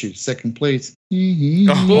get you? Second place.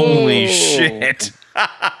 Holy shit.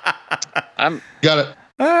 I'm got it.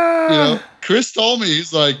 Chris told me,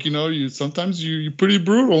 he's like, you sometimes you're pretty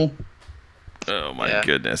brutal. Oh my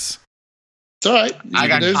goodness. It's all right. I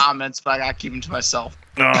got comments, but I got to keep them to myself.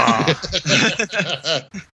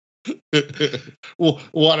 Well,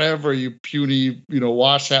 whatever, you puny,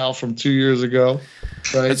 washout from 2 years ago.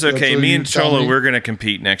 Right? It's okay. Me and Cholo, we're going to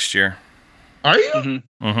compete next year. Are you?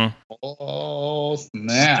 Mm-hmm. Mm-hmm. Oh,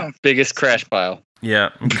 snap. Biggest crash pile. Yeah,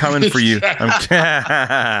 I'm coming for you.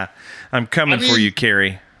 I'm coming for you,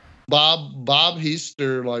 Carrie. Bob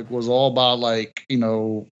Heister was all about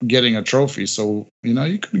getting a trophy. So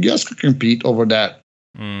you guys could compete over that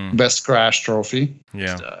best crash trophy.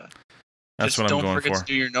 Yeah, that's what I'm going for. Don't forget to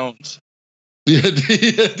do your knowns.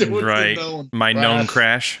 Right, my known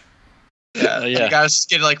crash. Yeah. You guys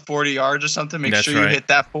get 40 yards or something. Make sure you hit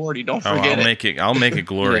that 40. Don't forget it. I'll make it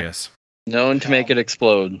glorious. Known to make it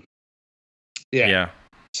explode. Yeah.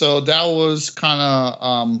 So that was kind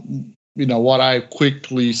of what I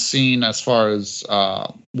quickly seen as far as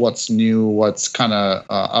what's new, what's kind of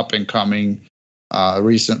up and coming,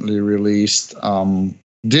 recently released.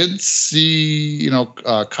 Did see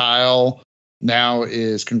Kyle now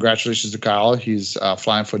is, congratulations to Kyle. He's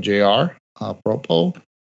flying for JR Propo.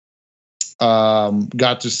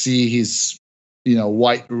 Got to see his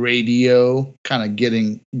white radio kind of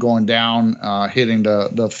going down, hitting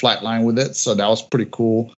the flat line with it. So that was pretty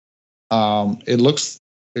cool. It looks,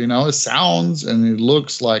 it sounds and it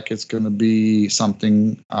looks like it's going to be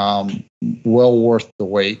something well worth the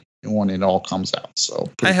wait when it all comes out. So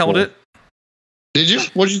I held it. Did you?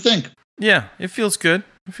 What did you think? Yeah, it feels good.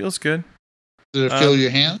 Did it feel your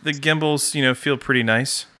hand? The gimbals, feel pretty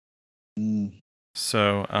nice.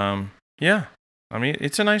 So, yeah. I mean,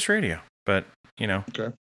 it's a nice radio, but okay.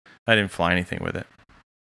 I didn't fly anything with it.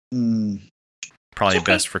 Probably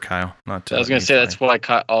best for Kyle. Not to. I was gonna say that's why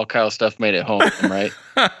all Kyle's stuff made it home, right?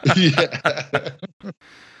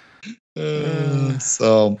 Yeah.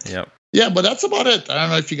 So yep. Yeah, but that's about it. I don't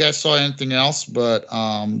know if you guys saw anything else, but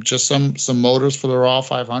just some motors for the Raw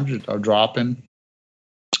 500 are dropping,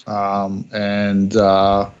 and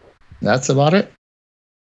that's about it.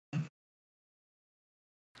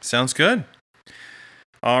 Sounds good.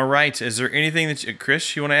 All right. Is there anything that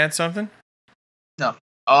Chris, you want to add something? No.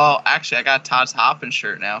 Oh, actually, I got Todd's Hoppin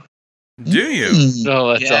shirt now. Do you?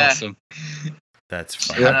 Oh, that's awesome. That's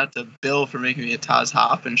fun. Shout out to Bill for making me a Todd's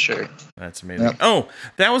Hoppin shirt. That's amazing. Oh,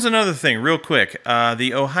 that was another thing, real quick.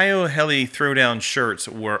 The Ohio Heli Throwdown shirts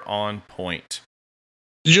were on point.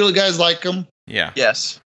 Did you guys like them? Yeah.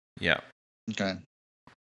 Yes. Yeah. Okay.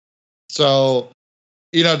 So,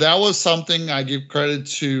 that was something I give credit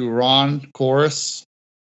to Ron Chorus.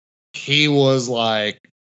 He was like,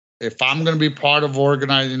 if I'm going to be part of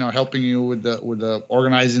organizing, helping you with the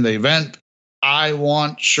organizing the event, I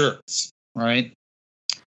want shirts, right?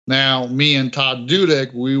 Now, me and Todd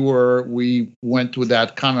Dudek, we went with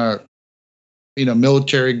that kind of,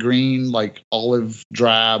 military green, like olive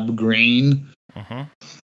drab green,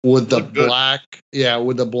 with the black,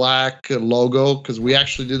 with the black logo, because we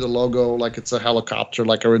actually did the logo like it's a helicopter,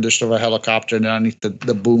 like a rendition of a helicopter, and underneath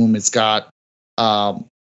the boom, it's got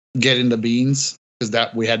getting the beans, because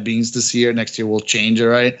that we had beans this year. Next year we'll change it,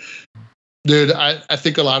 right? Dude, I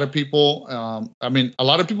think a lot of people, a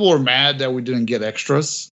lot of people were mad that we didn't get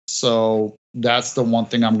extras. So that's the one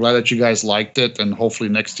thing. I'm glad that you guys liked it, and hopefully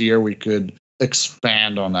next year we could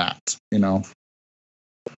expand on that,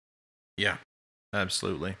 Yeah,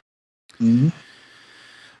 absolutely. Mm-hmm.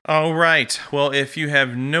 All right. Well, if you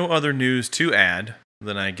have no other news to add,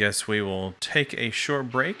 then I guess we will take a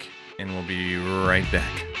short break, and we'll be right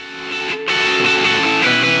back.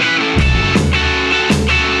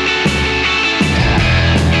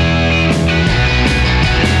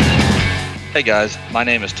 Hey guys, my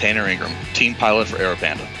name is Tanner Ingram, team pilot for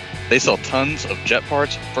AeroPanda. They sell tons of jet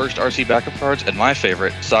parts, first RC backup parts, and my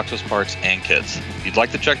favorite, Soxos parts and kits. If you'd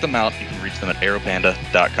like to check them out, you can reach them at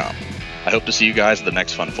aeropanda.com. I hope to see you guys at the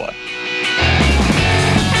next Fun Fly.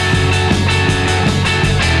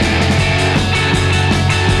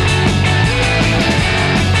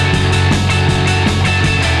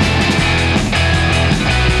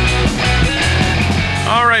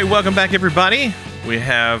 All right, welcome back, everybody. We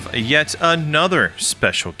have yet another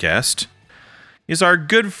special guest. He's our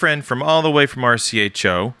good friend from all the way from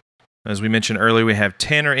RCHO. As we mentioned earlier, we have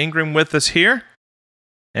Tanner Ingram with us here.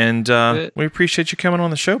 And we appreciate you coming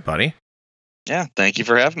on the show, buddy. Yeah, thank you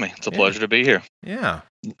for having me. It's a pleasure to be here. Yeah.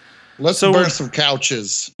 Let's burn some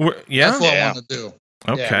couches. Yeah? That's what I want to do.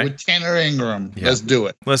 Okay. Yeah, with Tanner Ingram. Yeah. Let's do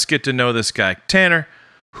it. Let's get to know this guy. Tanner,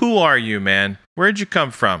 who are you, man? Where'd you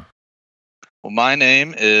come from? Well, my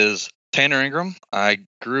name is Tanner Ingram. I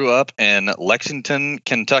grew up in Lexington,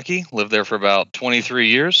 Kentucky. Lived there for about 23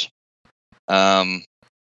 years. Went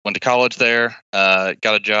to college there. Got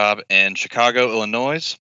a job in Chicago,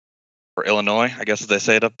 Illinois. Or Illinois, I guess as they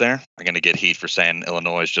say it up there. I'm going to get heat for saying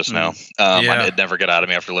Illinois just now. It never got out of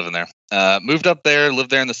me after living there. Moved up there,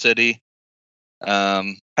 lived there in the city.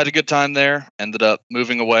 Had a good time there. Ended up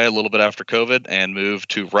moving away a little bit after COVID and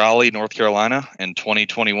moved to Raleigh, North Carolina in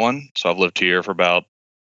 2021. So I've lived here for about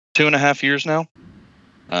 2.5 years now.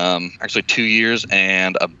 Actually 2 years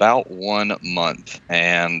and about 1 month.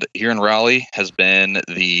 And here in Raleigh has been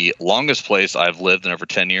the longest place I've lived in over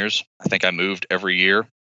 10 years. I think I moved every year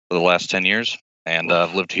for the last 10 years. And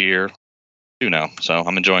I've lived here too now. So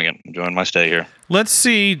I'm enjoying it. Enjoying my stay here. Let's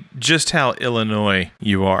see just how Illinois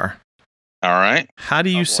you are. All right. How do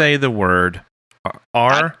you say the word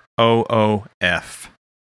ROOF?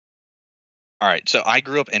 All right. So I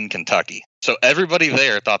grew up in Kentucky. So everybody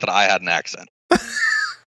there thought that I had an accent.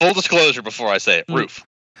 Full disclosure before I say it. Roof.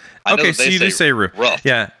 Okay, so you just say roof. Rough.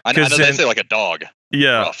 Yeah. I know they say like a dog.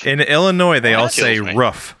 Yeah. Rough. In Illinois, they all say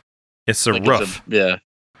rough. It's a like roof. Yeah.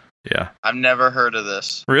 Yeah. I've never heard of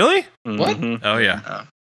this. Really? What? Mm-hmm. Oh, yeah.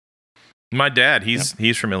 My dad,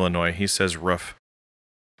 he's from Illinois. He says roof.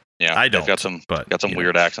 Yeah, I don't. Got some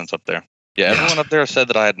weird know. accents up there. Yeah, everyone up there said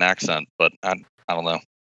that I had an accent, but I don't know.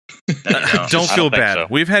 Don't feel bad. So.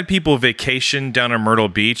 We've had people vacation down in Myrtle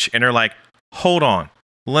Beach, and they're like, hold on,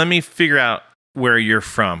 let me figure out where you're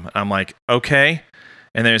from. I'm like, okay.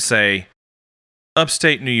 And they say,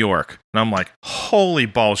 upstate New York. And I'm like, holy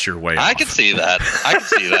balls, you're way off. I can see that.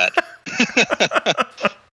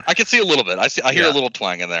 I can see a little bit. I hear a little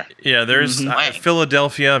twang in there. Yeah, there's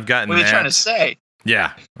Philadelphia. I've gotten What are you trying to say?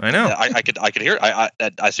 Yeah, I know. I could hear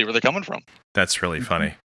it. I see where they're coming from. That's really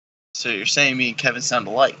funny. So you're saying me and Kevin sound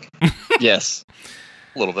alike? Yes.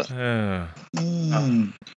 A little bit.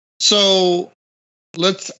 So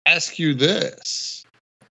let's ask you this.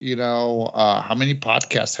 How many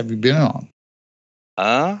podcasts have you been on?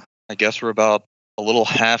 I I guess we're about a little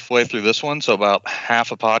halfway through this one, so about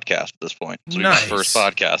half a podcast at this point. So Nice. we got first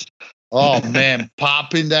podcast. Oh man,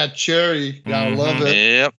 popping that cherry. Gotta love it.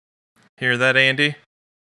 Yep. Hear that, Andy?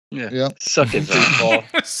 Yeah. Yep. Suck it, free fall.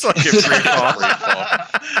 Suck it, free fall.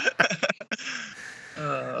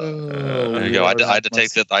 There you go. I had to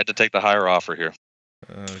take the higher offer here.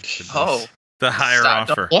 Oh, the higher stop.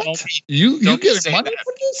 offer. What? You Don't get say money that.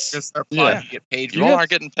 for this? Just start Yeah. applying, get paid. You all aren't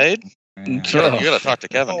getting paid? You gotta talk to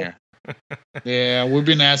Kevin Oh. here. Yeah, we've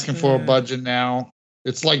been asking for a budget now.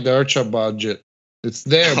 It's like the RCHO budget. It's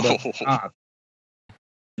there, but it's not.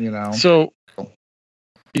 You know. So,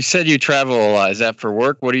 you said you travel a lot. Is that for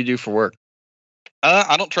work? What do you do for work?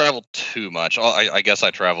 I don't travel too much. I guess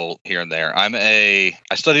I travel here and there. I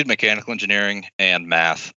studied mechanical engineering and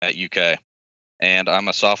math at UK, and I'm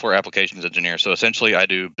a software applications engineer. So essentially, I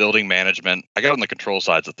do building management. I got on the control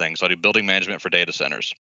sides of things. So I do building management for data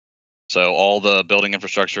centers. So all the building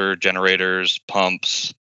infrastructure, generators,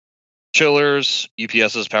 pumps, chillers,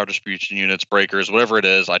 UPSs, power distribution units, breakers, whatever it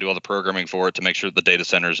is, I do all the programming for it to make sure the data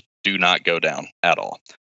centers do not go down at all.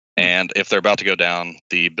 And if they're about to go down,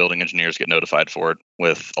 the building engineers get notified for it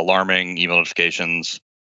with alarming, email notifications,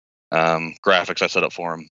 graphics I set up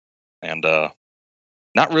for them. And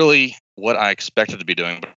not really what I expected to be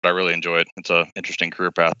doing, but I really enjoy it. It's an interesting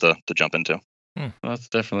career path to jump into. Well, that's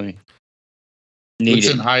definitely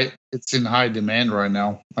needed. It's in high demand right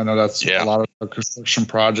now. I know that's Yeah. a lot of the construction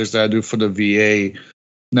projects that I do for the VA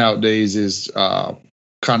nowadays is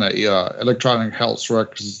kind of electronic health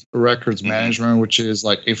records management, which is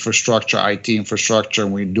like infrastructure, IT infrastructure.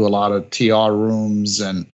 And we do a lot of TR rooms,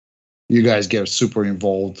 and you guys get super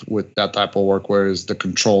involved with that type of work, whereas the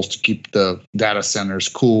controls to keep the data centers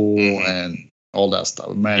cool and all that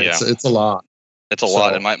stuff. Man, Yeah. it's a lot. It's a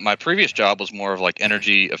lot. And my previous job was more of like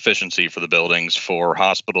energy efficiency for the buildings for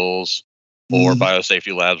hospitals or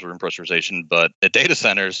biosafety labs or pressurization. But at data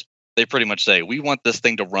centers, they pretty much say, we want this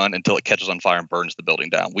thing to run until it catches on fire and burns the building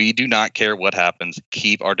down. We do not care what happens.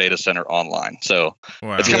 Keep our data center online. So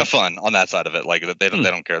it's kind of fun on that side of it. Like they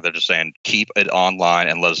don't care. They're just saying, keep it online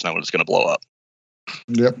and let us know when it's going to blow up.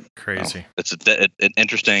 Yep. Crazy. It's an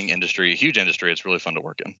interesting industry, huge industry. It's really fun to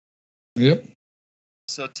work in. Yep.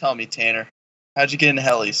 So tell me, Tanner, how'd you get into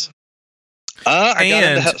helis?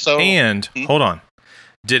 Hold on.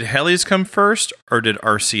 Did helis come first or did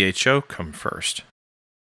RCHO come first?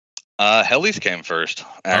 Helis came first,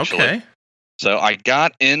 actually. Okay. So I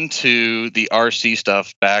got into the RC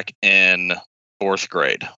stuff back in 4th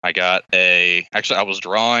grade. I was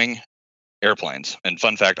drawing airplanes. And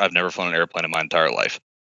fun fact, I've never flown an airplane in my entire life.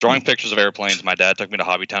 Drawing pictures of airplanes. My dad took me to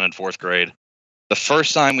Hobbytown in 4th grade. The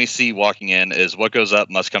first sign we see walking in is what goes up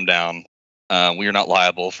must come down. We are not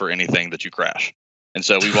liable for anything that you crash. And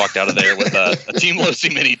so we walked out of there with a Team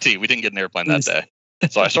Losi Mini T. We didn't get an airplane that day.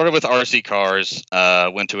 So I started with RC cars,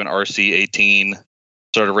 went to an RC18,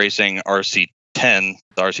 started racing RC10,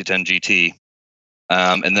 the RC10 GT.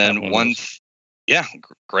 And then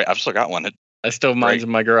great. I've still got one. I still have mine in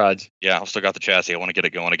my garage. Yeah, I've still got the chassis. I want to get it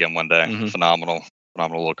going again one day. Phenomenal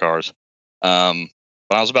little cars. When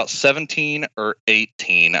I was about 17 or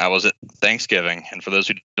 18, I was at Thanksgiving. And for those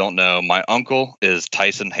who don't know, my uncle is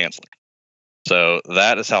Tyson Hanslick. So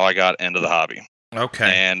that is how I got into the hobby.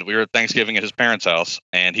 Okay. And we were at Thanksgiving at his parents' house,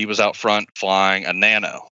 and he was out front flying a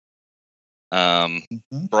Nano.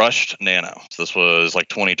 Brushed Nano. So this was like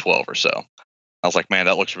 2012 or so. I was like, man,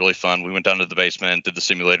 that looks really fun. We went down to the basement, did the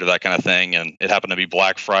simulator, that kind of thing. And it happened to be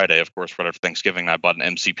Black Friday, of course, right after Thanksgiving. And I bought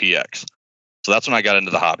an MCPX. So that's when I got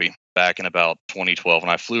into the hobby back in about 2012.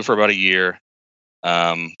 And I flew for about a year.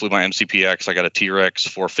 Flew my MCPX. I got a T-Rex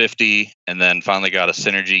 450 and then finally got a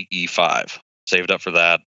Synergy E5. Saved up for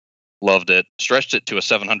that. Loved it. Stretched it to a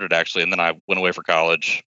 700 actually. And then I went away for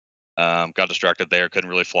college. Got distracted there. Couldn't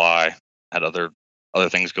really fly. Had other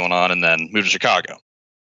things going on, and then moved to Chicago.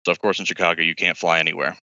 So of course in Chicago you can't fly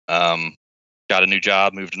anywhere. Got a new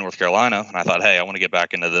job, moved to North Carolina, and I thought, hey, I want to get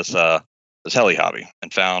back into this heli hobby,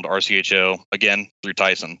 and found RCHO again through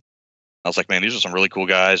Tyson. I was like, man, these are some really cool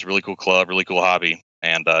guys, really cool club, really cool hobby,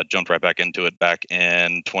 and jumped right back into it back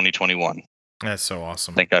in 2021. That's so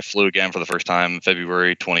awesome. I think I flew again for the first time in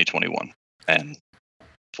February 2021, and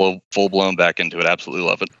full blown back into it. Absolutely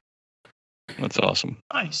love it. That's awesome.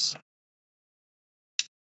 Nice.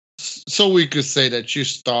 So we could say that you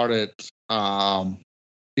started, with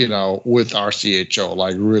RCHO,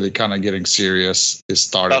 like really kind of getting serious. It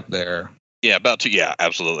started there. Yeah,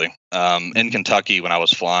 absolutely. In Kentucky, when I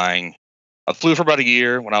was flying, I flew for about a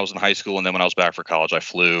year when I was in high school, and then when I was back for college, I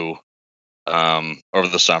flew over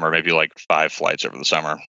the summer, maybe like 5 flights over the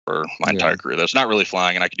summer for my entire career. That's not really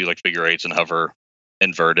flying, and I could do like figure eights and hover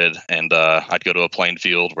inverted, and I'd go to a plain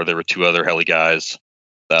field where there were 2 other heli guys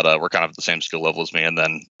that were kind of at the same skill level as me, and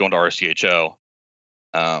then going to RCHO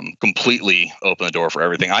completely opened the door for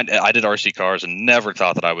everything. I did RC cars and never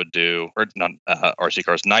thought that I would do, or not RC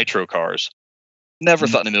cars, nitro cars. Never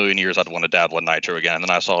thought in a million years I'd want to dabble in nitro again. And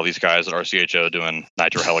then I saw these guys at RCHO doing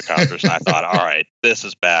nitro helicopters, and I thought, all right, this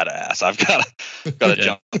is badass. I've got to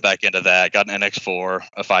jump back into that. Got an NX4,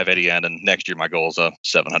 a 580N, and next year my goal is a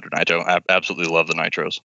 700 nitro. I absolutely love the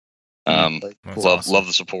nitros. Love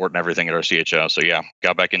the support and everything at RCHO. So yeah,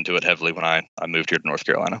 got back into it heavily when I moved here to North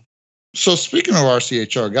Carolina. So speaking of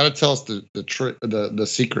RCHO, got to tell us the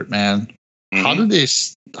secret, man.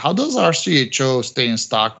 Mm-hmm. How does RCHO stay in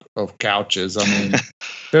stock of couches? I mean,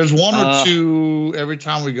 there's one or two every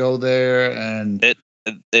time we go there, and it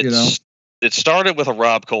started with a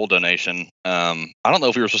Rob Cole donation. I don't know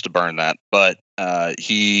if we were supposed to burn that, but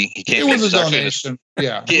he came. It was a donation.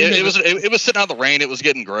 It was sitting out in the rain. It was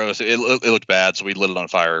getting gross. It looked bad, so we lit it on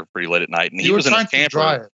fire pretty late at night. And he was in a camper.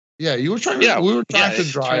 Dry it. Yeah, you were trying. Yeah, we were trying to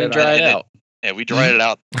dry it out. Yeah, we dried it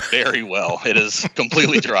out very well. It is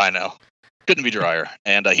completely dry now. Couldn't be drier.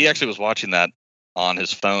 And he actually was watching that on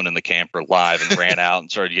his phone in the camper live and ran out and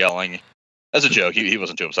started yelling. As a joke, he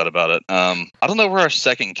wasn't too upset about it. I don't know where our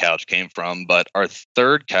second couch came from, but our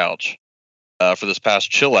third couch for this past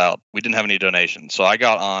chill out, we didn't have any donations. So I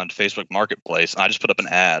got on Facebook Marketplace and I just put up an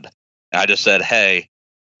ad. And I just said, hey,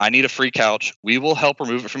 I need a free couch. We will help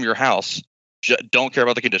remove it from your house. Don't care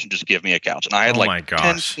about the condition. Just give me a couch. And I had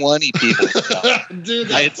 10, 20 people. Dude,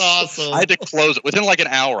 that's awesome. I had to close it. Within like an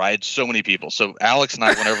hour, I had so many people. So Alex and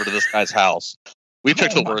I went over to this guy's house. We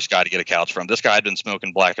picked the worst guy to get a couch from. This guy had been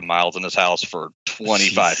smoking Black & Milds in his house for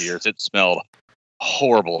 25 years. It smelled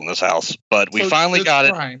horrible in this house. But we finally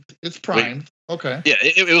got primed. It's primed. Okay. Yeah,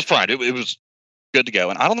 it was primed. It was good to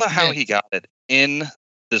go. And I don't know how he got it in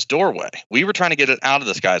this doorway. We were trying to get it out of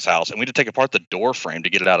this guy's house, and we had to take apart the door frame to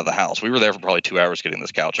get it out of the house. We were there for probably 2 hours getting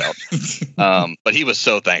this couch out. But he was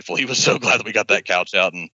so thankful. He was so glad that we got that couch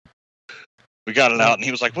out, and we got it out. And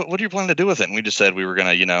he was like, "What are you planning to do with it?" And we just said we were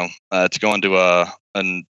gonna, it's going to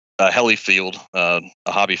a heli field, a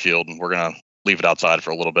hobby field, and we're gonna leave it outside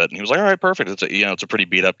for a little bit. And he was like, "All right, perfect. It's a pretty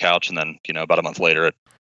beat up couch." And then about a month later, it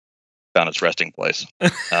found its resting place.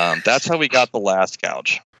 That's how we got the last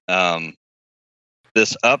couch.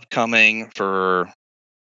 This upcoming for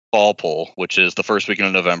fall pull, which is the first weekend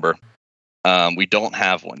of November, we don't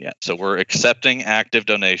have one yet. So we're accepting active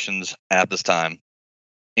donations at this time.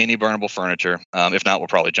 Any burnable furniture. If not, we'll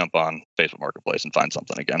probably jump on Facebook Marketplace and find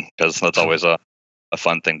something again, because that's always a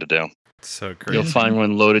fun thing to do. So great. You'll find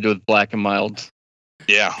one loaded with Black & Milds.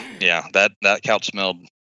 Yeah. That couch smelled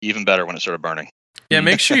even better when it started burning. Yeah,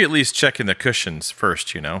 make sure you at least check in the cushions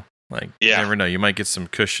first, You never know. You might get some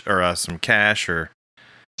cushion or some cash or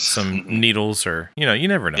some needles, or you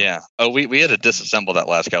never know. Yeah. Oh, we had to disassemble that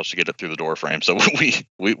last couch to get it through the door frame, so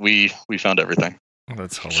we found everything.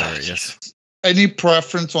 That's hilarious. Any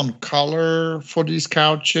preference on color for these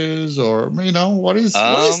couches, or what is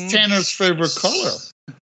Tanner's favorite color?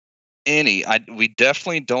 We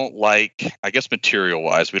definitely don't like, I guess material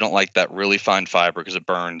wise, we don't like that really fine fiber because it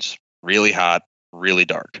burns really hot, really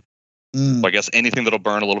dark. So I guess anything that'll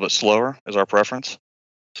burn a little bit slower is our preference.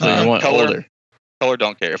 So you want older. Color,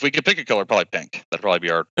 don't care. If we could pick a color, probably pink. That'd probably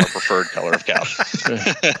be our preferred color of couch.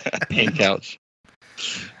 Pink couch.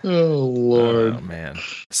 Oh Lord, man.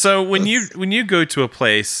 So when you go to a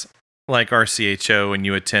place like RCHO and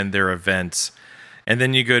you attend their events, and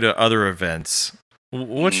then you go to other events,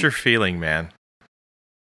 what's your feeling, man?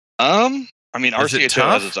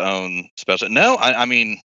 RCHO has its own special. No,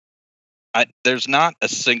 there's not a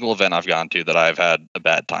single event I've gone to that I've had a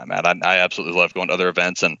bad time at. I absolutely love going to other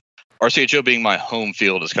events, and RCHO being my home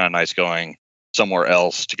field is kind of nice going somewhere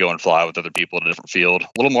else to go and fly with other people at a different field. A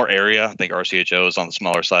little more area. I think RCHO is on the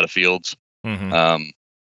smaller side of fields. Mm-hmm.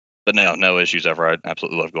 But no issues ever. I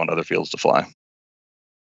absolutely love going to other fields to fly.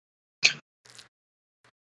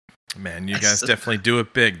 Man, you guys definitely do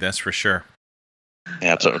it big. That's for sure.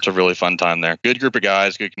 Yeah, it's a really fun time there. Good group of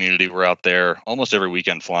guys, good community. We're out there almost every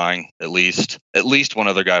weekend flying. At least one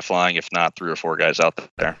other guy flying, if not 3 or 4 guys out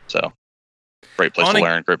there. So great place to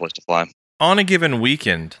learn, great place to fly. On a given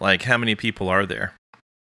weekend, how many people are there?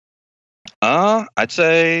 I'd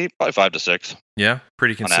say probably 5 to 6. Yeah,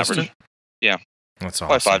 pretty consistent. On average. Yeah, that's awesome.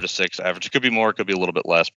 Probably 5 to 6 average. It could be more, could be a little bit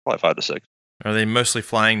less. Probably 5 to 6. Are they mostly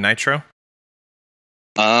flying nitro?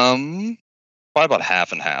 Probably about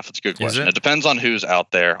half and half. It's a good question. It depends on who's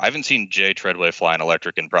out there. I haven't seen Jay Treadway fly an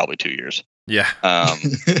electric in probably 2 years. Yeah.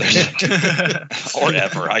 Or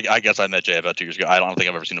ever. I guess I met Jay about 2 years ago. I don't think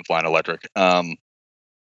I've ever seen him fly an electric.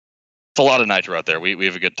 a lot of nitro out there. We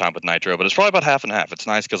have a good time with nitro, but it's probably about half and half. It's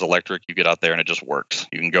nice because electric, you get out there and it just works.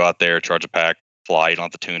 You can go out there, charge a pack, fly. You don't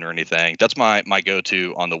have to tune or anything. That's my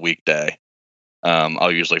go-to on the weekday.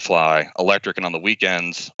 I'll usually fly electric, and on the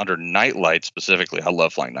weekends, under night light specifically, I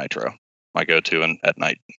love flying nitro. My go-to and at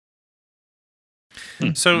night.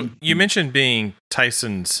 So you mentioned being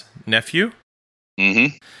Tyson's nephew.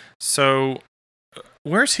 Mm-hmm. So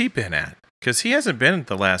where's he been at? Because he hasn't been at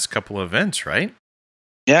the last couple of events, right?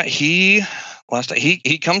 Yeah, he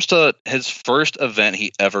comes to his first event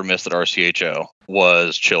he ever missed at RCHO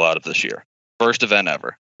was Chill Out of this year. First event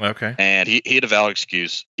ever. Okay. And he had a valid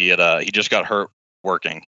excuse. He just got hurt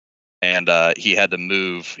working, and he had to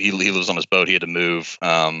move. He lives on his boat. He had to move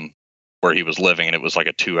where he was living, and it was like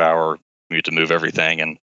a 2-hour commute to move everything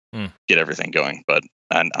and get everything going. But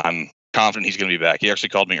I'm confident he's going to be back. He actually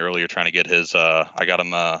called me earlier trying to get his. I got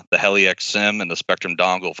him the Heli X Sim and the Spectrum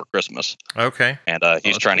dongle for Christmas. Okay. And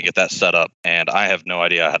he's trying to get that set up, and I have no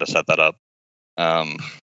idea how to set that up.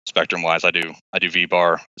 Spectrum wise, I do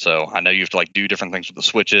V-bar, so I know you have to like do different things with the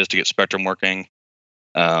switches to get Spectrum working.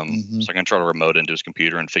 So I'm gonna try to remote into his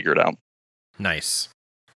computer and figure it out. Nice.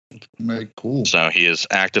 Cool. So he is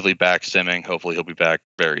actively back simming. Hopefully he'll be back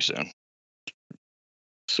very soon.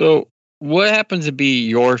 So what happens to be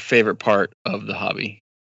your favorite part of the hobby?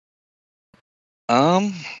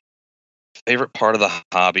 Favorite part of the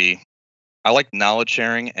hobby, I like knowledge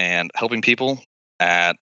sharing and helping people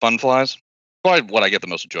at fun flies. Probably what I get the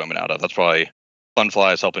most enjoyment out of. That's probably fun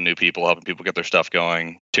flies, helping new people, helping people get their stuff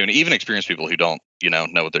going, tuning, even experienced people who don't,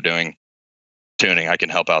 know what they're doing. Tuning, I can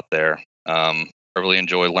help out there. I really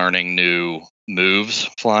enjoy learning new moves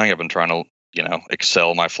flying. I've been trying to,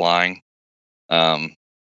 excel my flying. And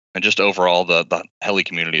just overall, the heli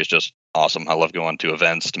community is just awesome. I love going to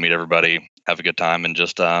events to meet everybody, have a good time, and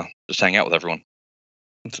just hang out with everyone.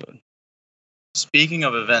 Speaking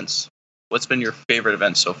of events, what's been your favorite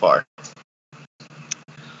event so far?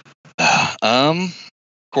 Of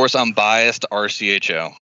course, I'm biased to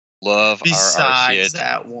RCHO. Love Besides our RCHO.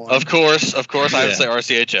 That one. Of course, I would say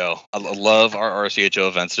RCHO. I love our RCHO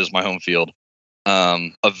events. It is my home field.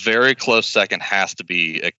 A very close second has to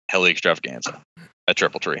be a Heli Extravaganza at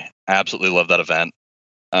Triple Tree. Absolutely love that event.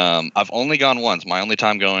 I've only gone once. My only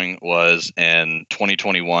time going was in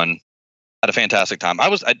 2021. Had a fantastic time.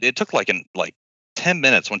 It took like 10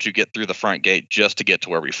 minutes once you get through the front gate just to get to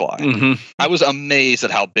where we fly. Mm-hmm. I was amazed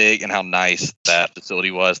at how big and how nice that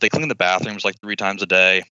facility was. They cleaned the bathrooms like 3 times a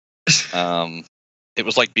day. It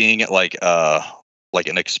was like being at like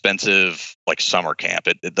an expensive summer camp.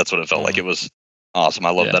 That's what it felt like. It was awesome.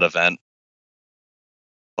 I love that event.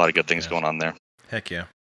 A lot of good things going on there. Heck yeah.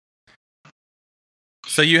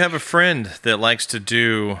 So you have a friend that likes to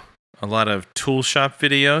do a lot of tool shop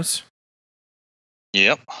videos?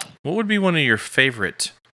 Yep. What would be one of your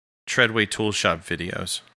favorite Treadway tool shop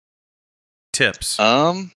videos? Tips.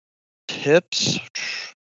 Tips.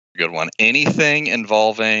 Good one. Anything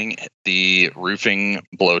involving the roofing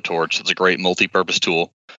blowtorch. It's a great multi-purpose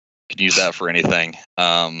tool. You can use that for anything.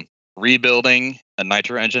 Rebuilding a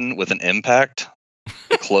nitro engine with an impact,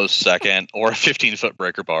 a close second, or a 15-foot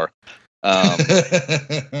breaker bar.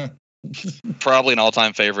 Probably an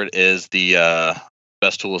all-time favorite is the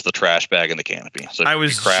best tool is the trash bag and the canopy. So I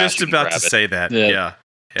was just about to say that. Yeah.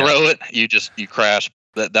 Throw it. You crash.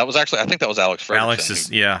 That was actually, I think that was Alex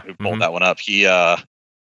Fredrickson who pulled that one up. He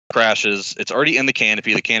crashes. It's already in the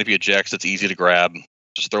canopy. The canopy ejects. It's easy to grab.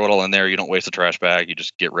 Just throw it all in there. You don't waste the trash bag. You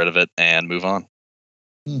just get rid of it and move on.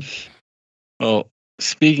 Well,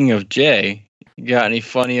 speaking of Jay, you got any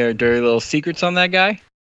funny or dirty little secrets on that guy?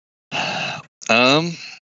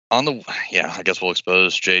 I guess we'll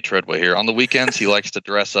expose Jay Treadway here. On the weekends, he likes to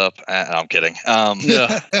dress up. I'm kidding. I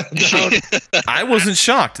wasn't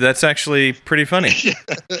shocked. That's actually pretty funny.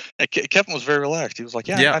 Kevin was very relaxed. He was like,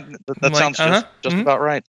 that sounds just about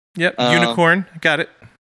right. Yep. Unicorn. Got it.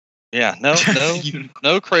 Yeah.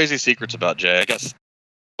 No crazy secrets about Jay. I guess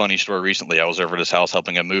funny story recently, I was over at his house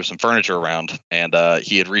helping him move some furniture around, and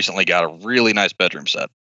he had recently got a really nice bedroom set.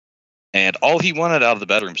 And all he wanted out of the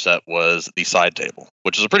bedroom set was the side table,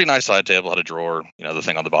 which is a pretty nice side table, had a drawer, the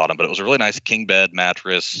thing on the bottom, but it was a really nice king bed,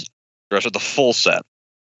 mattress, dresser, the full set.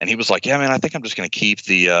 And he was like, yeah, man, I think I'm just going to keep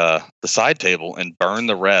the side table and burn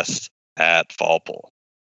the rest at fall pull.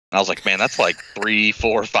 And I was like, man, that's like $3,000,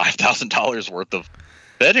 $4,000, $5,000 worth of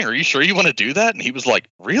bedding. Are you sure you want to do that? And he was like,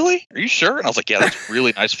 really? Are you sure? And I was like, yeah, that's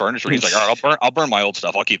really nice furniture. And he's like, all right, I'll burn my old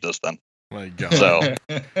stuff. I'll keep this then. My God. So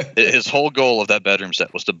his whole goal of that bedroom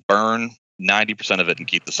set was to burn 90% of it and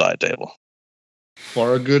keep the side table.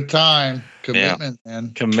 For a good time. Commitment,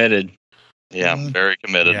 man. Committed. Yeah, very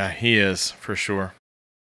committed. Yeah, he is, for sure.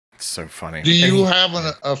 It's so funny. Do you have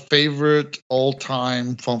a favorite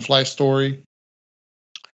all-time fun fly story?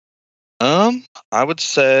 I would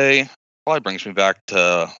say probably brings me back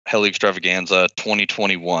to Heli Extravaganza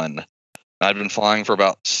 2021. I'd been flying for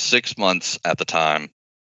about 6 months at the time,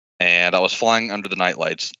 and I was flying under the night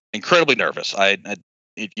lights. Incredibly nervous.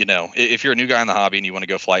 If you're a new guy in the hobby and you want to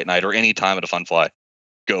go flight night or any time at a fun fly,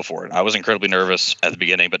 go for it. I was incredibly nervous at the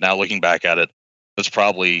beginning, but now looking back at it, that's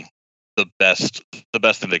probably the best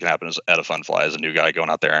thing that can happen is at a fun fly as a new guy going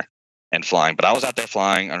out there and flying. But I was out there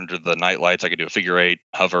flying under the night lights. I could do a figure eight,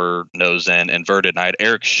 hover, nose in, inverted, and I had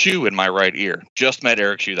RCHO in my right ear. Just met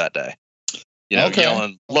RCHO that day.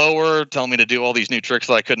 Yelling lower, telling me to do all these new tricks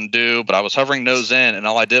that I couldn't do, but I was hovering nose in, and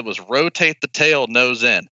all I did was rotate the tail nose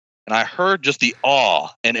in. And I heard just the awe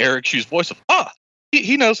in RCHO's voice of,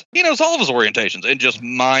 he knows all of his orientations, and just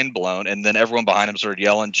mind blown. And then everyone behind him started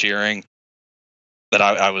yelling, cheering. That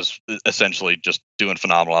I was essentially just doing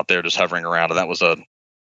phenomenal out there, just hovering around. And that was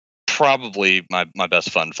probably my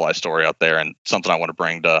best fun fly story out there, and something I want to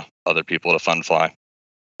bring to other people to fun fly.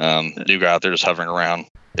 New guy out there just hovering around.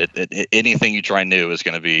 Anything you try new is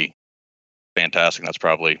going to be fantastic. That's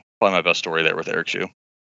probably my best story there with RCHO.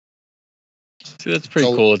 See, that's pretty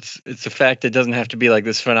cool. It's the fact it doesn't have to be like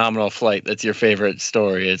this phenomenal flight that's your favorite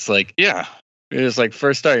story. It's like, yeah, it's like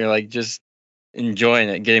first start, you're like just enjoying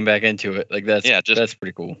it, getting back into it. Like that's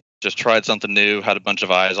pretty cool. Just tried something new, had a bunch of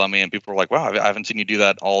eyes on me, and people were like, "Wow, I haven't seen you do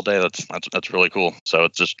that all day. That's really cool." So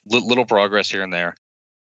it's just little progress here and there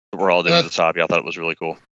that we're all doing at the top. I thought it was really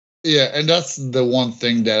cool. Yeah, and that's the one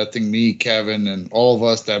thing that I think me, Kevin, and all of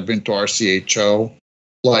us that have been to RCHO,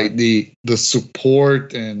 like the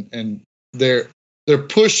support and they're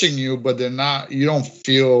pushing you, but they're not. You don't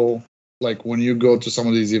feel like when you go to some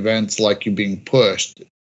of these events like you're being pushed.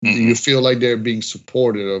 Mm-hmm. You feel like they're being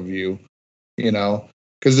supportive of you,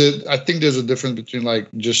 because I think there's a difference between like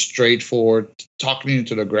just straightforward talking you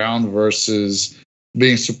to the ground versus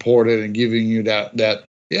being supported and giving you that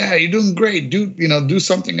yeah, you're doing great, do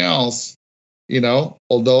something else,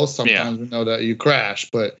 although sometimes we know that you crash,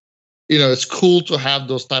 but it's cool to have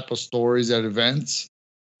those type of stories at events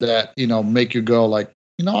that make you go like,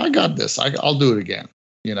 I got this, I'll do it again.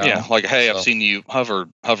 Yeah, like, hey, I've seen you hover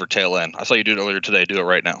tail end. I saw you do it earlier today. Do it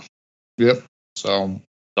right now. Yep. So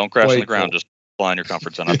don't crash on the ground. Cool. Just fly in your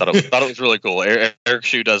comfort zone. I thought it was really cool.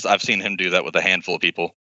 RCHO does. I've seen him do that with a handful of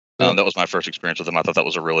people. That was my first experience with him. I thought that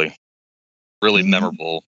was a really, really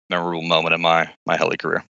memorable moment in my heli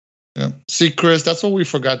career. Yeah. See, Chris, that's what we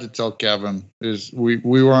forgot to tell Kevin is we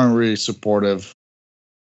weren't really supportive.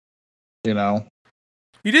 You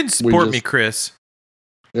didn't support me, Chris.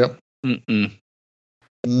 Yep. Mm-mm.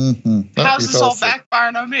 Mm-hmm. How's this all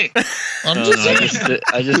backfiring on me?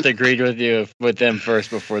 I just agreed with them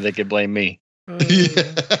first before they could blame me. Oh,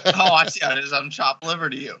 I see how it is. I'm chopped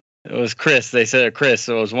liver to you. It was Chris. They said Chris,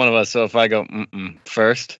 so it was one of us. So if I go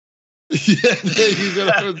first, yeah, you're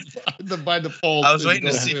gonna by default. I was waiting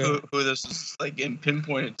to see who this was like getting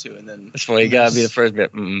pinpointed to, and then that's why you gotta be the first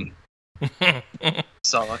bit.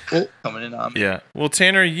 Saw coming in on me. Yeah. Well,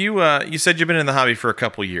 Tanner, you said you've been in the hobby for a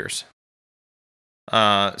couple years.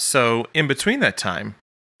 So in between that time,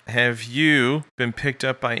 have you been picked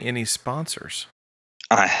up by any sponsors?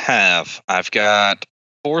 I have. I've got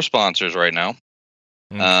 4 sponsors right now.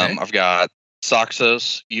 Okay. I've got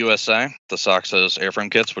Soxos USA, the Soxos airframe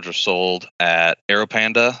kits, which are sold at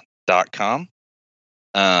aeropanda.com.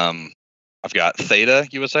 I've got Theta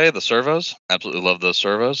USA, the servos. Absolutely love those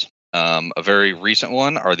servos. A very recent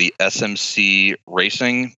one are the SMC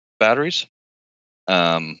racing batteries.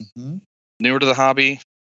 Newer to the hobby.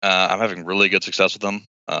 I'm having really good success with them.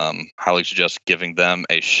 Highly suggest giving them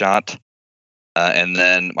a shot. And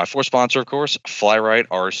then my 4th sponsor, of course, Flyrite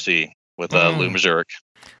RC with Lou Mazurek.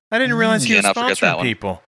 I didn't realize he was sponsoring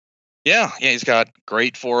people. Yeah, he's got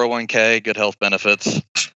great 401k, good health benefits.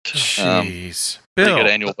 Jeez. Bill. Pretty good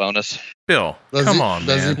annual bonus. Bill, come on,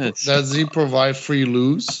 man. Does he provide free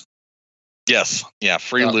loos? Yes. Yeah,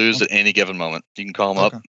 free loos at any given moment. You can call him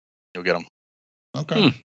up. You'll get them.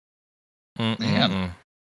 Okay. Man.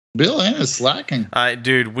 Bill ain't slacking.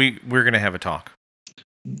 Dude, we're going to have a talk.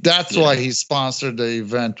 That's why he sponsored the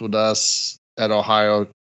event with us at Ohio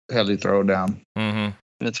Heli Throwdown. Mm-hmm.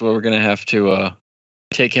 That's where we're going to have to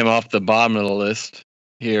take him off the bottom of the list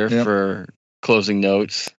here for closing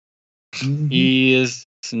notes. Mm-hmm. He is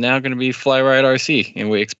now going to be Flyride RC, and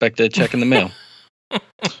we expect a check in the mail.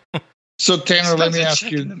 So, Tanner, let me ask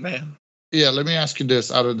you. Let me ask you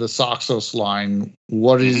this. Out of the Soxos line,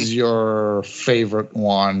 what is your favorite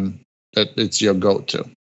one that it's your go-to?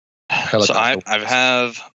 So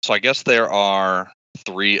I guess there are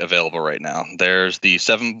 3 available right now. There's the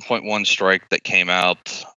 7.1 Strike that came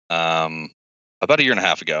out about a year and a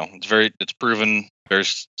half ago. It's proven very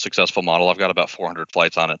successful model. I've got about 400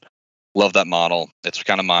 flights on it. Love that model. It's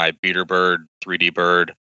kind of my beater bird, 3D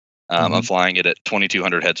bird. I'm flying it at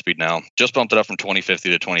 2200 head speed now. Just bumped it up from 2050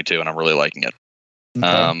 to 22, and I'm really liking it.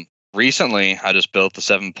 Okay. Recently, I just built the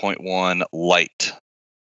 7.1 Lite,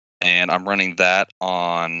 and I'm running that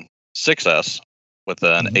on 6S with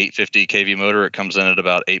an 850 kV motor. It comes in at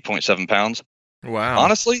about 8.7 pounds. Wow.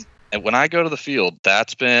 Honestly, and when I go to the field,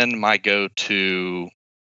 that's been my go-to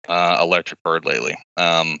electric bird lately.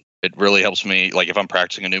 It really helps me, like if I'm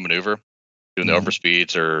practicing a new maneuver, doing the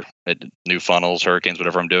overspeeds or new funnels, hurricanes,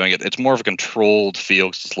 whatever I'm doing, it's more of a controlled feel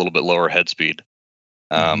because it's a little bit lower head speed.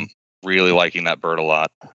 Really liking that bird a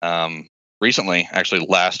lot. Recently, actually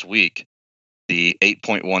last week, the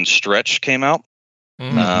 8.1 Stretch came out. The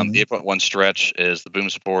 8.1 Stretch is the boom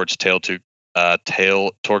supports, tail,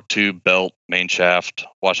 torque tube, belt, main shaft,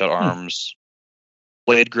 washout arms,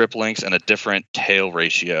 blade grip links, and a different tail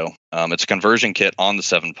ratio. It's a conversion kit on the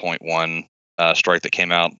 7.1 Strike that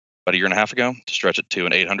came out about a year and a half ago to stretch it to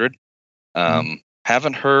an 800.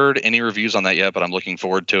 Haven't heard any reviews on that yet, but I'm looking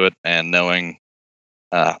forward to it, and knowing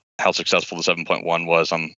how successful the 7.1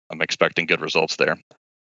 was, I'm expecting good results there.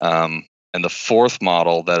 And the fourth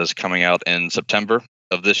model that is coming out in September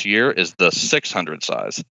of this year is the 600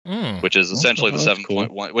 size, which is essentially the 7.1, cool.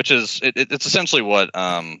 Which is it's essentially what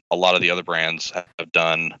a lot of the other brands have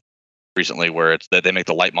done recently, where it's that they make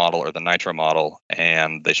the light model or the nitro model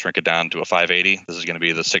and they shrink it down to a 580. This is going to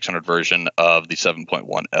be the 600 version of the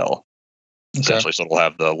 7.1L. Essentially, so it'll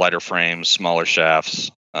have the lighter frames, smaller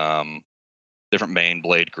shafts, different main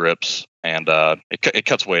blade grips, and it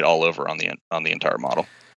cuts weight all over on the entire model.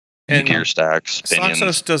 And gear stacks, pinions.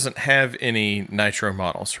 Soxos doesn't have any nitro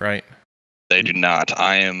models, right? They do not.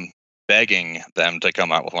 I am begging them to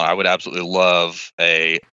come out with one. I would absolutely love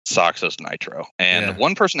a Soxos Nitro. And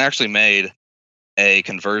one person actually made a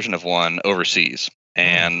conversion of one overseas.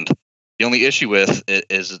 And the only issue with it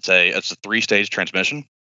is it's a 3-stage transmission.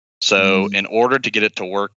 So in order to get it to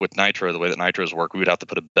work with Nitro the way that Nitros work, we would have to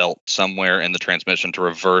put a belt somewhere in the transmission to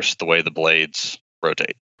reverse the way the blades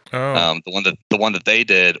rotate. The one that they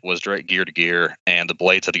did was direct gear to gear, and the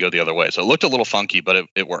blades had to go the other way. So it looked a little funky, but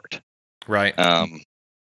it worked. Right.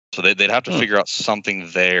 So they'd have to figure out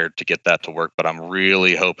something there to get that to work. But I'm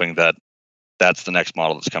really hoping that that's the next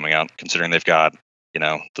model that's coming out, considering they've got,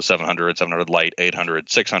 the 700, 700 Lite, 800,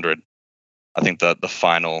 600. I think the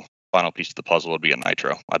final piece of the puzzle would be a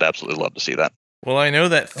Nitro. I'd absolutely love to see that. Well, I know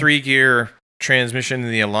that 3-gear transmission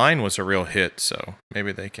in the Align was a real hit, so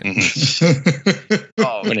maybe they can. When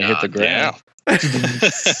it hit the ground.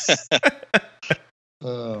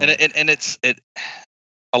 And it's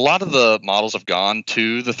a lot of the models have gone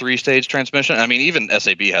to the 3-stage transmission. I mean, even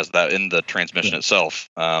SAB has that in the transmission itself.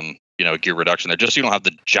 Gear reduction there, just so you don't have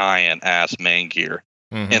the giant ass main gear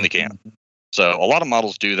in the can. So a lot of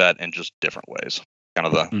models do that in just different ways. Kind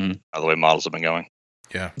of the way models have been going.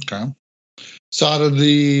 Yeah. Okay. So out of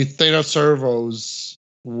the Theta servos,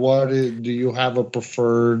 do you have a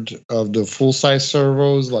preferred of the full size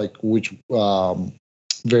servos? Like which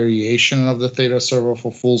variation of the Theta servo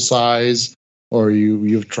for full size, or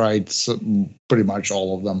you've tried pretty much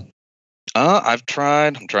all of them? I've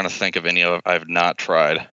tried. I'm trying to think of any of. I've not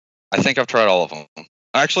tried. I think I've tried all of them.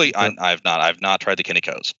 Actually, I've not. I've not tried the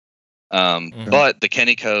Kennikos. But the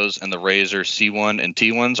Kennikos and the Razor C1 and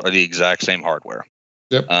T1s are the exact same hardware.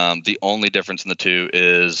 Yep. The only difference in the two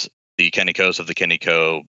is the Kennikos of the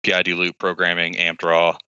Kennico PID loop programming, amp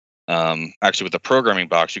draw. Actually, with the programming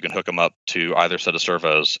box, you can hook them up to either set of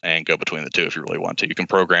servos and go between the two if you really want to. You can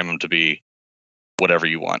program them to be whatever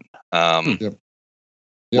you want.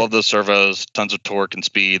 Love those servos, tons of torque and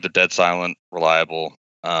speed. They're dead silent, reliable.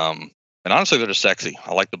 And honestly, they're just sexy.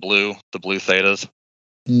 I like the blue Thetas.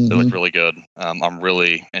 They look really good. I'm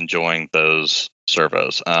really enjoying those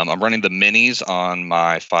servos. I'm running the minis on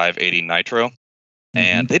my 580 Nitro,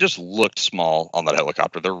 and they just looked small on that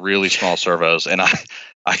helicopter. They're really small servos, and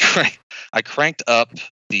I cranked up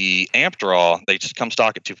the amp draw. They just come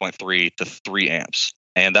stock at 2.3 to 3 amps,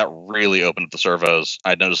 and that really opened up the servos.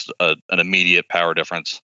 I noticed an immediate power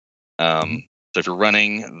difference. So if you're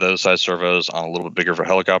running those size servos on a little bit bigger of a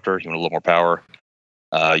helicopter, you want a little more power,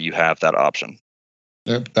 you have that option.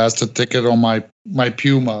 Yep, that's the ticket on my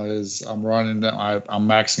Puma. Is I'm running them. I'm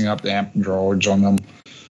maxing up the amp drawage on them.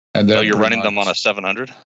 And you're running them on a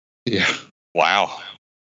 700? Yeah. Wow.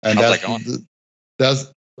 And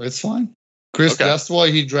it's fine. Chris, that's why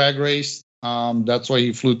he drag raced. That's why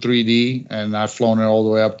he flew 3D, and I've flown it all the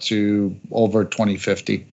way up to over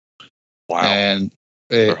 2050. Wow. And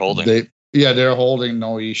they're holding. Yeah, they're holding,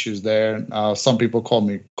 no issues there. Some people call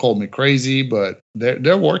me crazy, but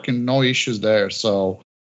they're working, no issues there. So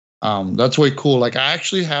that's way cool. Like I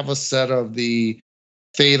actually have a set of the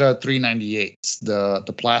Theta 398s,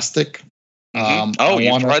 the plastic. You've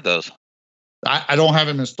tried those? I don't have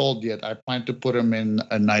them installed yet. I plan to put them in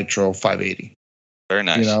a Nitro 580. Very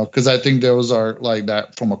nice. You know, because I think those are like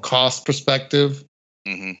that from a cost perspective.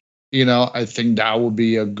 Mm-hmm. You know, I think that would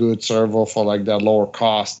be a good servo for like that lower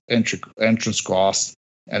cost entrance cost,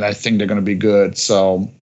 and I think they're going to be good. So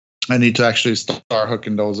I need to actually start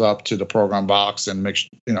hooking those up to the program box and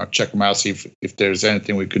check them out, see if there's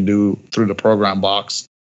anything we could do through the program box.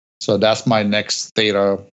 So that's my next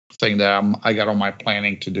Theta thing that I got on my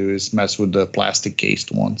planning to do is mess with the plastic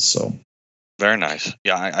cased ones. So very nice.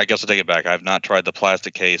 Yeah, I guess I'll take it back. I've not tried the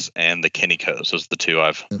plastic case and the Kinnikos. Those are the two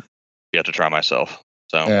I've yet to try myself.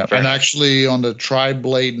 So yeah, and actually on the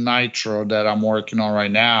Tri-Blade Nitro that I'm working on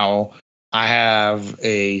right now, I have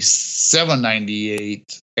a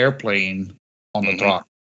 798 airplane on the throttle.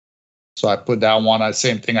 So I put that one.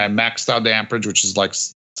 Same thing. I maxed out the amperage, which is like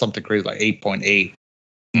something crazy, like 8.8.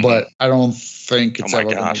 But I don't think it's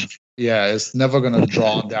ever going to. Yeah, it's never going to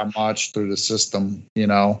draw that much through the system, you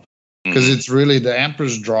know, because it's really the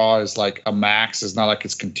amperage draw is like a max. It's not like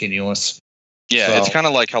it's continuous. Yeah, so, it's kind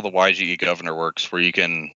of like how the YGE governor works, where you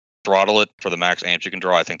can throttle it for the max amps you can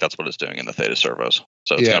draw. I think that's what it's doing in the Theta servos.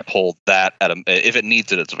 So it's going to pull that if it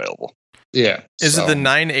needs it, it's available. Yeah. Is it the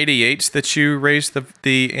 988s that you raised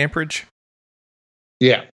the amperage?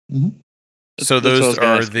 Yeah. Mm-hmm. So those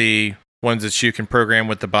are the ones that you can program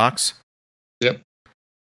with the box? Yep.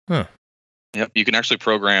 Huh. Yep. You can actually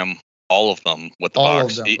program all of them with the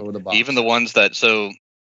box. With the box. Even the ones that, so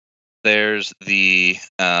there's the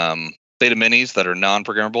Theta Minis that are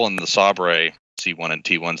non-programmable and the Sabre C1 and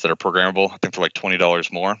T1s that are programmable. I think they're like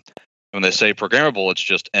 $20 more. When they say programmable, it's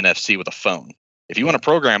just NFC with a phone. If you want to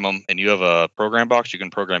program them and you have a program box, you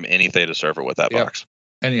can program any Theta server with that box.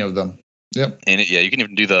 Any of them. Yep. And you can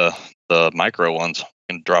even do the micro ones. You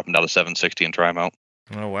can drop them down to 760 and try them out.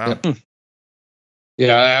 Oh, wow. Yep.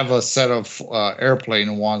 Yeah, I have a set of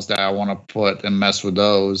airplane ones that I want to put and mess with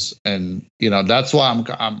those. And, you know, that's why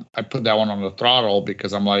I put that one on the throttle,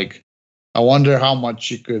 because I'm like, I wonder how much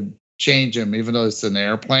you could change them, even though it's an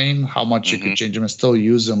airplane, how much you could change them and still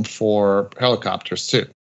use them for helicopters too.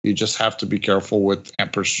 You just have to be careful with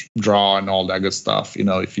amperage draw and all that good stuff. You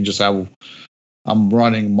know, if you just have, I'm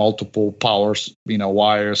running multiple powers,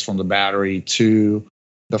 wires from the battery to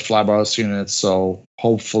the flybarless unit. So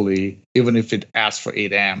hopefully, even if it asks for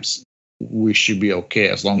 8 amps, we should be okay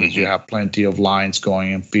as long as you have plenty of lines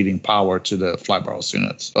going and feeding power to the flybarless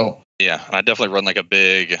units. So yeah, I definitely run like a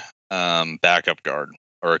big backup guard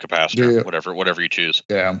or a capacitor, whatever you choose.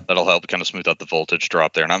 Yeah, that'll help kind of smooth out the voltage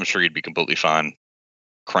drop there, and I'm sure you'd be completely fine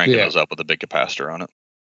cranking those up with a big capacitor on it.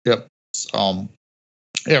 Yep.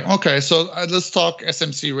 Yeah. Okay. So let's talk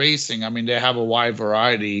SMC racing. I mean, they have a wide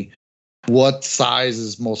variety. What size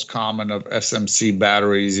is most common of SMC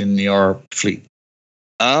batteries in your fleet?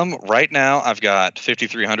 Right now I've got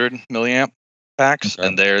 5300 milliamp packs,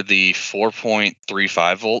 and they're the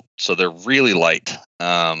 4.35 volt, so they're really light.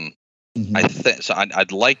 I think so.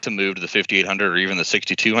 I'd like to move to the 5800 or even the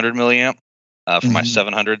 6200 milliamp for my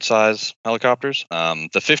 700 size helicopters.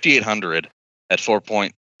 The 5800 at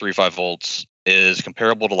 4.35 volts is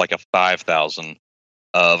comparable to like a 5000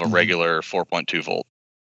 of a regular 4.2 volt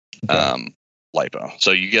LiPo.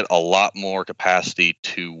 So you get a lot more capacity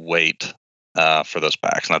to weight for those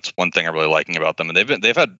packs, and that's one thing I'm really liking about them. And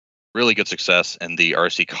they've had really good success in the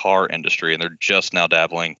RC car industry, and they're just now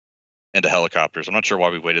dabbling into helicopters. I'm not sure why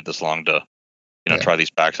we waited this long to try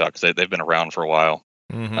these packs out, because they've been around for a while.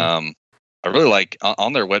 I really like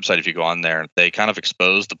on their website, if you go on there, they kind of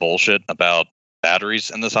expose the bullshit about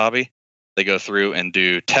batteries in this hobby. They go through and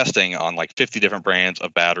do testing on like 50 different brands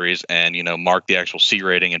of batteries and, mark the actual C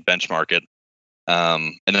rating and benchmark it.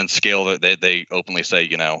 And then scale that they openly say,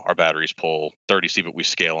 our batteries pull 30 C, but we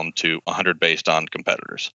scale them to 100 based on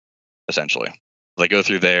competitors, essentially. They go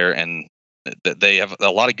through there, and they have a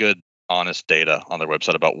lot of good, honest data on their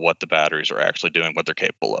website about what the batteries are actually doing, what they're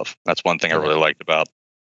capable of. That's one thing I really liked about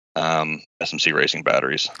SMC racing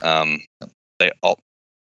batteries.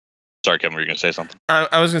 Sorry, Kevin, were you going to say something?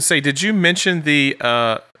 I was going to say, did you mention the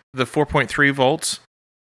 4.3 volts?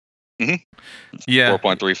 Mm-hmm. Yeah.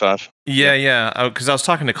 4.35. Yeah. Because I was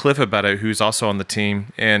talking to Cliff about it, who's also on the team,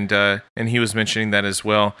 and he was mentioning that as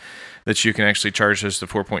well, that you can actually charge those to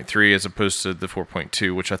 4.3 as opposed to the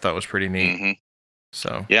 4.2, which I thought was pretty neat.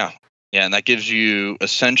 So yeah, and that gives you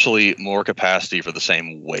essentially more capacity for the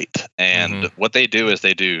same weight. And what they do is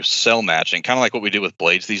they do cell matching, kind of like what we do with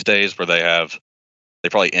blades these days, where they have they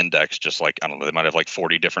probably index just like, I don't know, they might have like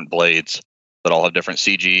 40 different blades that all have different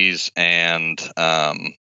CGs and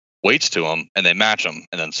weights to them, and they match them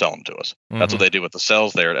and then sell them to us. That's what they do with the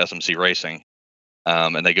cells there at SMC Racing.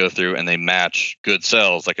 And they go through and they match good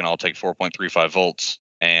cells that can all take 4.35 volts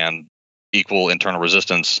and equal internal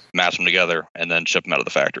resistance, match them together, and then ship them out of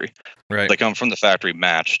the factory. Right. They come from the factory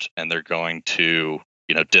matched, and they're going to,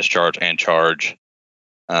 discharge and charge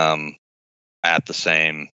at the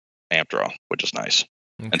same amp draw, which is nice.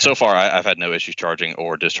 Okay. And so far, I've had no issues charging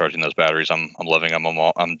or discharging those batteries. I'm loving them.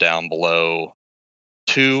 I'm down below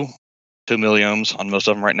 2 milliohms on most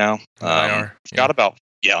of them right now. IR. Got about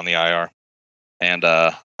on the IR. And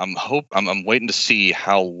I'm waiting to see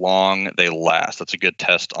how long they last. That's a good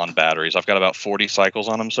test on batteries. I've got about 40 cycles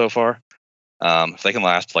on them so far. If they can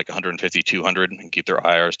last like 150, 200 and keep their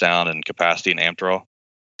IRs down and capacity and amp draw,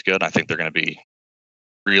 it's good. I think they're going to be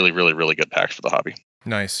really, really, really good packs for the hobby.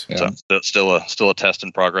 Nice. Yeah. So still a test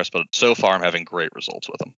in progress, but so far I'm having great results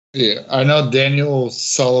with them. Yeah, I know Daniel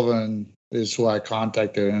Sullivan is who I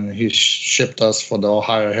contacted, and he shipped us for the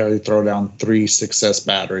Ohio Heli Throwdown 3 Success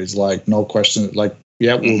batteries. Like, no question. Like,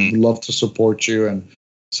 yeah, we'd love to support you. And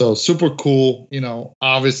so super cool.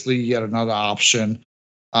 Obviously yet another option.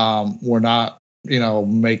 We're not,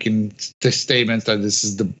 making the statements that this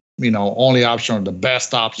is the, only option or the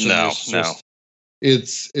best option.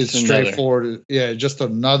 It's straightforward. Yeah, just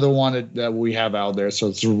another one that we have out there. So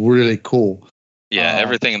it's really cool. Yeah,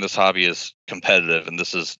 everything in this hobby is competitive, and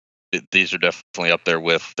these are definitely up there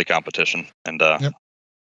with the competition, and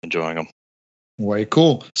enjoying them. Way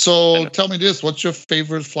cool. So tell me this: what's your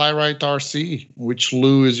favorite Fly-Rite RC? Which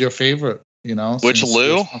Lou is your favorite? Which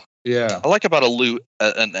Lou? Yeah, I like about a Lou,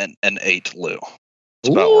 an 8 Lou. It's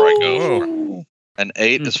about where I go for. An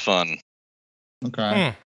 8 is fun.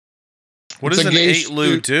 Okay. What does an 8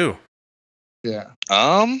 Lou do? Yeah.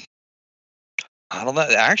 I don't know.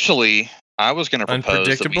 Actually, I was going to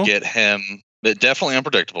propose that we get him. Definitely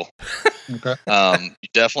unpredictable. Okay. You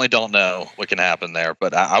definitely don't know what can happen there.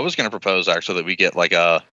 But I was going to propose actually that we get like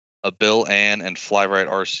a Bill Ann and Fly-Rite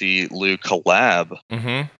RC Lou collab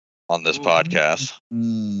on this podcast.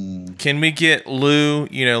 Can we get Lou,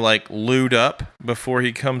 like Lou'd up before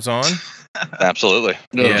he comes on? Absolutely.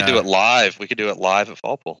 We could do it live. We could do it live at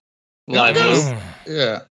Fall Pool. Live Lou.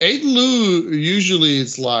 Yeah. 8 Lou usually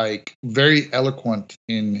is like very eloquent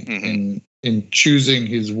in choosing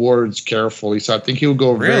his words carefully. So I think he'll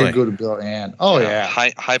go very good at Bill Ann. Oh, yeah.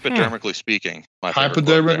 Hypodermically speaking.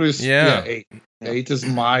 Hypodermically, 8. 8 is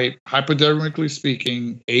my, hypodermically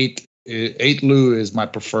speaking, 8 Lou is my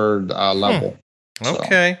preferred level.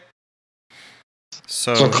 Okay.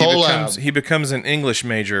 So he becomes an English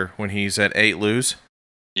major when he's at 8 Lou's?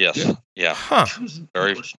 Yes. Yeah. Huh.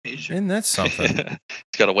 Very. Isn't that something?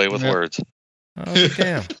 He's got a way with words. Oh,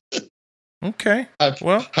 damn. Okay.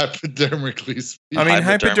 Well, hypodermically speaking. I mean,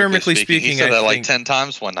 hypodermically speaking, he said that like 10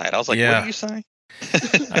 times one night. I was like, what are you saying?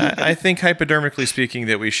 I think hypodermically speaking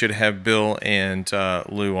that we should have Bill and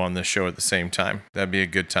Lou on the show at the same time. That'd be a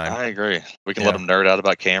good time. I agree. We can let them nerd out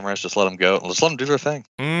about cameras. Just let them go. Just let them do their thing.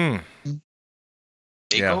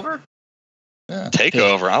 Takeover? Yeah.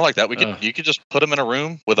 Takeover. I like that. You could just put them in a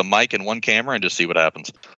room with a mic and one camera and just see what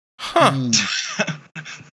happens. Huh.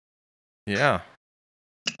 Yeah.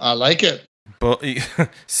 I like it. But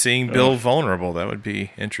seeing Bill vulnerable, that would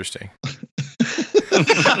be interesting.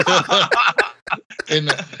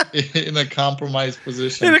 in a compromised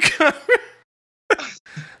position.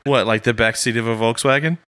 What, like the backseat of a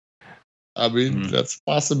Volkswagen? I mean, that's a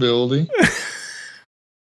possibility.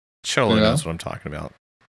 Cholo knows what I'm talking about.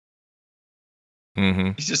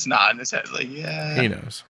 He's just nodding his head like, yeah. He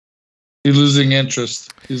knows. He's losing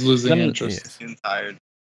interest. He's losing interest. He's tired.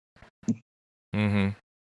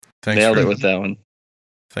 Nailed it with that one.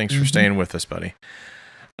 Thanks for staying with us, buddy.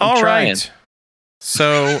 I'm trying. Right.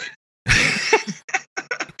 So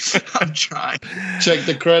I'm trying. Check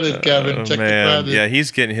the credit, Kevin. Check the credit. Yeah,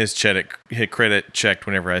 he's getting his credit checked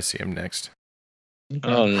whenever I see him next.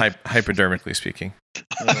 Hypodermically speaking.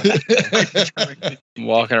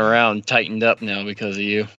 Walking around tightened up now because of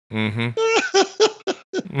you.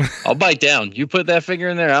 I'll bite down. You put that finger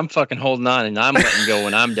in there, I'm fucking holding on, and I'm letting go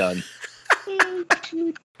when I'm done.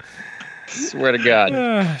 Swear to God.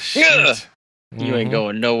 You ain't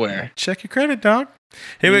going nowhere. Check your credit, dog.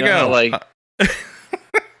 Here we go.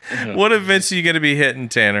 What events are you going to be hitting,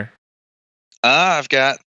 Tanner? I've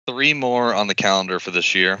got 3 more on the calendar for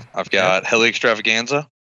this year. I've got Heli Extravaganza,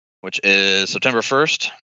 which is September 1st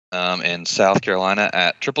in South Carolina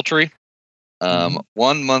at Triple Tree.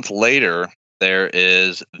 1 month later, there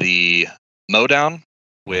is the Mowdown,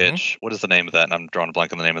 which, what is the name of that? And I'm drawing a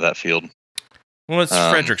blank on the name of that field. Well, it's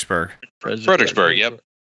Fredericksburg. Fredericksburg, yep.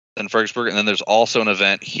 In Fredericksburg, and then there's also an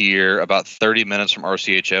event here about 30 minutes from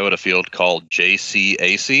RCHO at a field called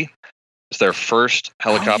JCAC. It's their first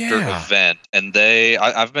helicopter event, and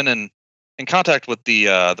I've been in contact with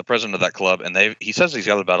the president of that club, and he says he's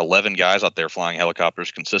got about 11 guys out there flying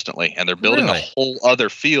helicopters consistently, and they're building a whole other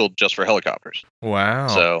field just for helicopters. Wow!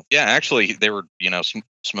 So yeah, actually, they were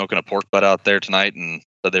smoking a pork butt out there tonight, and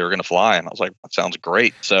said they were going to fly, and I was like, that sounds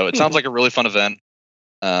great. So it sounds like a really fun event.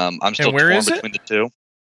 I'm still torn between the two.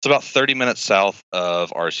 It's about 30 minutes south of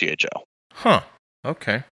RCHO. Huh.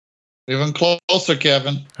 Okay. Even closer,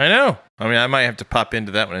 Kevin. I know. I mean, I might have to pop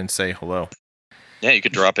into that one and say hello. Yeah, you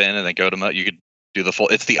could drop in and then go to you could do the full.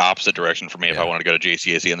 It's the opposite direction for me if I wanted to go to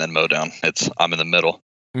JCAC and then mow down. I'm in the middle.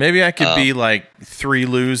 Maybe I could be like 3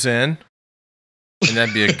 loos in, and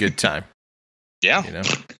that'd be a good time. Yeah.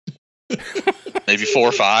 Maybe 4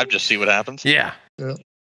 or 5, just see what happens. Yeah.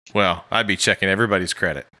 Well, I'd be checking everybody's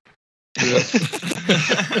credit. Yeah.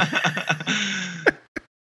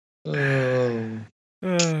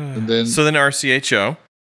 So then RCHO.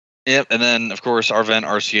 Yep, and then of course our event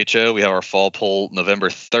RCHO, we have our fall poll November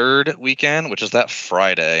 3rd weekend, which is that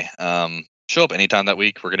Friday. Show up anytime that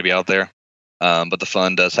week. We're going to be out there. But the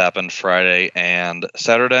fun does happen Friday and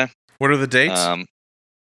Saturday. What are the dates?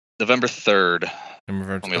 November 3rd.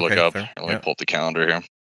 Let me look up. Let me pull up the calendar here.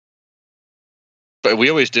 But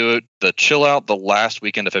we always do it the chill out the last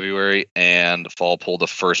weekend of February and fall poll the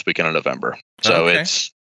first weekend of November. So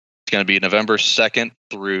it's going to be November 2nd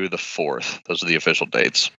through the 4th. Those are the official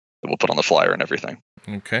dates that we'll put on the flyer and everything.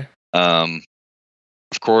 Okay.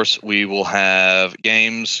 Of course, we will have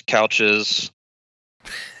games, couches.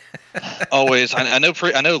 Always. I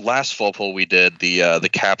know. Last fall poll we did the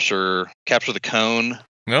capture the cone.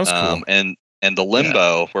 That was cool. And the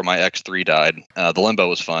limbo where my X3 died. The limbo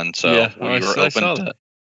was fun. So we were open. I saw that.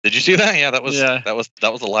 Did you see that? Yeah, that was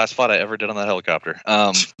the last flight I ever did on that helicopter.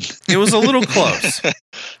 It was a little close.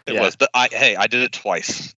 It was. But I did it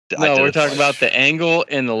twice. No, we're talking about the angle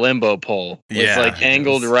in the limbo pole. It's like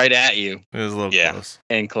angled right at you. It was a little close.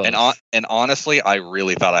 And close. And honestly, I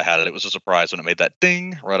really thought I had it. It was a surprise when it made that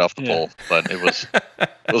ding right off the pole. But it was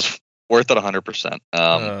worth it 100%.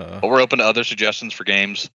 But we're open to other suggestions for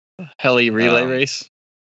games. Heli relay race.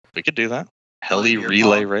 We could do that. Heli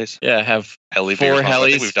relay race. Yeah, have heli 4 helis.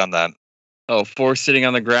 I think we've done that. 4 sitting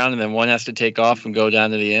on the ground, and then one has to take off and go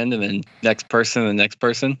down to the end, and then next person, and the next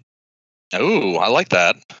person. Oh, I like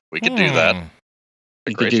that. We could do that.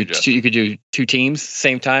 You could do 2 teams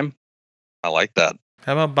same time. I like that.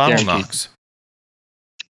 How about bottle knocks?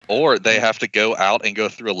 Or they have to go out and go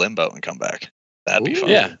through a limbo and come back. That'd be fun.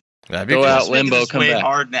 Yeah. That'd be go cool. out limbo, come way back.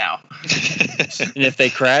 Hard now. And if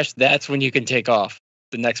they crash, that's when you can take off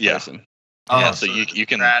the next person. Yeah, so you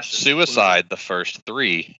can suicide the first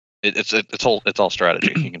 3. It's all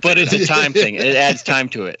strategy. You can but it's a time thing. It adds time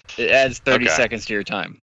to it. It adds 30 seconds to your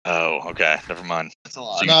time. Oh, okay. Never mind. That's a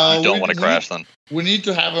lot. So you don't want to crash then. We need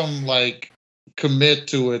to have them like commit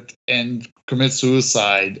to it and commit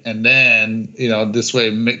suicide, and then this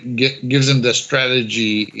way gives them the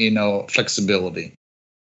strategy, flexibility.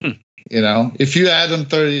 If you add them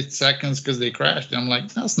 30 seconds because they crashed, I'm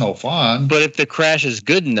like, that's no fun. But if the crash is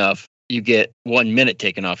good enough, you get 1 minute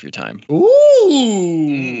taken off your time.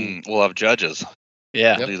 Ooh. We'll have judges.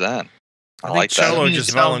 Yeah. We'll do that. I like that. Cholo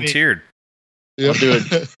just volunteered. I'll do it.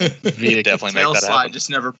 Definitely make that happen. Just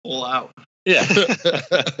never pull out. Yeah.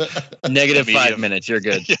 Negative 5 minutes. You're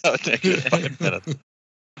good. Yeah, negative 5 minutes.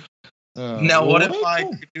 Now, what if I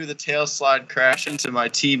could do the tail slide crash into my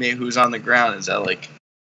teammate who's on the ground? Is that like...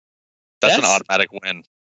 That's an automatic win.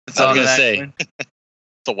 That's all I was going to say. It's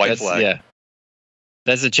a white flag. Yeah.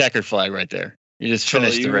 That's a checkered flag right there. You just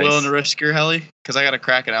finished the race. Are you willing to risk your heli? Because I got a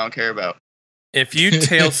Kraken I don't care about. If you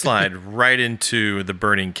tail slide right into the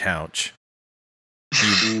burning couch,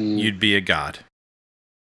 you'd be a god.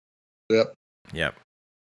 Yep.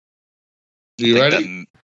 You ready?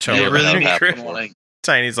 You're really making me want to...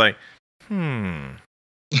 Tiny's like, You're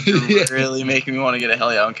really making me want to get a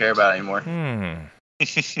heli I don't care about anymore.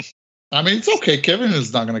 I mean, it's okay. Kevin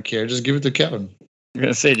is not going to care. Just give it to Kevin. I'm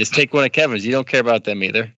going to say, just take one of Kevin's. You don't care about them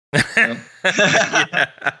either. I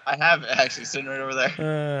have it actually sitting right over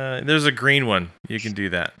there. There's a green one. You can do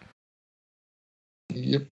that.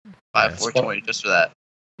 Yep. 420 just for that.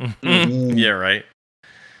 Yeah, right.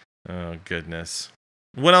 Oh, goodness.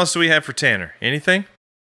 What else do we have for Tanner? Anything?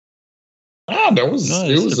 It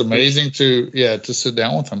was amazing to sit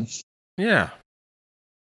down with him. Yeah.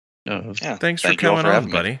 Yeah. Thanks for coming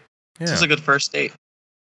on, buddy. Yeah. This is a good first date.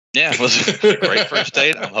 Yeah, it was a great first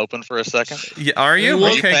date. I'm hoping for a second. Yeah, are you? Are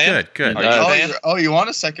you Okay, fan? good. You want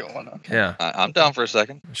a second one? Okay. Yeah. I'm down for a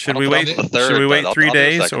second. Should we wait? The third, Should we wait but 3 I'll do a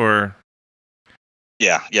days second. or?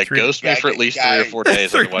 Yeah. Ghost me for at least 3 or 4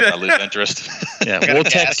 days, otherwise I lose interest. Yeah, we'll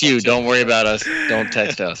text you. Don't worry about us. Don't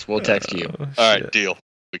text us. We'll text you. All right, deal.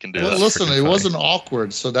 We can do Well, that. listen, freaking it funny. wasn't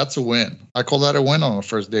awkward, so that's a win. I call that a win on the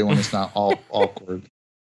first day when it's not all awkward.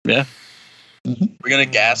 Yeah. We're gonna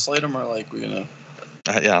gaslight him, or like we're gonna.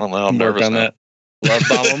 Yeah, I don't know. I'm Work nervous on now. that. Love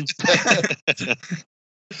bomb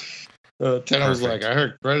them. Tanner was like, Perfect. I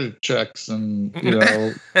heard credit checks and,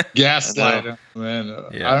 gaslight him. Man,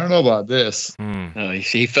 Yeah. I don't know about this. Oh,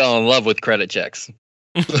 he fell in love with credit checks.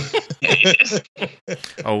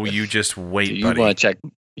 Oh, you just wait, So you buddy. want to check?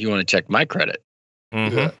 You want to check my credit?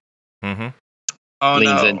 Mm-hmm. Mm-hmm. Oh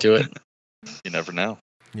Leans no! into it. You never know.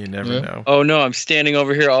 You never Yeah. know. Oh no, I'm standing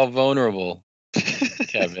over here all vulnerable,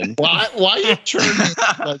 Kevin. Why are you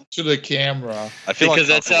turning to the camera? I feel Because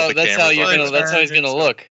that's how uncomfortable with the you're cameras gonna on. that's how he's gonna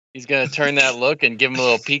look. He's gonna turn that look and give him a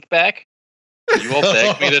little peek back. You will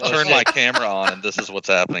beg me to turn my camera on, and this is what's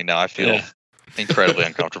happening now. I feel Yeah. incredibly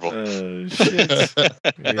uncomfortable. Shit.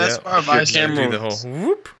 That's part of Your my camera- Do the whole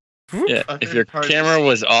whoop. Whoop. Yeah, My if your favorite part camera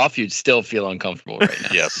was off, you'd still feel uncomfortable right now.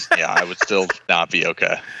 Yes, yeah, I would still not be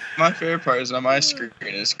okay. My favorite part is on my screen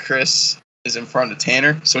is Chris is in front of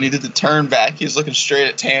Tanner. So when he did the turn back, he was looking straight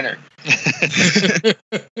at Tanner.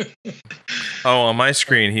 Oh, on my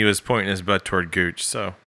screen, he was pointing his butt toward Gooch.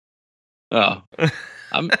 So Oh,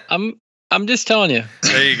 I'm just telling you,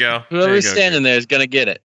 there you go. whoever's standing there is gonna get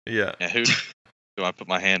it. Yeah. Yeah, who do I put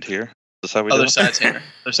my hand here? Is this how we do Other it? side Tanner.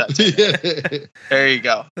 Other side Tanner. There you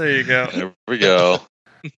go. There you go. There we go.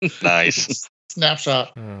 Nice.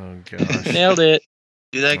 Snapshot. Oh gosh. Nailed it.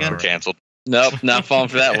 Do that again. All right. Canceled. Nope, not falling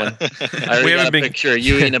for that one. I already We got haven't a been- picture of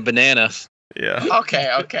you eating a banana. Yeah.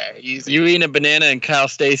 Okay. Easy. You eating a banana and Kyle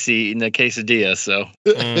Stacy eating a quesadilla. So,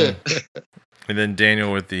 Mm. And then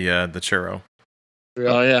Daniel with the churro.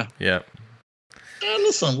 oh yeah, Yeah. Yeah,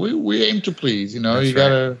 listen, we aim to please. That's You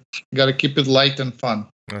gotta keep it light and fun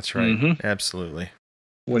That's right. Mhm. Absolutely.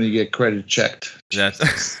 when you get credit checked.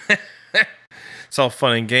 That's it's all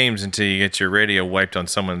fun and games until you get your radio wiped on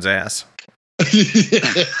someone's ass.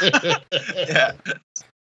 Yeah.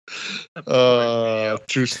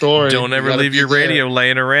 True story. Don't You ever gotta leave be your there. radio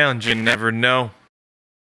laying around. You never know.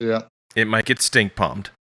 Yeah. It might get stink palmed.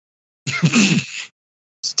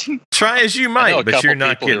 Try as you I know might, a but couple you're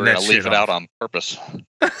not people who getting are that gonna shit leave it out on purpose.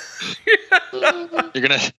 You're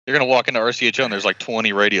gonna walk into RCHO and there's like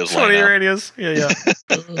 20 radios 20 laying out. radios. Yeah.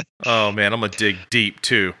 Oh man, I'm gonna dig deep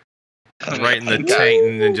too. Right in the Pink guy. tank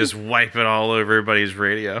and then just wipe it all over everybody's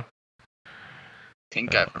radio.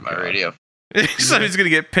 Pink guy from my radio. Somebody's gonna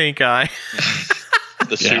get pink eye.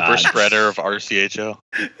 The super God. spreader of RCHO.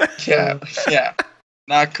 Yeah.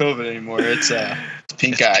 Not COVID anymore. It's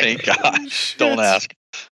pink eye. Pink eye. Don't ask.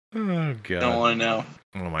 Oh god. Don't want to know.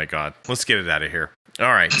 Oh my god. Let's get it out of here.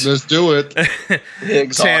 All right. Let's do it. The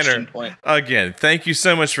exhaustion Tanner, point. again, thank you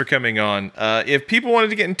so much for coming on. If people wanted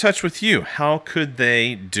to get in touch with you, how could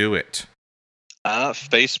they do it?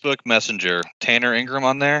 Facebook Messenger. Tanner Ingram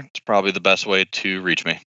on there. It's probably the best way to reach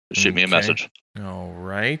me. Just shoot me a Okay. message. All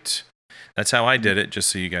right. That's how I did it, just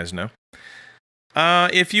so you guys know.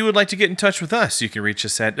 If you would like to get in touch with us, you can reach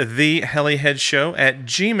us at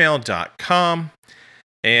theheliheadshow@gmail.com.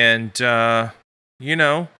 And,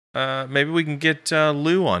 maybe we can get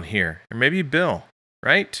Lou on here, or maybe Bill,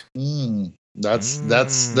 right? That's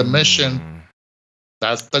the mission.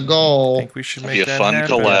 That's the goal. I think we should It'll make be a that fun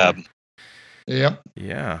happen. collab. Yep.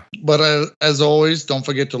 Yeah. But as always, don't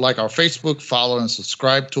forget to like our Facebook, follow and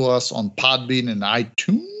subscribe to us on Podbean and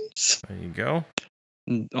iTunes. There you go.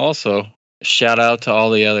 also shout out to all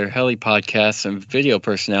the other heli podcasts and video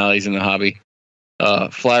personalities in the hobby.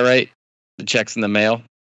 Fly right, the check's in the mail.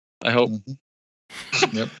 I hope. Mhm.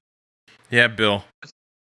 Yep. Yeah, Bill.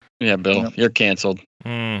 Yeah, Bill, Yep. you're canceled.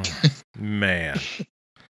 Man.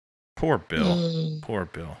 Poor Bill. Poor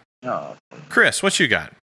Bill. Oh. Chris, what you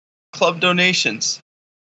got? Club donations.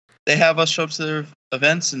 They have us show up to their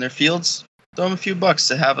events and their fields. Throw them a few bucks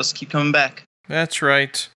to have us keep coming back. That's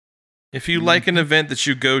right. If you like an event that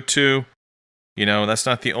you go to, that's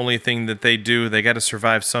not the only thing that they do. They got to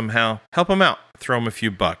survive somehow. Help them out. Throw them a few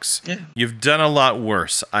bucks. Yeah. You've done a lot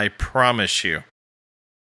worse. I promise you.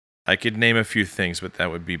 I could name a few things, but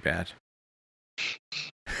that would be bad.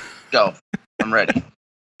 Go. I'm ready.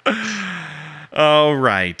 All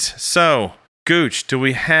right. So, Gooch, do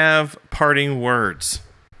we have parting words?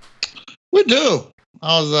 We do.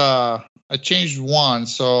 I changed one,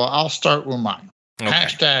 so I'll start with mine. Okay.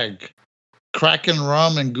 Hashtag Kraken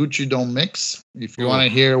Rum and Gucci don't mix. If you want to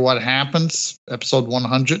hear what happens, episode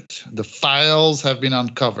 100, the files have been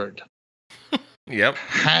uncovered. Yep.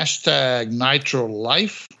 Hashtag Nitro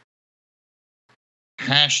Life.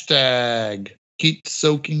 Hashtag Heat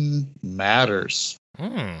Soaking Matters.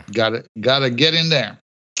 Gotta get in there.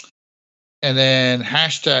 And then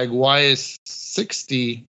hashtag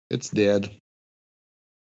YS60, it's dead.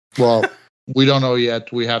 Well, we don't know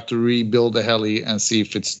yet. We have to rebuild the heli and see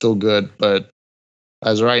if it's still good. But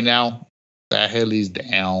as right now, that heli's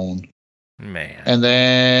down. Man. And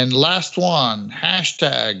then last one,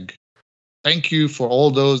 hashtag thank you for all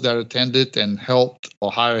those that attended and helped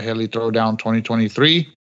Ohio Heli Throwdown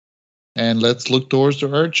 2023. And let's look towards the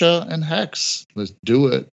RCHO and Hex. Let's do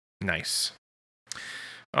it. Nice.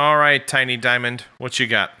 All right, Tiny Diamond, what you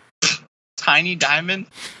got? Tiny Diamond?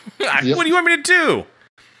 What do you want me to do?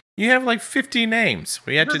 You have like 50 names.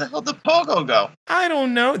 Where the hell did Pogo go? I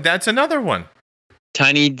don't know. That's another one.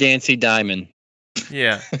 Tiny Dancy Diamond.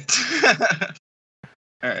 Yeah.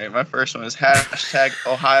 All right, my first one is hashtag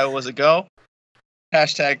Ohio was a go.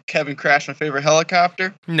 Hashtag Kevin crashed my favorite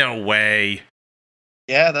helicopter. No way.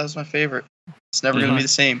 Yeah, that was my favorite. It's never going to be the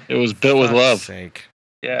same. It was built with love. Sake.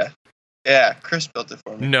 Yeah. Yeah, Chris built it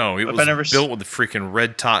for me. No, it was built with the freaking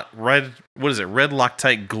red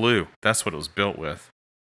Loctite glue. That's what it was built with.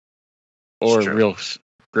 Or real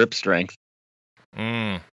grip strength.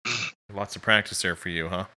 Lots of practice there for you,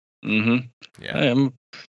 huh? Mm-hmm. Yeah.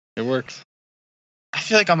 It works. I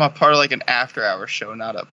feel like I'm a part of like an after-hours show,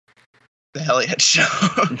 not the Helihead show.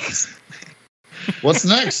 What's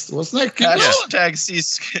next? Hashtag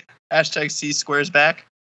C squares back.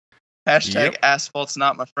 Hashtag asphalt's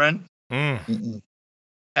not my friend.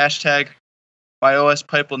 Hashtag my OS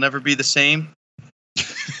pipe will never be the same.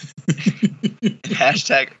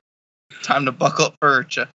 Hashtag time to buckle up for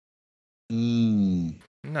RCHO.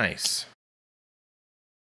 Nice.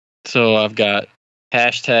 So I've got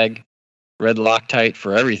hashtag red Loctite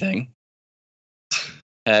for everything.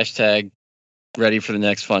 Hashtag ready for the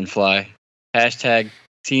next fun fly. Hashtag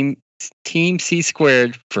team C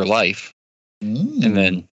squared for life. And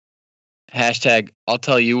then hashtag I'll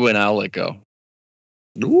tell you when I'll let go.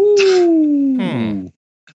 Ooh.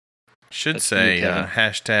 Should That's say good, Kevin.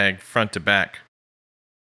 hashtag front to back.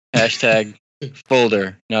 Hashtag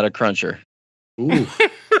folder, not a cruncher. Ooh.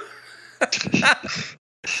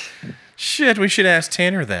 Shit, we should ask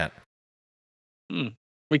Tanner that.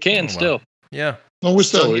 We can still. Yeah. No, we're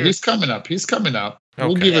still. here. He's coming up.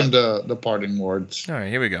 We'll Okay. give him the parting words. All right,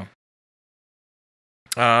 here we go.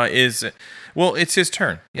 It's his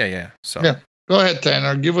turn. Yeah. So Yeah. Go ahead,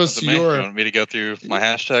 Tanner. Give us You your. want me to go through my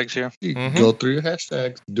hashtags here? Go through your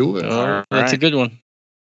hashtags. Do it. That's a good one.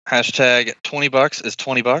 Hashtag $20 is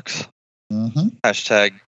 $20.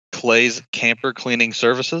 Hashtag Clay's Camper Cleaning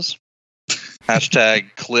Services.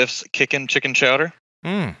 Hashtag Cliff's Kickin' Chicken Chowder.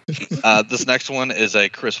 This next one is a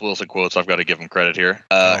Chris Wilson quote, so I've got to give him credit here.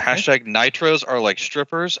 Hashtag Nitros are like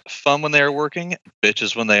strippers, fun when they are working,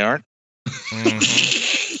 bitches when they aren't.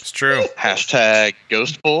 It's true. Hashtag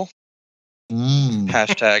Ghost Bull.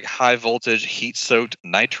 Hashtag High Voltage Heat Soaked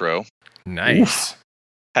Nitro. Nice.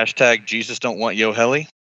 Hashtag Jesus Don't Want Yo Heli.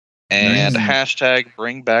 And hashtag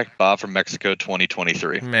Bring Back Bob from Mexico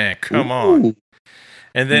 2023. Man, come on.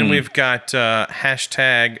 And then we've got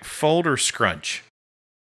hashtag Folder Scrunch.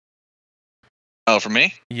 Oh, for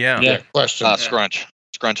me? Yeah. Question. Scrunch.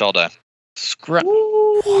 Scrunch all day. What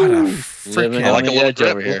a freaking I like a little grip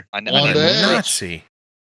over here. I know. Nazi.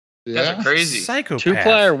 You guys are crazy. Psychopath.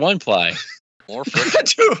 2-ply or 1-ply? More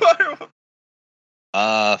friction.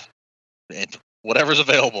 Whatever's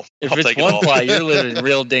available. If I'll it's take it all. 1-ply, you're living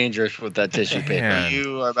real dangerous with that tissue paper. Man.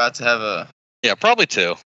 You are about to have a. Yeah, probably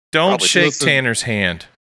 2. Don't Probably shake listen. Tanner's hand.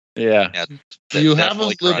 Yeah. You Definitely haven't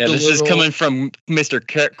lived crunch. Yeah, this is little- coming from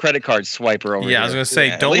Mr. Credit Card Swiper over here. Yeah, I was going to say,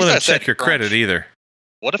 Yeah, at don't least let I him check said your crunch. credit either.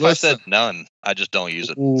 What if Listen. I said none? I just don't use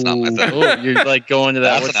it. It's not my Ooh. thing. Oh, you're like going to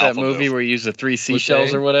that, That's what's an that alpha movie move. where you use the 3 seashells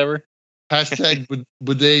Bidet? or whatever? Hashtag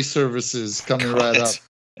bidet services coming right up.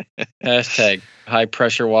 Hashtag high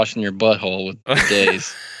pressure washing your butthole with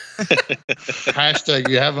bidets. Hashtag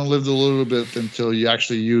you haven't lived a little bit until you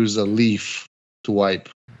actually use a leaf to wipe.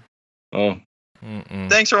 Oh,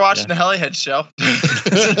 Thanks for watching the Helihead show.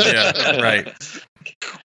 Yeah, right.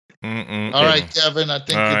 All right, Kevin, I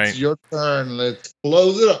think All it's right. your turn. Let's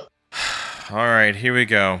close it up. All right, here we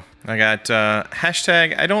go. I got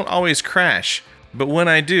hashtag I don't always crash, but when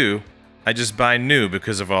I do, I just buy new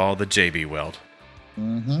because of all the JB Weld.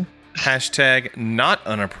 Hashtag not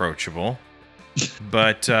unapproachable,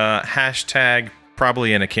 but hashtag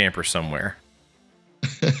probably in a camper somewhere.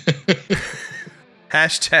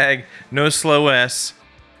 Hashtag no slow S.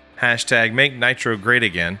 Hashtag make Nitro great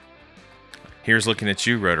again. Here's looking at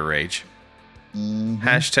you, Rotor Rage. Mm-hmm.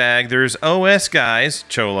 Hashtag there's OS guys,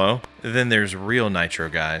 Cholo. Then there's real Nitro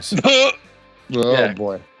guys. Oh Yeah.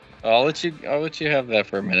 boy. I'll let you have that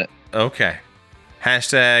for a minute. Okay.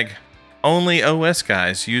 Hashtag only OS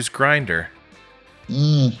guys use Grindr.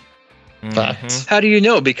 Facts. How do you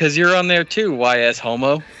know? Because you're on there too, YS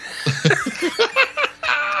homo.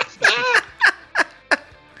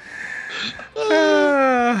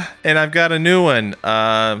 And I've got a new one.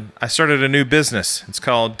 I started a new business. It's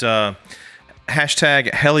called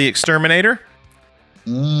hashtag Heli Exterminator.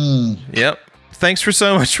 Yep. Thanks for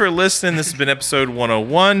so much for listening. This has been episode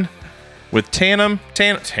 101 with Tanner.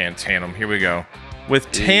 Here we go.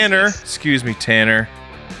 With Tanner. Excuse me, Tanner.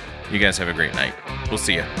 You guys have a great night. We'll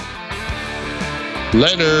see you.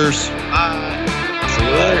 Laters. See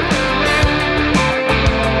you later.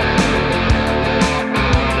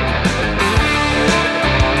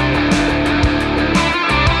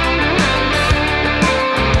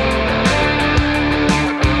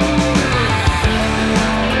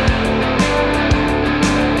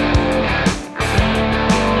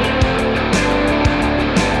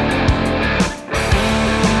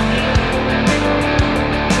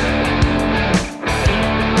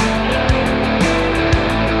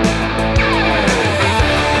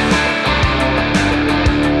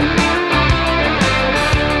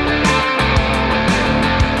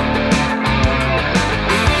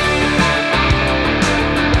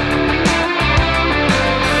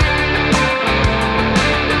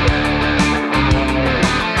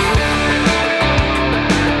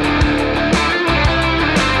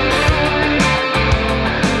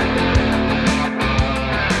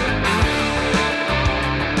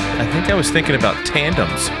 I was thinking about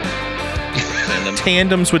tandems.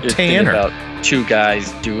 Tandems with You're Tanner. about two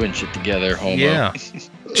guys doing shit together, homo. Yeah.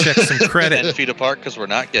 Check some 10 credit. feet apart because we're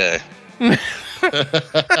not gay. It's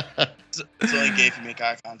only gay if you make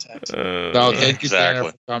eye contact. No, thank you, Tanner,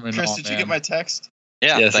 Exactly. for coming Chris, on, did you man. get my text?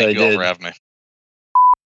 Yeah, Yes, thank I you all did. for having me.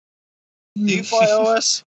 Do you fly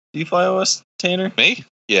OS? Do you fly OS, Tanner? Me?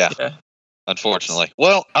 Yeah. Yeah. Unfortunately.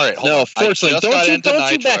 Well, all right. Hold No, on. I fortunately, just got don't into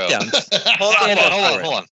you back Nitro. down. Hold Hold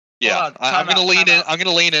on. on. Yeah, Hold on, I'm time gonna out, lean time in. out. I'm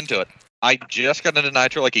gonna lean into it. I just got into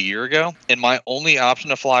Nitro like a year ago, and my only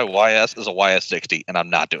option to fly YS is a YS60, and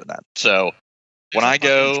I'm not doing that. So when I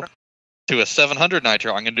go to a 700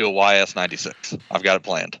 Nitro, I'm gonna do a YS96. I've got it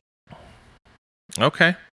planned.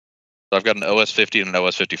 Okay. So I've got an OS50 and an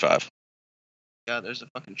OS55. God, there's a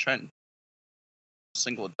fucking trend.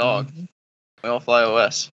 Single dog. We all fly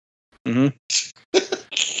OS.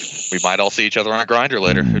 We might all see each other on a grinder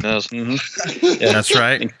later. Who knows? Yeah, that's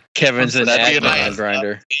right. Kevin's an That'd be admin nice. on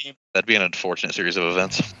Grinder. That'd be an unfortunate series of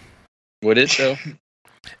events. Would it though?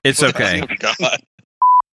 It's okay. Oh, God.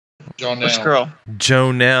 John Which Nell. girl?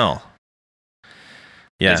 Jonelle.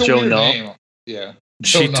 Yeah. It's a Joe weird Nell? name. Yeah.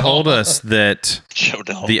 She Joe Nell. told us that Joe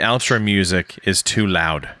Nell. the outro music is too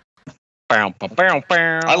loud. Bow, bow, bow,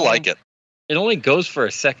 bow. I like it. It only goes for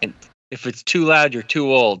a second. If it's too loud, you're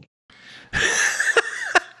too old.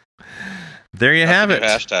 There you have it.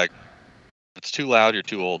 Hashtag. If it's too loud, you're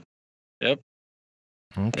too old.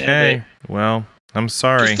 Okay. Well, I'm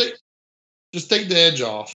sorry. Just take the edge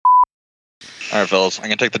off. All right, fellas. I'm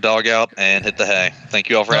gonna take the dog out and hit the hay. Thank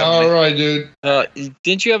you all for having All me. right, dude.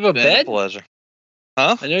 Didn't you have a Been bed? a pleasure.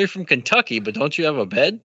 Huh? I know you're from Kentucky, but don't you have a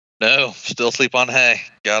bed? No, still sleep on hay.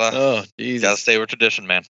 Gotta Oh, Jesus. stay with tradition,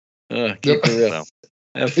 man. Keep Yep. it real. So,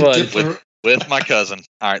 Have fun. Different- with my cousin.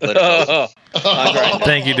 All right, later. fellas.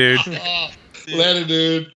 Thank you, dude. Later,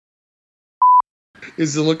 dude.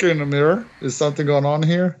 Is he looking in the mirror? Is something going on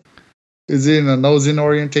here? Is he in a nosing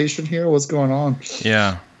orientation here? What's going on?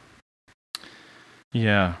 Yeah.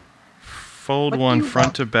 Yeah. Fold What do one you front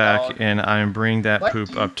want, to back, dog? and I'm bring that What poop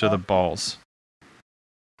do you up to the want? balls.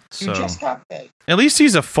 You So just got big. at least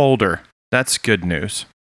he's a folder. That's good news.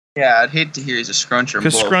 Yeah, I'd hate to hear he's a scruncher. and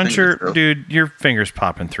Because blow a finger Scruncher, through. dude, your finger's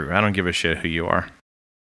popping through. I don't give a shit who you are.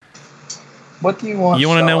 What do you want? You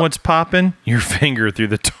want to know fella? what's popping? Your finger through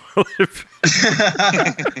the toilet.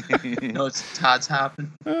 You know it's Todd's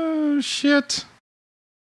happening. Oh, shit.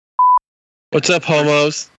 What's up,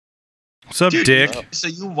 homos? What's up, Dude, Dick? So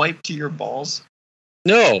you wipe to your balls?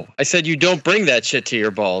 No, I said you don't bring that shit to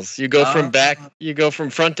your balls. You go from back. You go from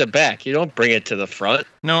front to back. You don't bring it to the front.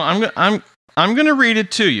 No, I'm gonna read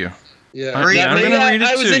it to you. Yeah. I'm gonna read it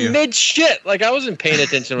I was to in you. mid shit. Like I wasn't paying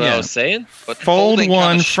attention to what Yeah. I was saying. But Fold folding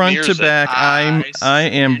one kinda front to smears it. back. I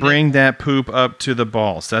am see. bring that poop up to the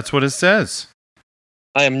balls. That's what it says.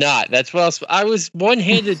 I am not. That's what I was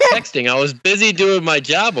one-handed texting. I was busy doing my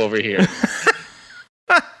job over here.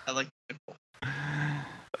 I like.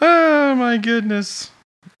 Oh my goodness.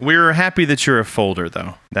 We're happy that you're a folder,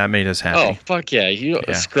 though. That made us happy. Oh, fuck yeah.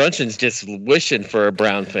 Scrunchin's just wishing for a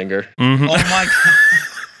brown finger. Mm-hmm. Oh my god.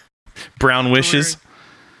 Brown wishes.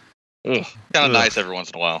 Kind of nice every once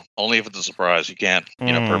in a while. Only if it's a surprise. You can't,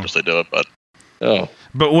 purposely do it.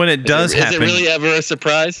 But when it does happen, is it really ever a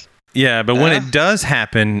surprise? Yeah, but when it does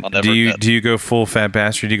happen, do you go full fat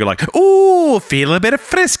bastard? Do you go like, ooh, feel a bit of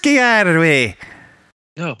frisky, are we?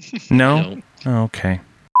 No. No? Oh, okay.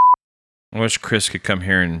 I wish Chris could come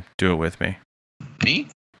here and do it with me. Me?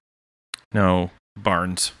 No,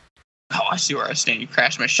 Barnes. Oh, I see where I stand. You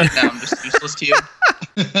crashed my shit now. I'm just useless to you.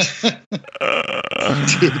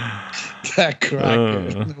 Dude, that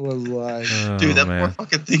cracker was like... Dude, that poor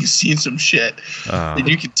fucking thing's seen some shit. And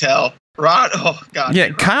you can tell. Rod, oh, God.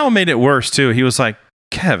 Yeah, Kyle made it worse, too. He was like,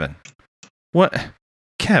 Kevin. What?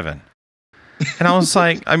 Kevin. And I was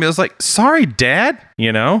like, sorry, Dad,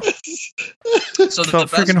 So it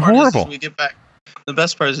felt freaking horrible. We get back. The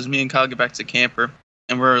best part is me and Kyle get back to camper,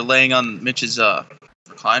 and we're laying on Mitch's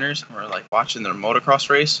recliners, and we're like watching their motocross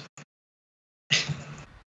race. And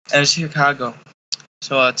I just hear Kyle go,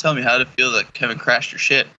 so tell me, how did it feel that Kevin crashed your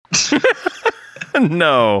shit?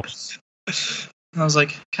 No. And I was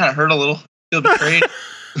like, kind of hurt a little. Feel betrayed.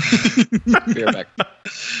 Be right back.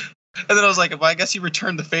 And then I was like, well, I guess he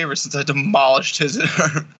returned the favor since I demolished his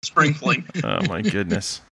spring fling. Oh, my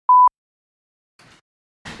goodness.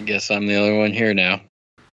 I guess I'm the only one here now.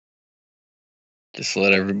 Just to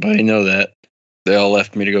let everybody know that. They all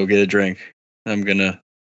left me to go get a drink. I'm going to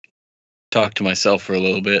talk to myself for a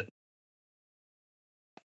little bit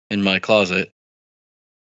in my closet.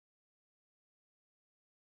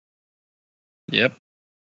 Yep.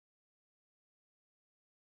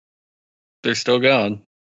 They're still gone.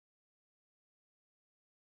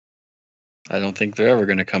 I don't think they're ever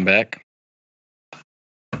going to come back.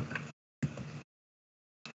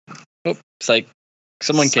 Oh, psych.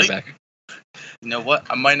 Someone came back. You know what?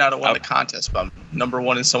 I might not have won the contest, but I'm number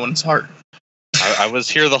one in someone's heart. I was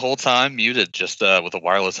here the whole time, muted, just with a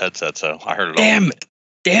wireless headset, so I heard it all. Damn it.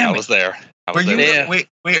 I was there. Wait,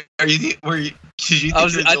 are you? I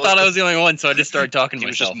thought I was the only one, so I just started talking to myself. myself. He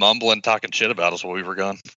was just mumbling, talking shit about us while we were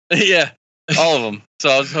gone. Yeah, all of them. So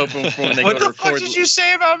I was hoping for when they go to record. What the fuck did you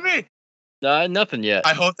say about me? Nothing yet.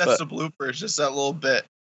 I hope that's the bloopers, just that little bit.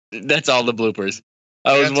 That's all the bloopers.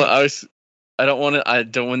 I don't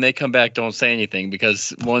want to. When they come back, don't say anything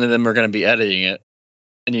because one of them are going to be editing it,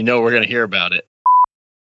 and we're going to hear about it.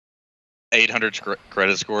 800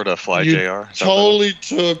 credit score to fly You JR. Totally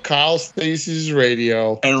took Kyle Stacy's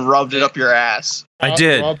radio and rubbed it up your ass. I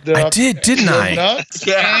did, didn't I? Nuts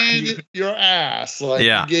and your ass. Like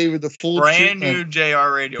you gave it the full brand treatment. new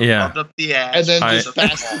JR radio. Yeah. Rubbed up the ass. And then just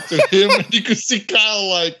passed it to him, and you could see Kyle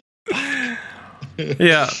like.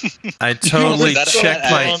 Yeah, I totally checked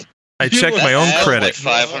my own credit.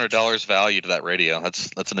 Like $500 value to that radio.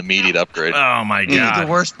 That's an immediate upgrade. Oh my god!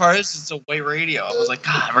 The worst part is it's a white radio. I was like,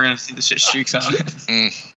 God, we're gonna see the shit streaks on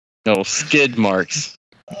it. No skid marks.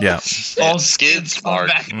 Yeah. All skids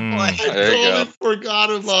marks. Back in play. There you go.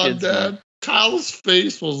 Forgot about that. Kyle's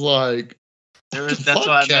face was like. That's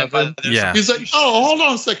why I meant. Yeah. He's like, oh, hold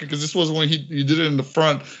on a second, because this was when he did it in the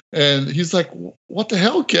front, and he's like, what the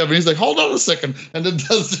hell, Kevin? He's like, hold on a second, and then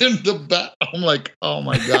does it in the back. I'm like, oh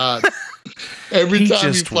my god! Every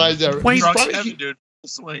time he flies there, dude.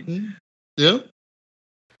 Swing. Yeah.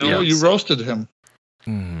 Yeah. You roasted him.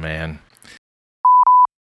 Man.